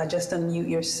panelist, just unmute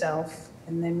yourself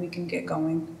and then we can get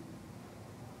going.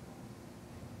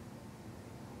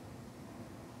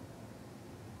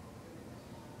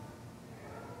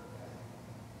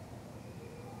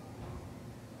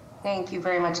 Thank you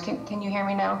very much. Can you hear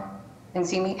me now and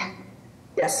see me?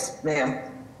 Yes, ma'am.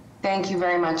 Thank you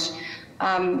very much.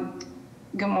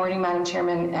 Good morning, Madam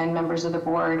Chairman and members of the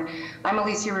board. I'm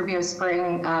Alicia Rubio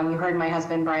Spring. You heard my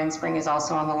husband, Brian Spring, is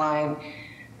also on the line.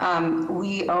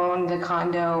 We own the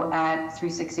condo at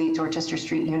 368 Dorchester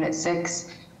Street, Unit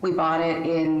 6. We bought it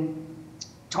in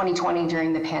 2020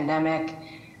 during the pandemic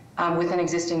with an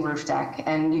existing roof deck.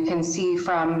 And you can see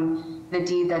from the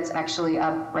deed that's actually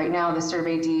up right now, the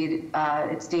survey deed,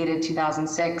 it's dated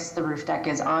 2006. The roof deck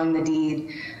is on the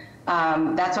deed.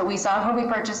 That's what we saw when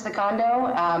we purchased the condo.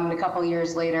 A couple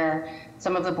years later,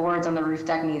 some of the boards on the roof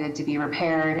deck needed to be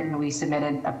repaired, and we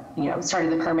submitted, started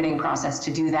the permitting process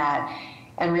to do that,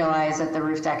 and realized that the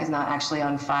roof deck is not actually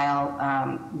on file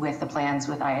with the plans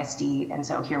with ISD, and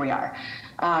so here we are.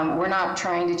 We're not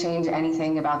trying to change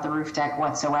anything about the roof deck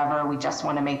whatsoever. We just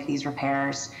want to make these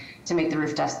repairs to make the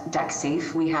roof deck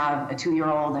safe. We have a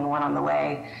 2-year-old and one on the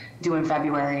way due in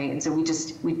February, and so we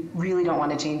really don't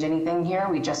want to change anything here.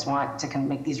 We just want to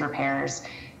make these repairs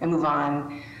and move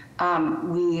on.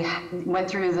 We went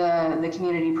through the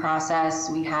community process.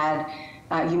 We had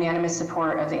unanimous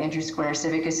support of the Andrew Square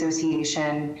Civic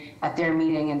Association at their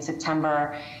meeting in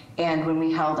September, And when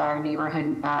we held our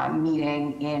neighborhood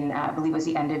meeting in, I believe it was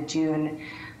the end of June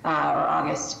or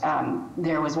August,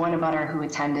 there was one abutter who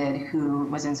attended who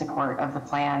was in support of the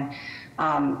plan.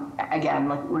 Again,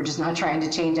 like, we're just not trying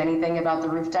to change anything about the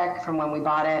roof deck from when we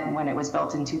bought it and when it was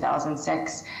built in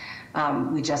 2006.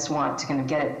 We just want to kind of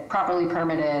get it properly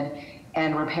permitted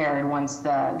and repaired once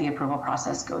the approval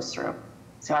process goes through.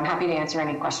 So I'm happy to answer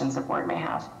any questions the board may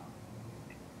have.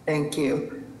 Thank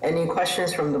you. Any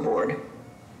questions from the board?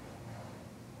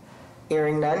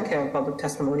 Hearing none, can I have public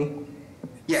testimony?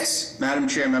 Yes, Madam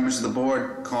Chair, members of the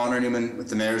board, Connor Newman with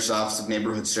the Mayor's Office of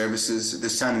Neighborhood Services. At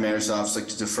this time, the Mayor's Office would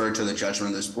like to defer to the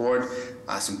judgment of this board.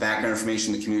 Some background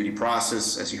information on the community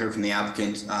process. As you heard from the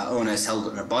applicant, ONS held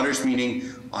an abutters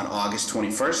meeting on August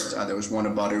 21st. There was one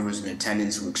abutter who was in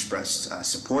attendance who expressed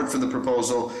support for the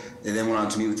proposal. They then went on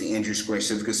to meet with the Andrew Square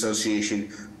Civic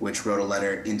Association, which wrote a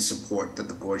letter in support that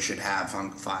the board should have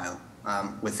on file.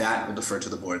 With that, we'll defer to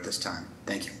the board at this time.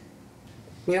 Thank you.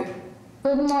 Yep.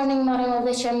 Good morning, Madam of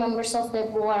the Chair, members of the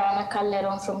board. Ana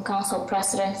Calderon from Council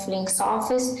President Flink's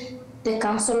office. The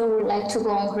council would like to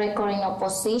go on record in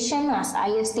opposition, as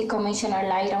ISD Commissioner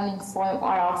Lyron informed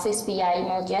our office via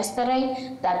email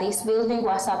yesterday that this building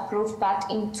was approved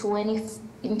back in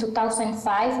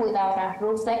 2005 without a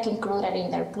roof deck included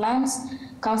in their plans.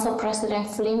 Council President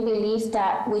Flynn believes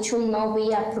that we should not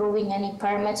be approving any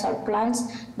permits or plans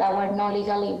that were not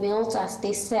legally built, as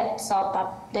this sets up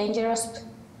a dangerous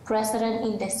precedent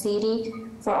in the city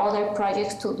for other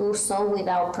projects to do so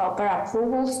without proper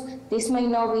approvals. This may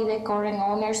not be the current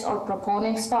owners or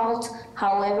proponents' fault.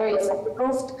 However, if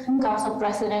approved, Council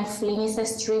President Flynn is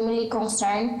extremely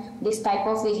concerned this type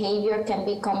of behavior can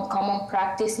become common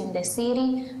practice in the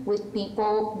city, with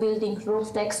people building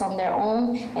roof decks on their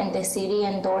own and the city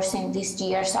endorsing these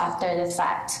years after the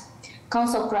fact.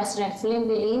 Council President Flynn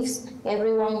believes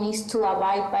everyone needs to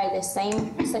abide by the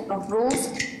same set of rules,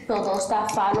 so those that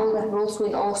follow the rules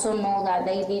will also know that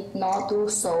they did not do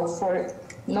so for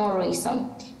no reason.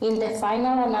 In the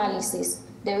final analysis,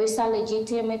 there is a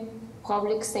legitimate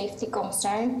public safety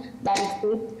concern that if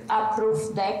we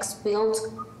approve decks built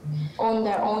on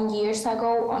their own years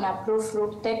ago, unapproved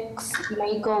roof decks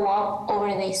may go up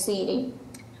over the city.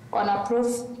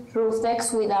 Unapproved roof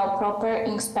decks without proper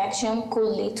inspection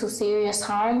could lead to serious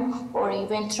harm or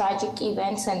even tragic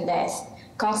events and death.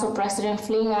 Council President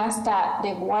Flynn asked that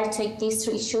the board take these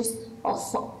issues of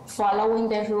following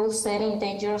the rules, setting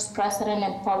dangerous precedent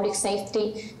and public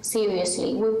safety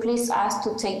seriously. We please ask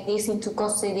to take this into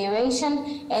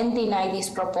consideration and deny this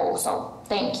proposal.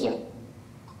 Thank you.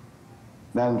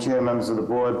 Madam Chair, members of the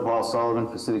board, Paul Sullivan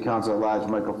for City Council at Large,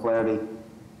 Michael Flaherty.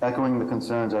 Echoing the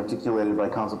concerns articulated by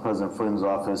Council President Flynn's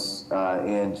office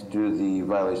and due to the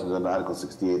violations of Article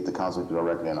 68, the council will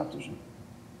recommend an opposition.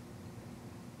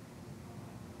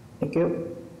 Thank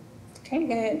you. Okay,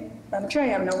 go ahead. Madam Chair,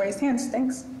 you have no raised hands.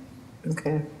 Thanks.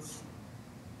 Okay.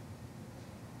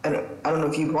 I don't know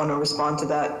if you want to respond to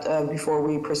that before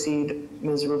we proceed,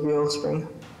 Ms. Rubio Spring.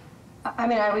 I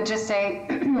mean, I would just say,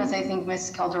 as I think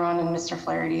Ms. Calderon and Mr.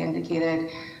 Flaherty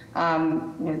indicated,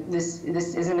 this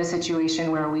isn't a situation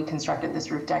where we constructed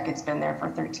this roof deck. It's been there for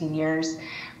 13 years.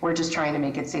 We're just trying to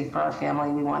make it safe for our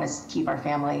family. We want to keep our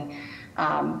family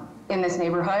in this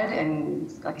neighborhood.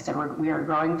 And like I said, we are a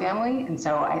growing family. And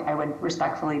so I would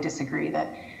respectfully disagree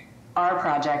that our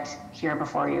project here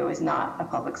before you is not a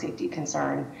public safety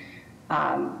concern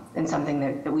and something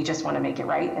that we just want to make it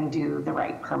right and do the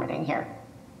right permitting here.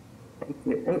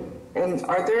 And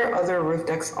are there other roof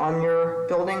decks on your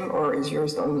building, or is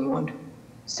yours the only one?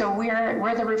 So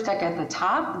we're the roof deck at the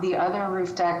top. The other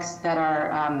roof decks that are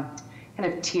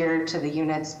kind of tiered to the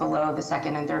units below the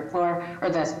second and third floor, or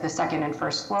the second and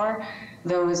first floor,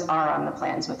 those are on the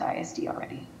plans with ISD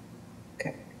already.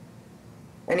 Okay.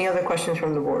 Any other questions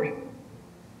from the board?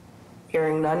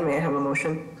 Hearing none, may I have a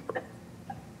motion?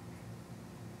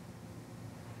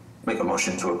 Make a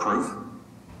motion to approve.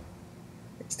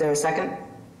 Is there a second?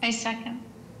 I second.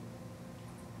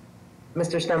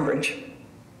 Mr. Stenbridge?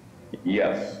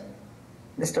 Yes.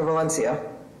 Mr. Valencia?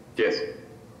 Yes.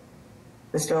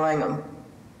 Mr. Langham?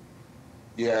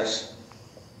 Yes.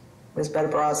 Ms.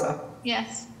 Barraza?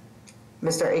 Yes.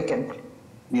 Mr. Aiken?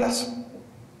 Yes.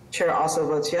 Chair also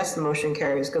votes yes, the motion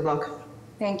carries. Good luck.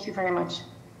 Thank you very much.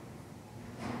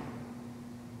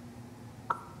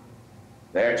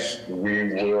 Next,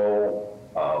 we will,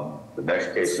 the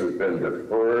next case has been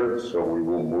deferred, so we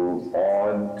will move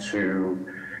on to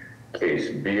case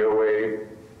BOA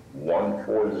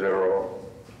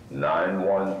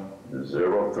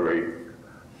 1409103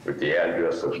 with the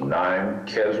address of 9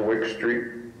 Keswick Street.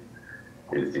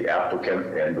 Is the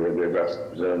applicant and or their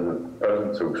representative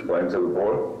present to explain to the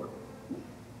board?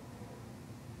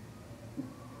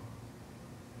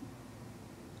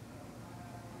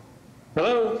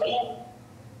 Hello?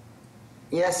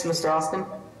 Yes, Mr. Austin?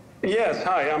 Yes,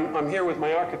 hi, I'm here with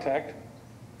my architect,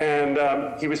 and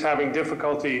he was having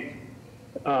difficulty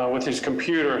with his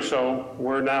computer, so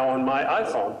we're now on my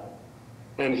iPhone,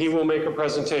 and he will make a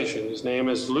presentation. His name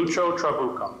is Lucio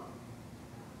Trabucco.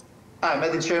 Hi,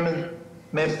 Madam Chairman,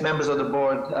 members of the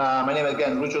board. My name is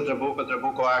again Lucio Trabucco,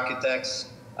 Trabucco Architects.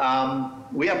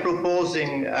 We are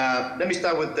proposing, let me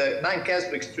start with the 9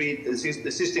 Keswick Street. The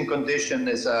existing condition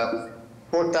is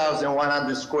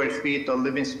 4,100 square feet of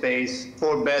living space,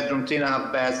 4-bedroom,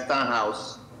 3.5 baths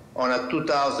townhouse on a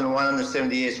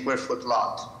 2,178 square foot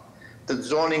lot. The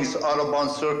zoning is Audubon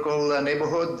Circle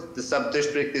neighborhood. The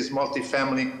sub-district is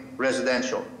multifamily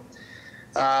residential.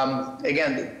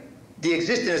 Again, the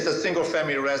existing is a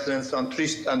single-family residence on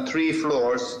three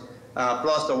floors,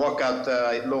 plus the walkout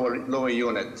lower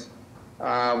unit.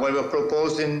 What we're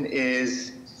proposing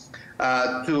is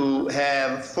to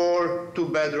have 4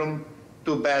 2-bedroom,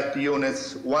 2-bath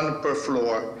units, 1 per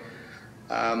floor.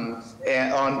 And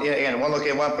again, one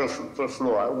per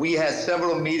floor. We had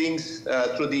several meetings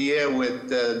through the year with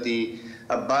the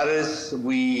abutters.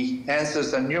 We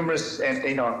answered numerous and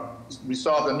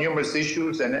resolved numerous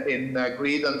issues and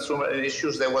agreed on some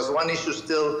issues. There was one issue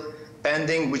still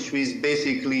pending, which is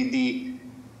basically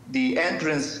the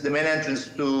entrance, the main entrance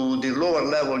to the lower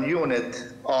level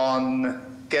unit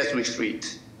on Keswick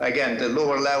Street. Again, the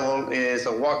lower level is a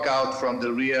walkout from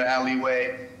the rear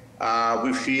alleyway.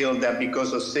 We feel that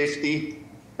because of safety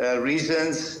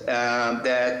reasons,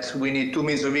 that we need 2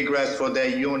 means of egress for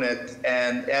that unit,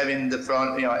 and having the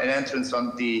front, an entrance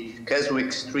on the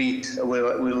Keswick Street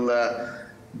will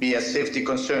be a safety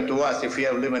concern to us if we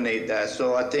eliminate that.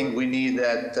 So I think we need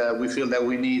that. We feel that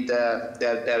we need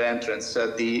that entrance.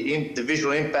 The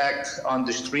visual impact on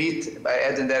the street by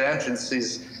adding that entrance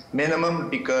is minimum,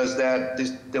 because there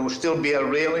will still be a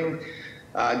railing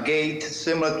gate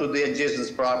similar to the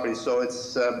adjacent property. So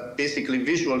it's basically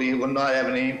visually it will not have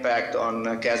any impact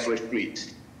on Keswick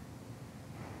Street.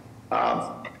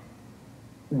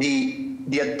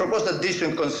 The proposed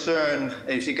addition concern,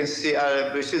 if you can see,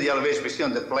 we see the elevation we see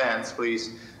on the plans,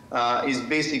 please, is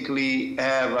basically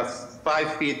have a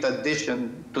 5 feet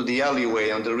addition to the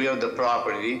alleyway on the rear of the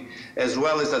property, as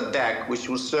well as a deck, which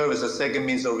will serve as a second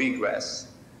means of egress.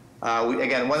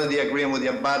 Again, one of the agreement with the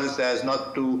abutters is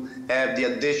not to have the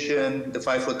addition, the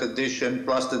 5-foot addition,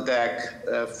 plus the deck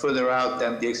further out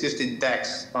than the existing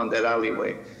decks on that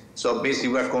alleyway. So basically,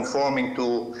 we're conforming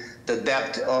to the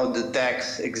depth of the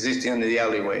decks existing in the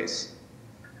alleyways.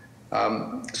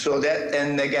 So that,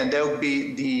 and again, there will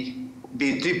be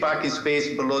 3 parking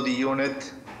spaces below the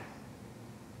unit,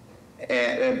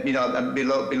 and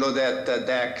below that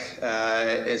deck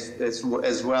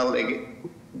as well.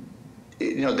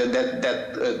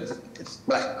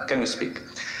 Can we speak?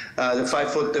 The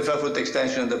 5-foot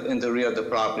extension in the rear of the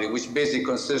property, which basically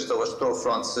consists of a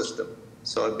storefront system.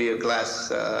 So it'd be a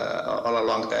glass all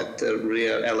along that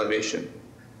rear elevation.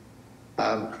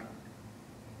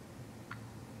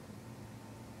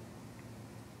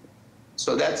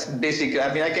 So that's basically,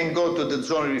 I mean, I can go to the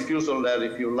zoning refusal letter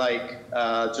if you like,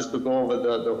 just to go over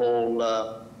the whole,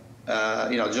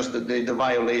 just the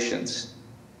violations.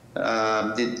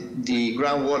 The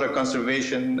groundwater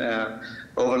conservation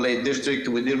overlay district,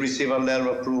 we did receive a letter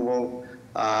of approval.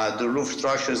 The roof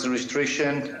structure is a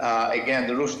restriction. Again,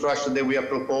 the roof structure that we are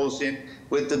proposing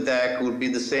with the deck would be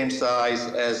the same size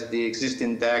as the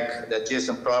existing deck, the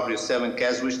adjacent property of 7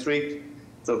 Keswick Street.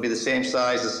 So it'll be the same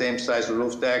size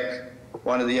roof deck.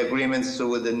 One of the agreements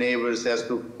with the neighbors has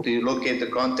to locate the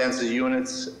contents of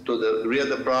units to the rear of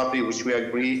the property, which we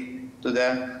agree to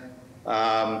that.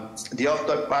 The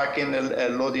off-dock parking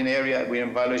loading area, we're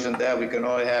in violation of that. We can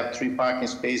only have 3 parking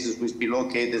spaces, which be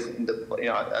located in the,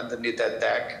 underneath that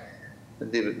deck.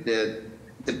 The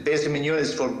basement unit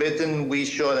is forbidden. I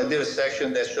did a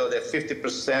section that showed that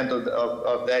 50%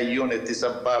 of that unit is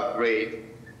above grade.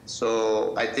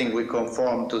 So I think we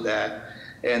conform to that.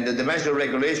 And the dimensional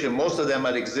regulation, most of them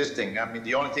are existing. I mean,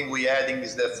 the only thing we're adding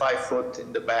is the 5-foot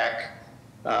in the back,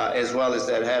 as well as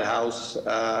that head house,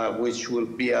 which will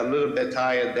be a little bit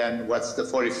higher than what's the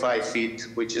 45 feet,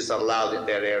 which is allowed in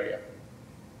that area.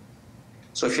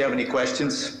 So if you have any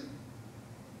questions.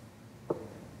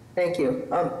 Thank you.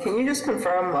 Can you just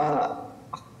confirm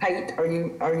height? Are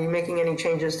you making any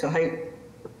changes to height?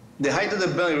 The height of the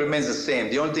building remains the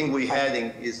same. The only thing we're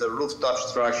adding is a rooftop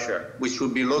structure, which will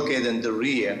be located in the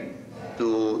rear,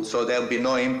 so there'll be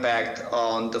no impact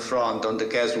on the front, on the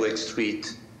Keswick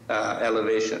Street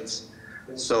elevations.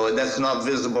 So that's not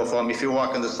visible from, if you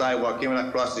walk on the sidewalk, even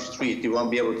across the street, you won't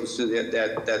be able to see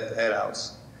that head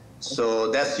house.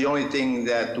 So that's the only thing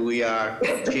that we are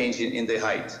changing in the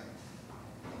height.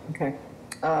 Okay.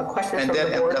 Questions And from the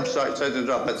that, board? I'm sorry to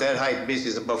interrupt, but that height base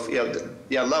is above,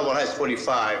 level height is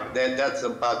 45. That's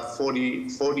about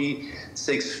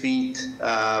 46 feet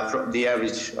from the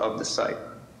average of the site.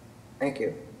 Thank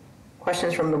you.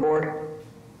 Questions from the board?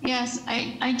 Yes,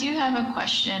 I do have a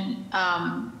question.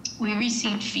 We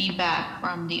received feedback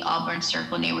from the Auburn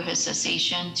Circle Neighborhood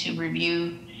Association to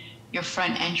review your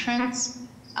front entrance.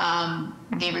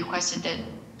 They requested that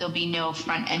there'll be no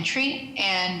front entry,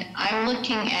 and I'm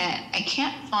looking at, I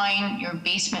can't find your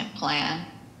basement plan.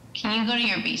 Can you go to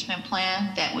your basement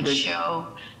plan that would show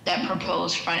that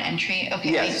proposed front entry?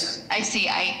 Okay, yes. I see.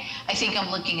 I think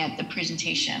I'm looking at the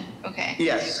presentation. Okay.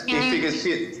 Yes, if you can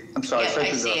see it. I'm sorry. Yep,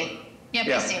 I see it. Yep,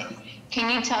 yeah. I see it.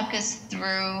 Can you talk us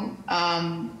through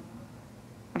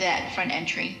that front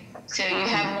entry? So you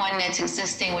have one that's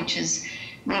existing, which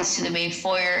leads to the main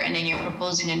foyer, and then you're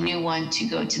proposing a new one to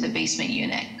go to the basement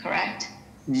unit, correct?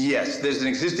 Yes, there's an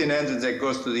existing entrance that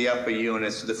goes to the upper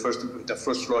units, the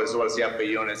first floor as well as the upper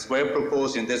units. We're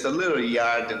proposing, there's a little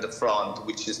yard in the front,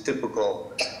 which is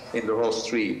typical in the whole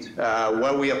street.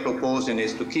 What we are proposing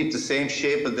is to keep the same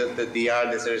shape of the yard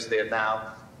as there is there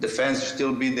now. The fence will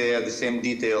still be there, the same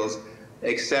details,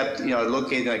 except,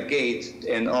 locating a gate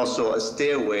and also a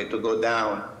stairway to go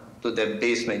down to the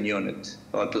basement unit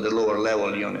or to the lower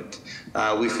level unit.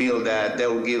 We feel that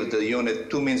will give the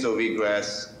unit 2 means of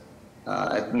egress.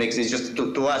 It makes it just,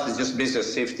 to us, it's just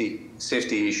basically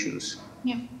safety issues.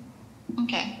 Yeah.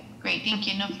 Okay, great. Thank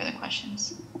you. No further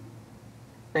questions.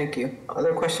 Thank you.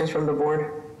 Other questions from the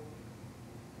board?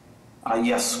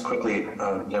 Yes, quickly,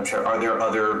 Madam Chair. Are there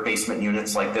other basement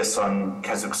units like this on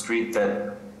Keswick Street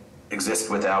that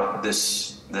exist without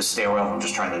this stairwell? I'm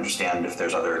just trying to understand if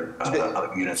there's other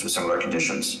units with similar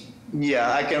conditions.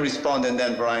 Yeah, I can respond, and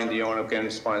then Brian, the owner, can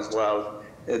respond as well.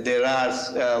 There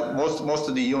are most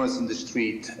of the units in the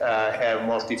street have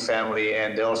multifamily,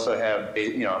 and they also have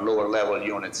lower level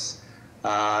units.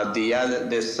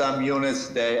 There's some units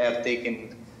that have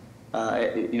taken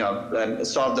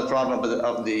solved the problem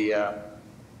of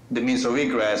the means of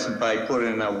egress by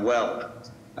putting in a well.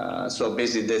 So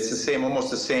basically, it's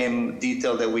almost the same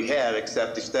detail that we had,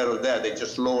 except instead of that, they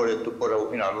just lowered it to put a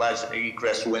large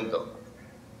egress window.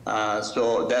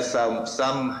 So that's how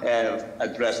some have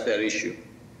addressed that issue,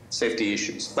 safety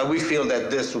issues. But we feel that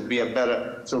this would be a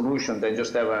better solution than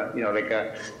just have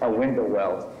a window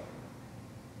well.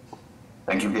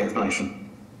 Thank you for the explanation.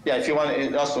 Yeah, if you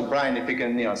want, also Brian, if you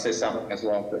can say something as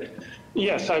well.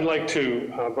 Yes, I'd like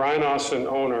to. Brian Austin,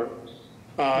 owner.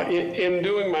 In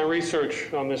doing my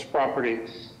research on this property,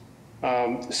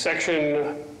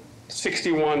 section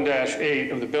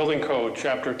 61-8 of the Building Code,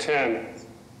 Chapter 10,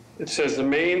 it says the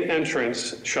main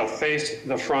entrance shall face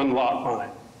the front lot line.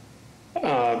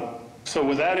 So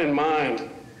with that in mind,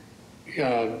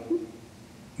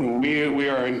 we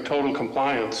are in total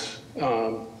compliance.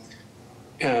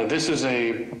 This is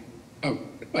a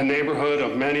neighborhood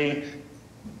of many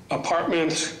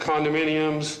apartments,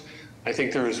 condominiums. I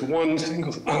think there is one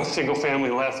single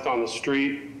family left on the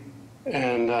street,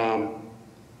 and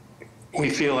we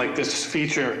feel like this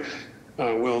feature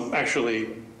will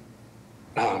actually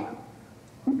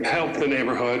help the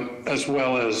neighborhood, as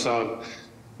well as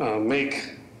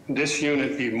make this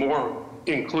unit be more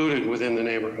included within the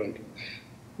neighborhood.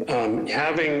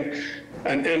 Having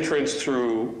an entrance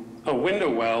through a window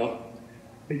well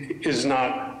is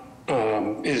not,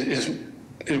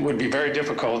 it would be very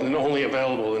difficult and only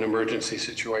available in emergency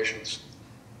situations.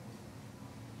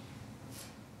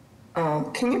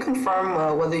 Can you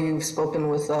confirm whether you've spoken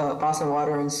with Boston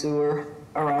Water and Sewer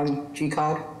around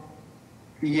GCOD?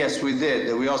 Yes, we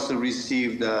did. We also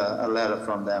received a letter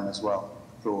from them as well.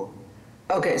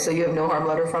 Okay, so you have no harm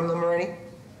letter from them already?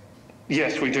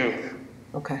 Yes, we do.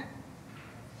 Okay.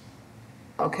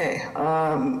 Okay,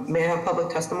 may I have public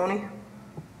testimony?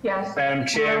 Yes. Madam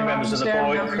Chair, members of the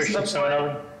board, Christian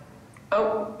Simonelli.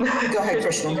 Oh. Go ahead,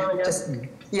 Christian.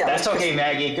 That's okay,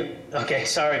 Maggie. Okay,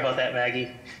 sorry about that,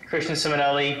 Maggie. Christian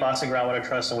Simonelli, Boston Groundwater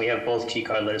Trust, and we have both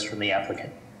G-card letters from the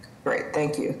applicant. Great,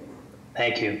 thank you.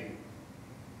 Thank you.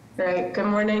 Great. Good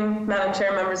morning, Madam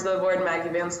Chair, members of the board. Maggie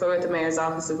Van Spo with the Mayor's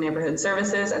Office of Neighborhood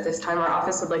Services. At this time, our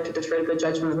office would like to defer to the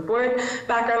judgment of the board.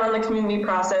 Background on the community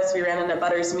process: we ran an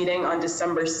abutters meeting on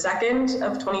December 2nd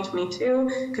of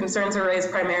 2022. Concerns were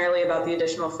raised primarily about the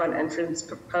additional front entrance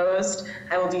proposed.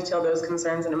 I will detail those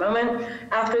concerns in a moment.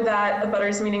 After that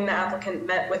abutters meeting, the applicant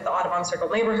met with the Audubon Circle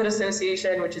Neighborhood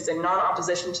Association, which is in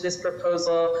non-opposition to this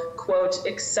proposal, quote,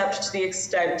 except to the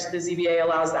extent the ZBA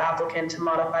allows the applicant to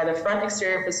modify the front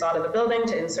exterior facade facade of the building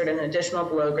to insert an additional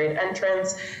below-grade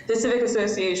entrance. The Civic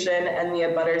Association and the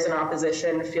abutters in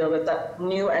opposition feel that the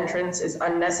new entrance is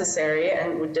unnecessary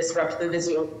and would disrupt the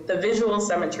visual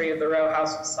symmetry of the row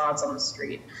house facades on the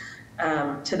street.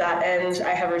 To that end,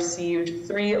 I have received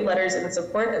 3 letters in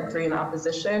support and 3 in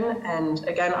opposition. And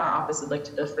again, our office would like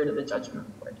to defer to the judgment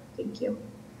of the board. Thank you.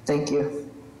 Thank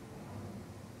you.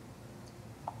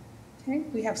 Okay,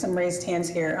 we have some raised hands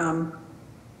here. I'm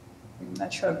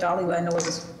not sure if Dolly, I know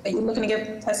are you looking to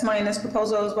give testimony in this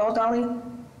proposal as well, Dolly?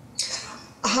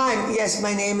 Hi, yes,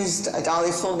 my name is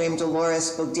Dolly, full name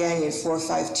Dolores Bogdanian,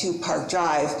 452 Park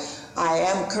Drive. I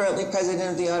am currently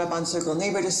president of the Audubon Circle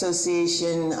Neighborhood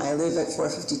Association. I live at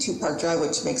 452 Park Drive,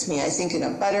 which makes me, I think, an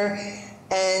abutter.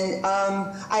 And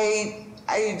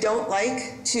I don't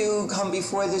like to come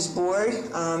before this board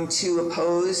to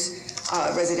oppose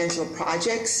residential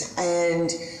projects.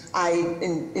 And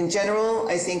in general,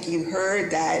 I think you heard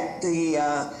that the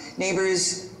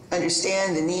neighbors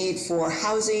understand the need for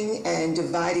housing, and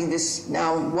dividing this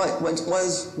now what once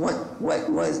was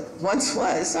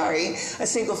a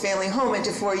single family home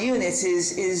into 4 units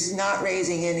is not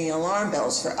raising any alarm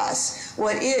bells for us.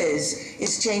 What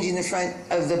is changing the front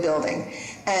of the building.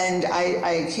 And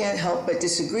I can't help but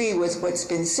disagree with what's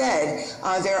been said.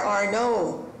 There are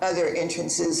no other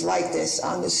entrances like this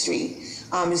on the street.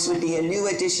 This would be a new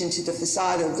addition to the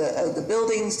facade of the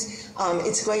buildings.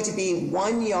 It's going to be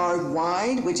 1 yard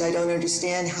wide, which I don't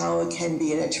understand how it can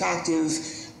be an attractive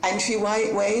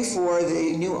entryway for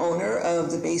the new owner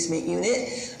of the basement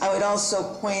unit. I would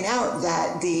also point out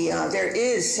that there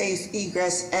is safe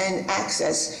egress and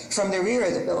access from the rear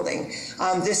of the building.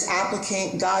 This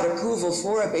applicant got approval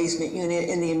for a basement unit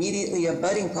in the immediately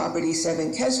abutting property,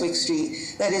 7 Keswick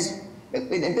Street, that is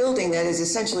in a building that is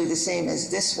essentially the same as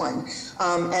this one.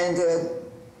 And the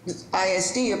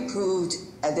ISD approved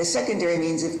the secondary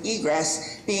means of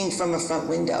egress being from a front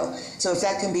window. So if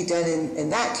that can be done in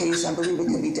that case, I believe it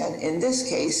can be done in this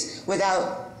case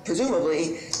without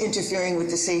presumably interfering with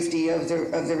the safety of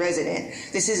the resident.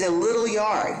 This is a little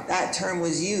yard. That term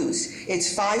was used.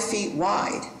 It's 5 feet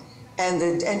wide. And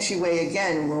the entryway,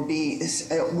 again, will be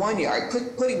 1 yard.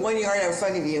 Putting 1 yard in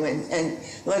front of you and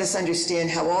let us understand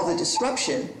how all the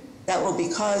disruption that will be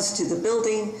caused to the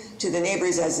building, to the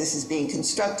neighbors as this is being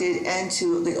constructed, and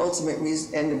to the ultimate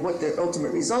what the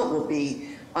ultimate result will be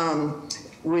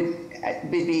would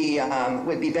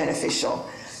be beneficial.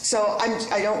 So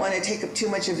I don't want to take up too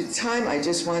much of the time. I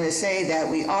just want to say that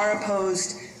we are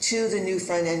opposed to the new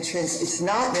front entrance. It's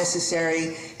not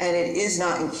necessary, and it is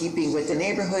not in keeping with the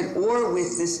neighborhood or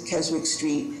with this Keswick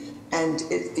Street and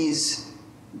these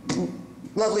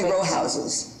lovely row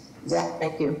houses.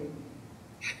 Thank you.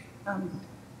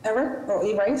 Ever? Oh,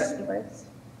 E-Rice?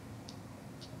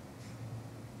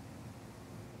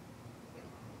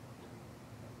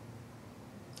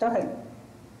 Go ahead.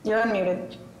 You're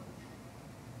unmuted.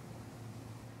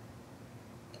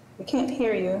 We can't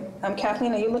hear you.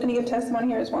 Kathleen, are you looking to give testimony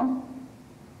here as well?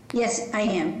 Yes, I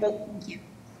am.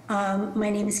 My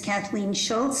name is Kathleen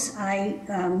Schultz. I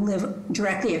live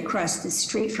directly across the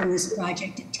street from this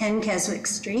project at 10 Keswick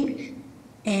Street,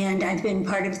 and I've been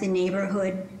part of the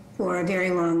neighborhood for a very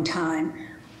long time.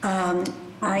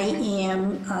 I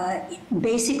am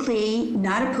basically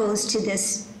not opposed to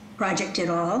this project at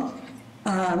all.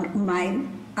 My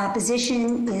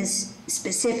opposition is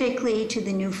specifically to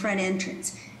the new front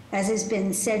entrance. As has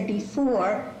been said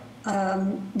before,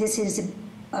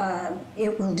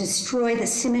 it will destroy the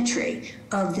symmetry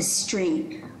of the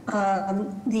street.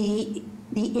 The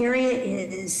area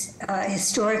is a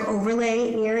historic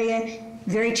overlay area,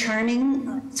 very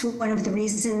charming. It's one of the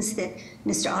reasons that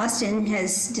Mr. Austin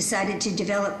has decided to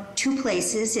develop 2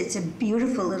 places. It's a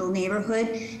beautiful little neighborhood,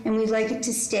 and we'd like it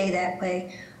to stay that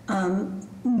way.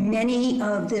 Many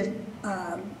of the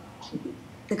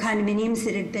condominiums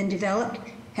that have been developed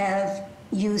have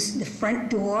used the front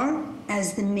door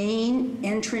as the main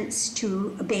entrance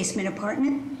to a basement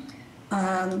apartment.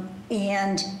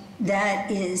 And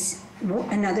that is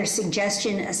another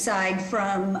suggestion aside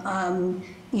from,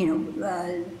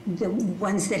 the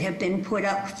ones that have been put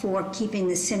up for keeping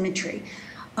the symmetry.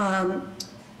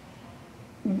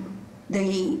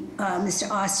 Mr.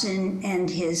 Austin and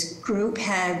his group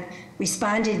have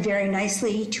responded very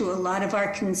nicely to a lot of our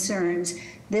concerns.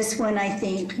 This one, I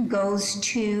think, goes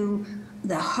to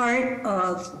the heart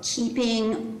of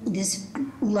keeping this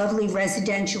lovely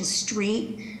residential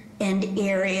street and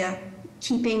area,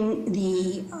 keeping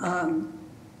the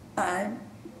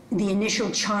initial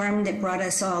charm that brought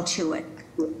us all to it.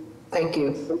 Thank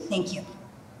you. Thank you.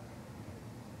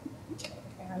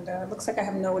 And it looks like I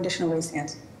have no additional raised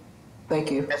hands. Thank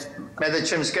you. Madam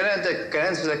Chairman, can I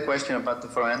answer that question about the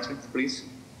front entrance, please?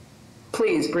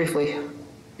 Please, briefly.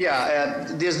 Yeah,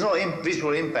 there's no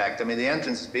visual impact. I mean, the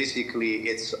entrance basically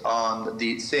it's on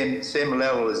the same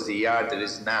level as the yard that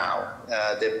is now.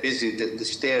 The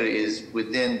stair is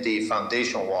within the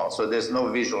foundation wall, so there's no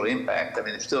visual impact. I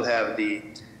mean, you still have the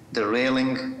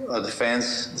railing or the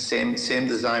fence, the same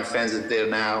design fence that's there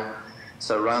now,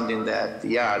 surrounding that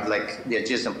yard, like the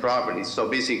adjacent property. So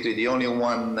basically, the only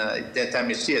one that time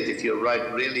you see it, if you're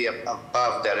right really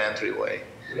above that entryway.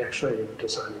 We actually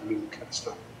designed a new kind of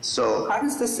stuff. So how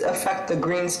does this affect the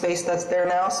green space that's there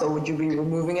now? So would you be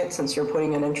removing it since you're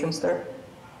putting an entrance there?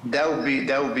 That would be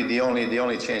the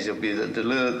only change. It would be the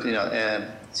little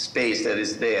space that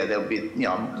is there. There will be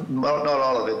not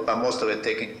all of it, but most of it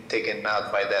taken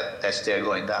out by that stair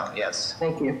going down. Yes.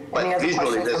 Thank you. But Any other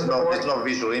visually, questions there's no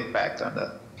visual impact on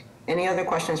that. Any other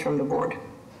questions from the board?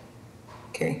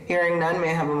 Okay, hearing none, may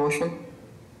I have a motion?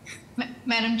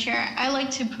 Madam Chair, I'd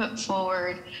like to put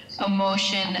forward a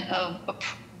motion of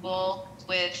approval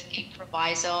with a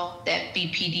proviso that with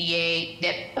BPDA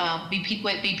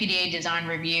design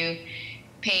review,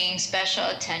 paying special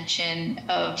attention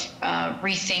of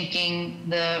rethinking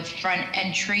the front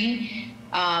entry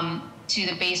to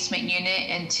the basement unit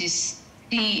and to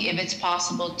see if it's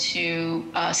possible to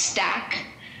stack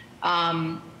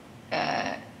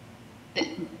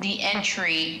the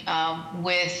entry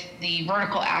with the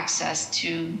vertical access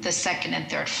to the second and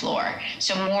third floor.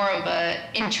 So more of an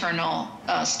internal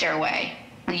stairway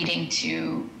leading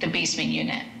to the basement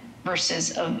unit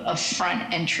versus a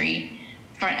front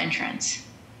entrance.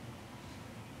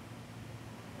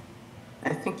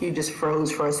 I think you just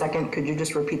froze for a second. Could you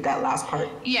just repeat that last part?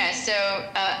 Yeah, so,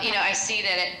 I see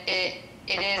that it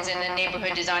is in the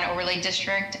neighborhood design overlay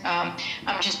district. I'm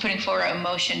just putting forward a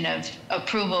motion of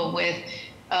approval with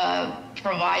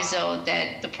proviso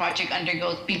that the project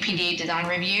undergoes BPDA design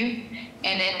review,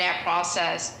 and in that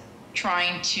process,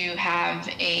 trying to have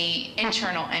a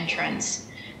internal entrance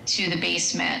to the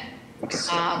basement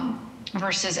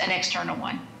versus an external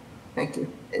one. Thank you.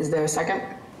 Is there a second?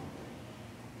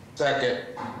 Second.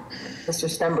 Mr.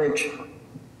 Stenbridge?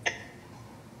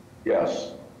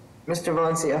 Yes. Mr.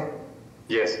 Valencia?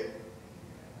 Yes.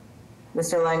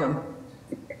 Mr. Langham?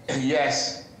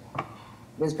 Yes.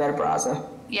 Ms. Better-Brazza?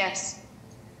 Yes.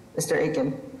 Mr.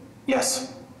 Aiken?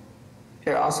 Yes.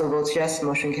 Chair also votes yes,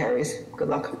 motion carries. Good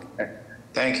luck.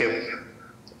 Thank you.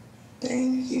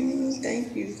 Thank you,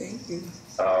 thank you, thank you.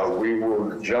 We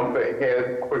will jump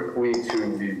ahead quickly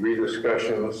to the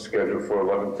rediscussion scheduled for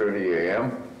 11:30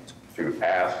 a.m. to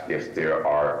ask if there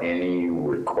are any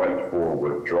requests for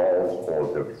withdrawals or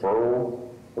deferral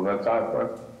from that time frame.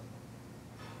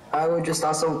 I would just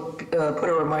also put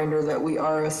a reminder that we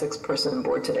are a 6-person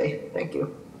board today. Thank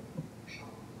you.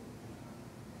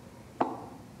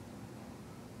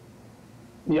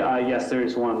 Yeah, yes, there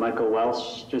is one. Michael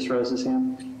Welsh just rose his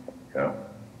hand. Yeah.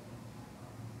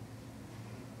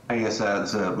 Yes,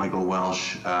 it's Michael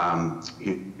Welsh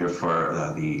here for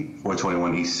the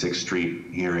 421 East 6th Street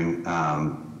hearing.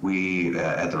 We,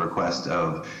 at the request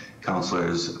of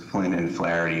Councilors Flynn and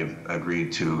Flaherty, have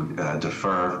agreed to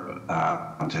defer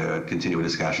to continue a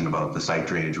discussion about the site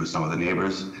drainage with some of the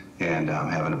neighbors and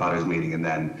have an abutters meeting and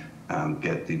then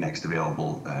get the next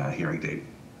available hearing date.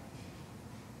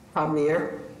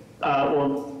 Javier?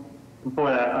 Well,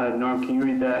 before that, Norm, can you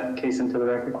read that case into the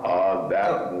record?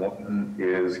 That one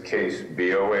is case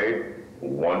BOA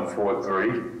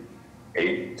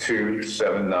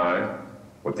 143-8279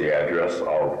 with the address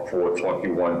of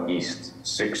 421 East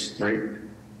 6th Street.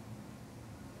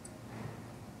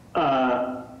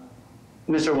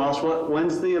 Mr. Welsh,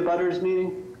 when's the abutters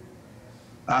meeting?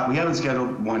 We haven't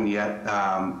scheduled one yet,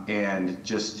 and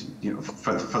just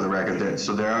for the record,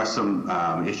 so there are some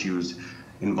issues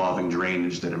involving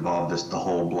drainage that involve the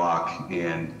whole block,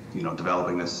 and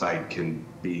developing this site can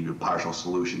be a partial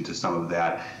solution to some of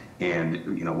that. And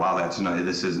while that's not,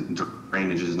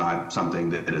 drainage is not something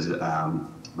that is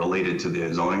related to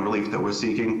the zoning relief that we're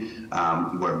seeking.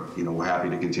 We're happy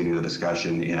to continue the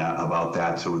discussion about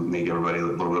that to make everybody a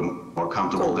little bit more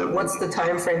comfortable. So what's the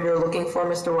time frame you're looking for,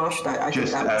 Mr. Welsh?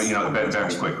 Just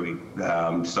very quickly.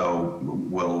 So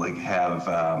we'll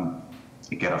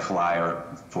get a flyer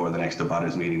for the next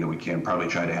abutters meeting that we can probably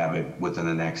try to have it within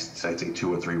the next, I'd say,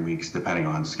 2 or 3 weeks, depending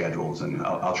on schedules. And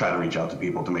I'll try to reach out to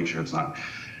people to make sure it's not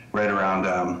right around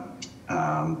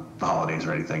the holidays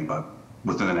or anything, but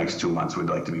within the next 2 months, we'd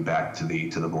like to be back to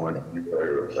the board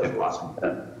if possible.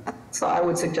 So I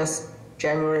would suggest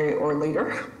January or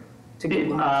later to get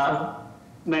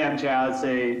Madam Chair, I would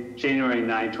say January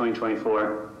 9,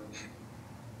 2024.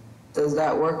 Does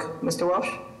that work, Mr. Welsh?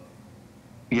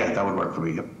 Yeah, that would work for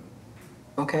me, yep.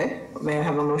 Okay, may I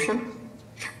have a motion?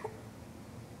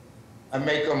 I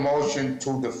make a motion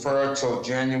to defer till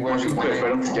January Motion to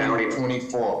defer to January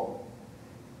 2024.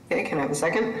 Okay, can I have a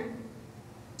second?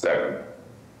 Second.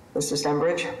 Mr.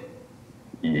 Stenbridge?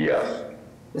 Yes.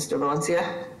 Mr.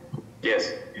 Valencia?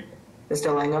 Yes.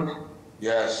 Mr. Langham?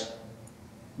 Yes.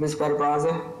 Ms.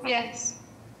 Benabraza? Yes.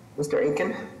 Mr.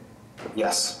 Aiken?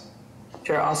 Yes.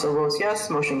 Chair also votes yes,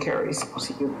 motion carries.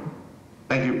 See you.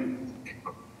 Thank you.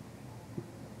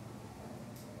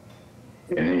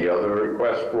 Any other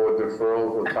requests for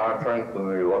deferrals or time frame from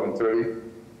the 11:30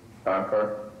 time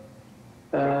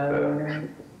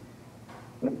frame?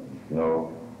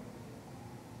 No.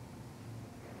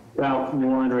 About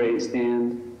one raised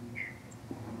hand.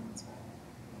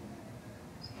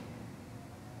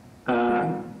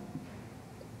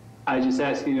 I just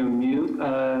asked you to mute.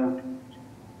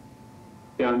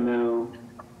 Don't know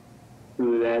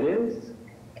who that is.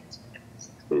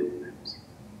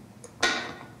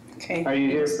 Okay. Are you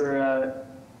here for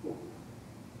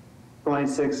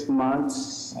 26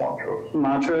 months?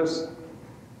 Montrose?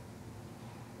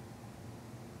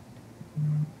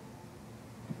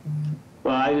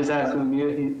 Well, I just asked him to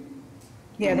mute.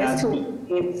 Yeah, there's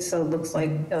two, so it looks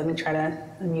like, let me try to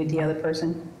unmute the other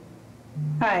person.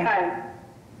 Hi.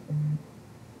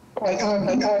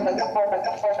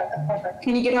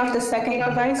 Can you get off the second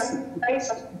device?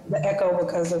 The echo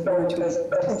because of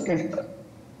Okay,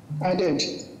 I did.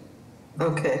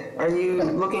 Okay, are you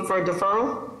looking for a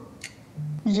deferral?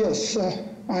 Yes, I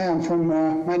am from,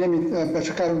 my name is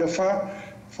Befekar Dafar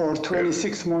for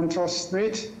 26 Montrose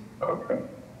Street. Okay.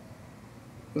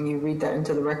 Can you read that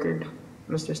into the record,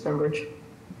 Mr. Stenbridge?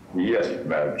 Yes,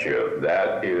 Madam Chair.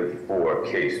 That is for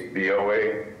case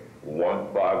BOA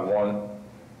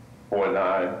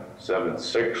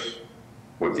 1514976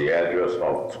 with the address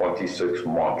of 26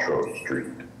 Montrose Street.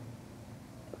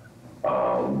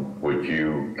 Would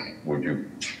you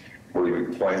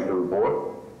explain to the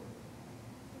board?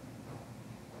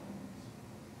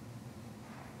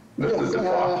 Yes,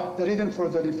 the reason for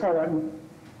the deferral.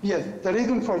 Yes, the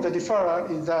reason for the deferral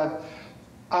is that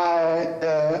I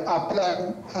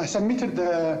submitted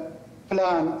the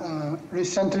plan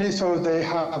recently, so they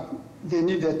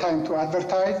need the time to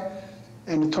advertise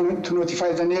and to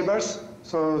notify the neighbors.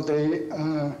 So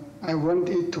I want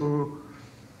it to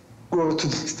go to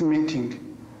this meeting.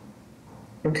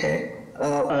 Okay.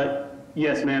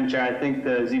 Yes, Madam Chair, I think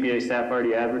the ZBA staff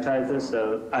already advertised this,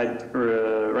 so I'd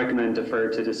recommend defer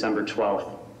to December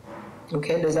 12th.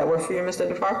 Okay, does that work for you, Mr.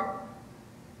 Dafar?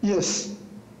 Yes.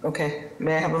 Okay,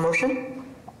 may I have a motion?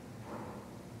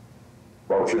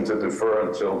 Motion to defer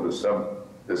until December,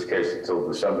 this case until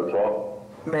December 12th?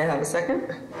 May I have a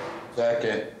second?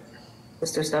 Second.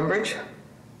 Mr. Stenbridge?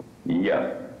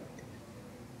 Yeah.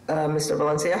 Mr.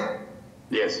 Valencia?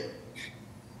 Yes.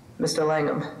 Mr.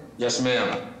 Langham? Yes,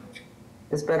 ma'am.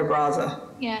 Ms. Benabraza?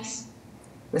 Yes.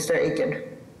 Mr. Aiken?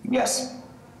 Yes.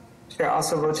 Chair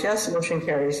also votes yes, motion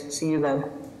carries. See you then.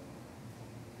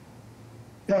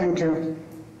 Thank you.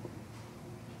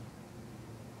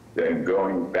 Then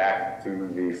going back to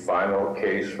the final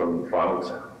case from the final,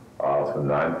 from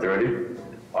 9:30,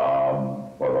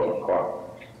 11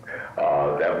 o'clock.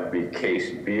 That would be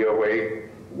case BOA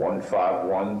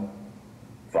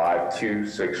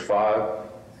 1515265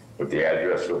 with the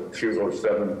address of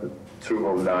 207 to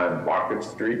 209 Market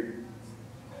Street.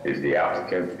 Is the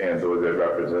applicant and or their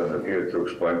representative here to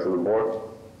explain to the board?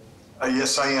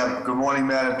 Yes, I am. Good morning,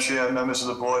 Madam Chair, members of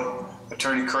the board.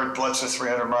 Attorney Kurt Blitzer,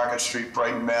 300 Market Street,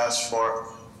 Brighton, Mass.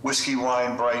 for Whiskey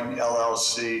Wine Brighton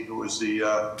LLC, who is the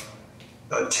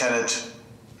tenant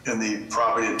in the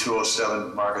property at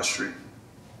 207 Market Street.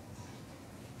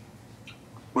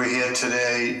 We're here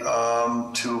today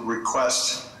to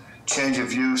request change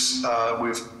of use.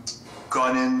 We've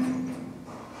gone in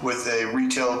with a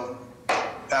retail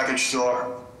package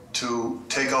store to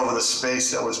take over the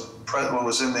space that was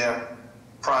in there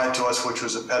prior to us, which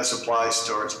was a pet supply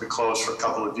store. It's been closed for a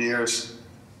couple of years.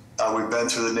 We've been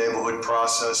through the neighborhood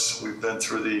process. We've been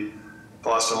through the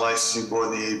Boston Licensing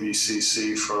Board and the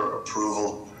ABCC for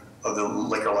approval of the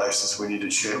liquor license. We need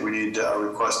a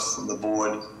request from the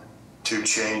board to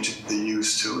change the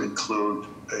use to include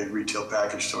a retail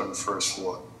package store on the first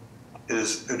floor.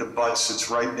 It's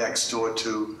right next door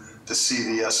to the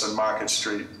CVS on Market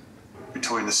Street,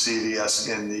 between the CVS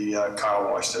and the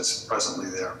car wash that's presently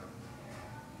there.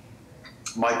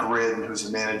 Mike Reardon, who's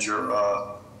the manager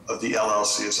of the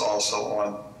LLC, is also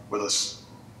on with us.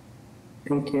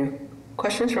 Thank you.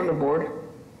 Questions from the board?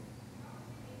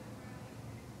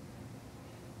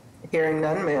 Hearing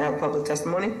none, may I have public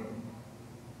testimony?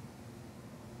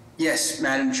 Yes,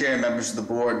 Madam Chair, members of the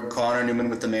board, Connor Newman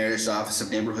with the Mayor's Office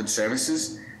of Neighborhood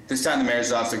Services. This time the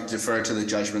Mayor's Office would defer to the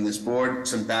judgment of this board.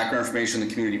 Some background information on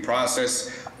the community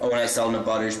process. ONS Element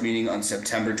Butters meeting on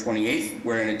September 28th,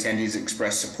 wherein attendees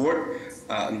expressed support,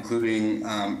 including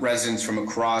residents from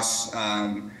across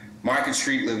Market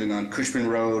Street living on Cushman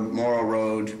Road, Morrow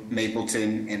Road,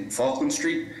 Mapleton, and Falkland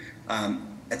Street.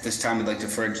 At this time, we'd like to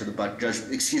defer to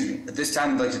the At this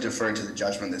time, we'd like to defer to the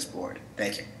judgment of this board.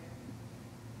 Thank you.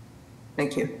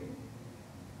 Thank you.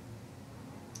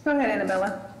 Go ahead,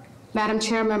 Annabella. Madam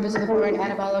Chair, members of the board,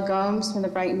 Annabella Gomes from the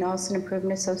Brighton Nelson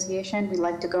Improvement Association. We'd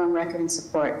like to go on record in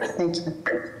support. Thank you.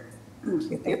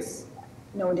 Thank you. Thanks.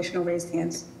 No additional raised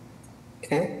hands.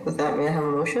 Okay, with that, may I have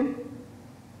a motion?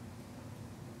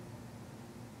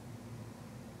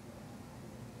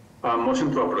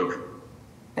 Motion to approve.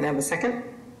 Can I have a second?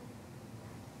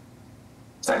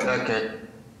 Second.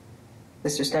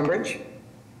 Mr. Stenbridge?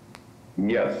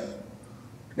 Yes.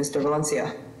 Mr.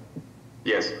 Valencia?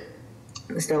 Yes.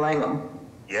 Mr. Langham?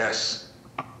 Yes.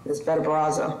 Ms. Better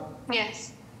Barraza?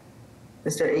 Yes.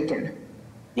 Mr. Aiken?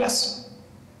 Yes.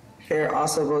 Chair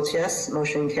also votes yes,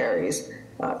 motion carries.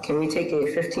 Can we take a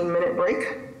 15-minute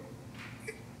break?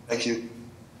 Thank you.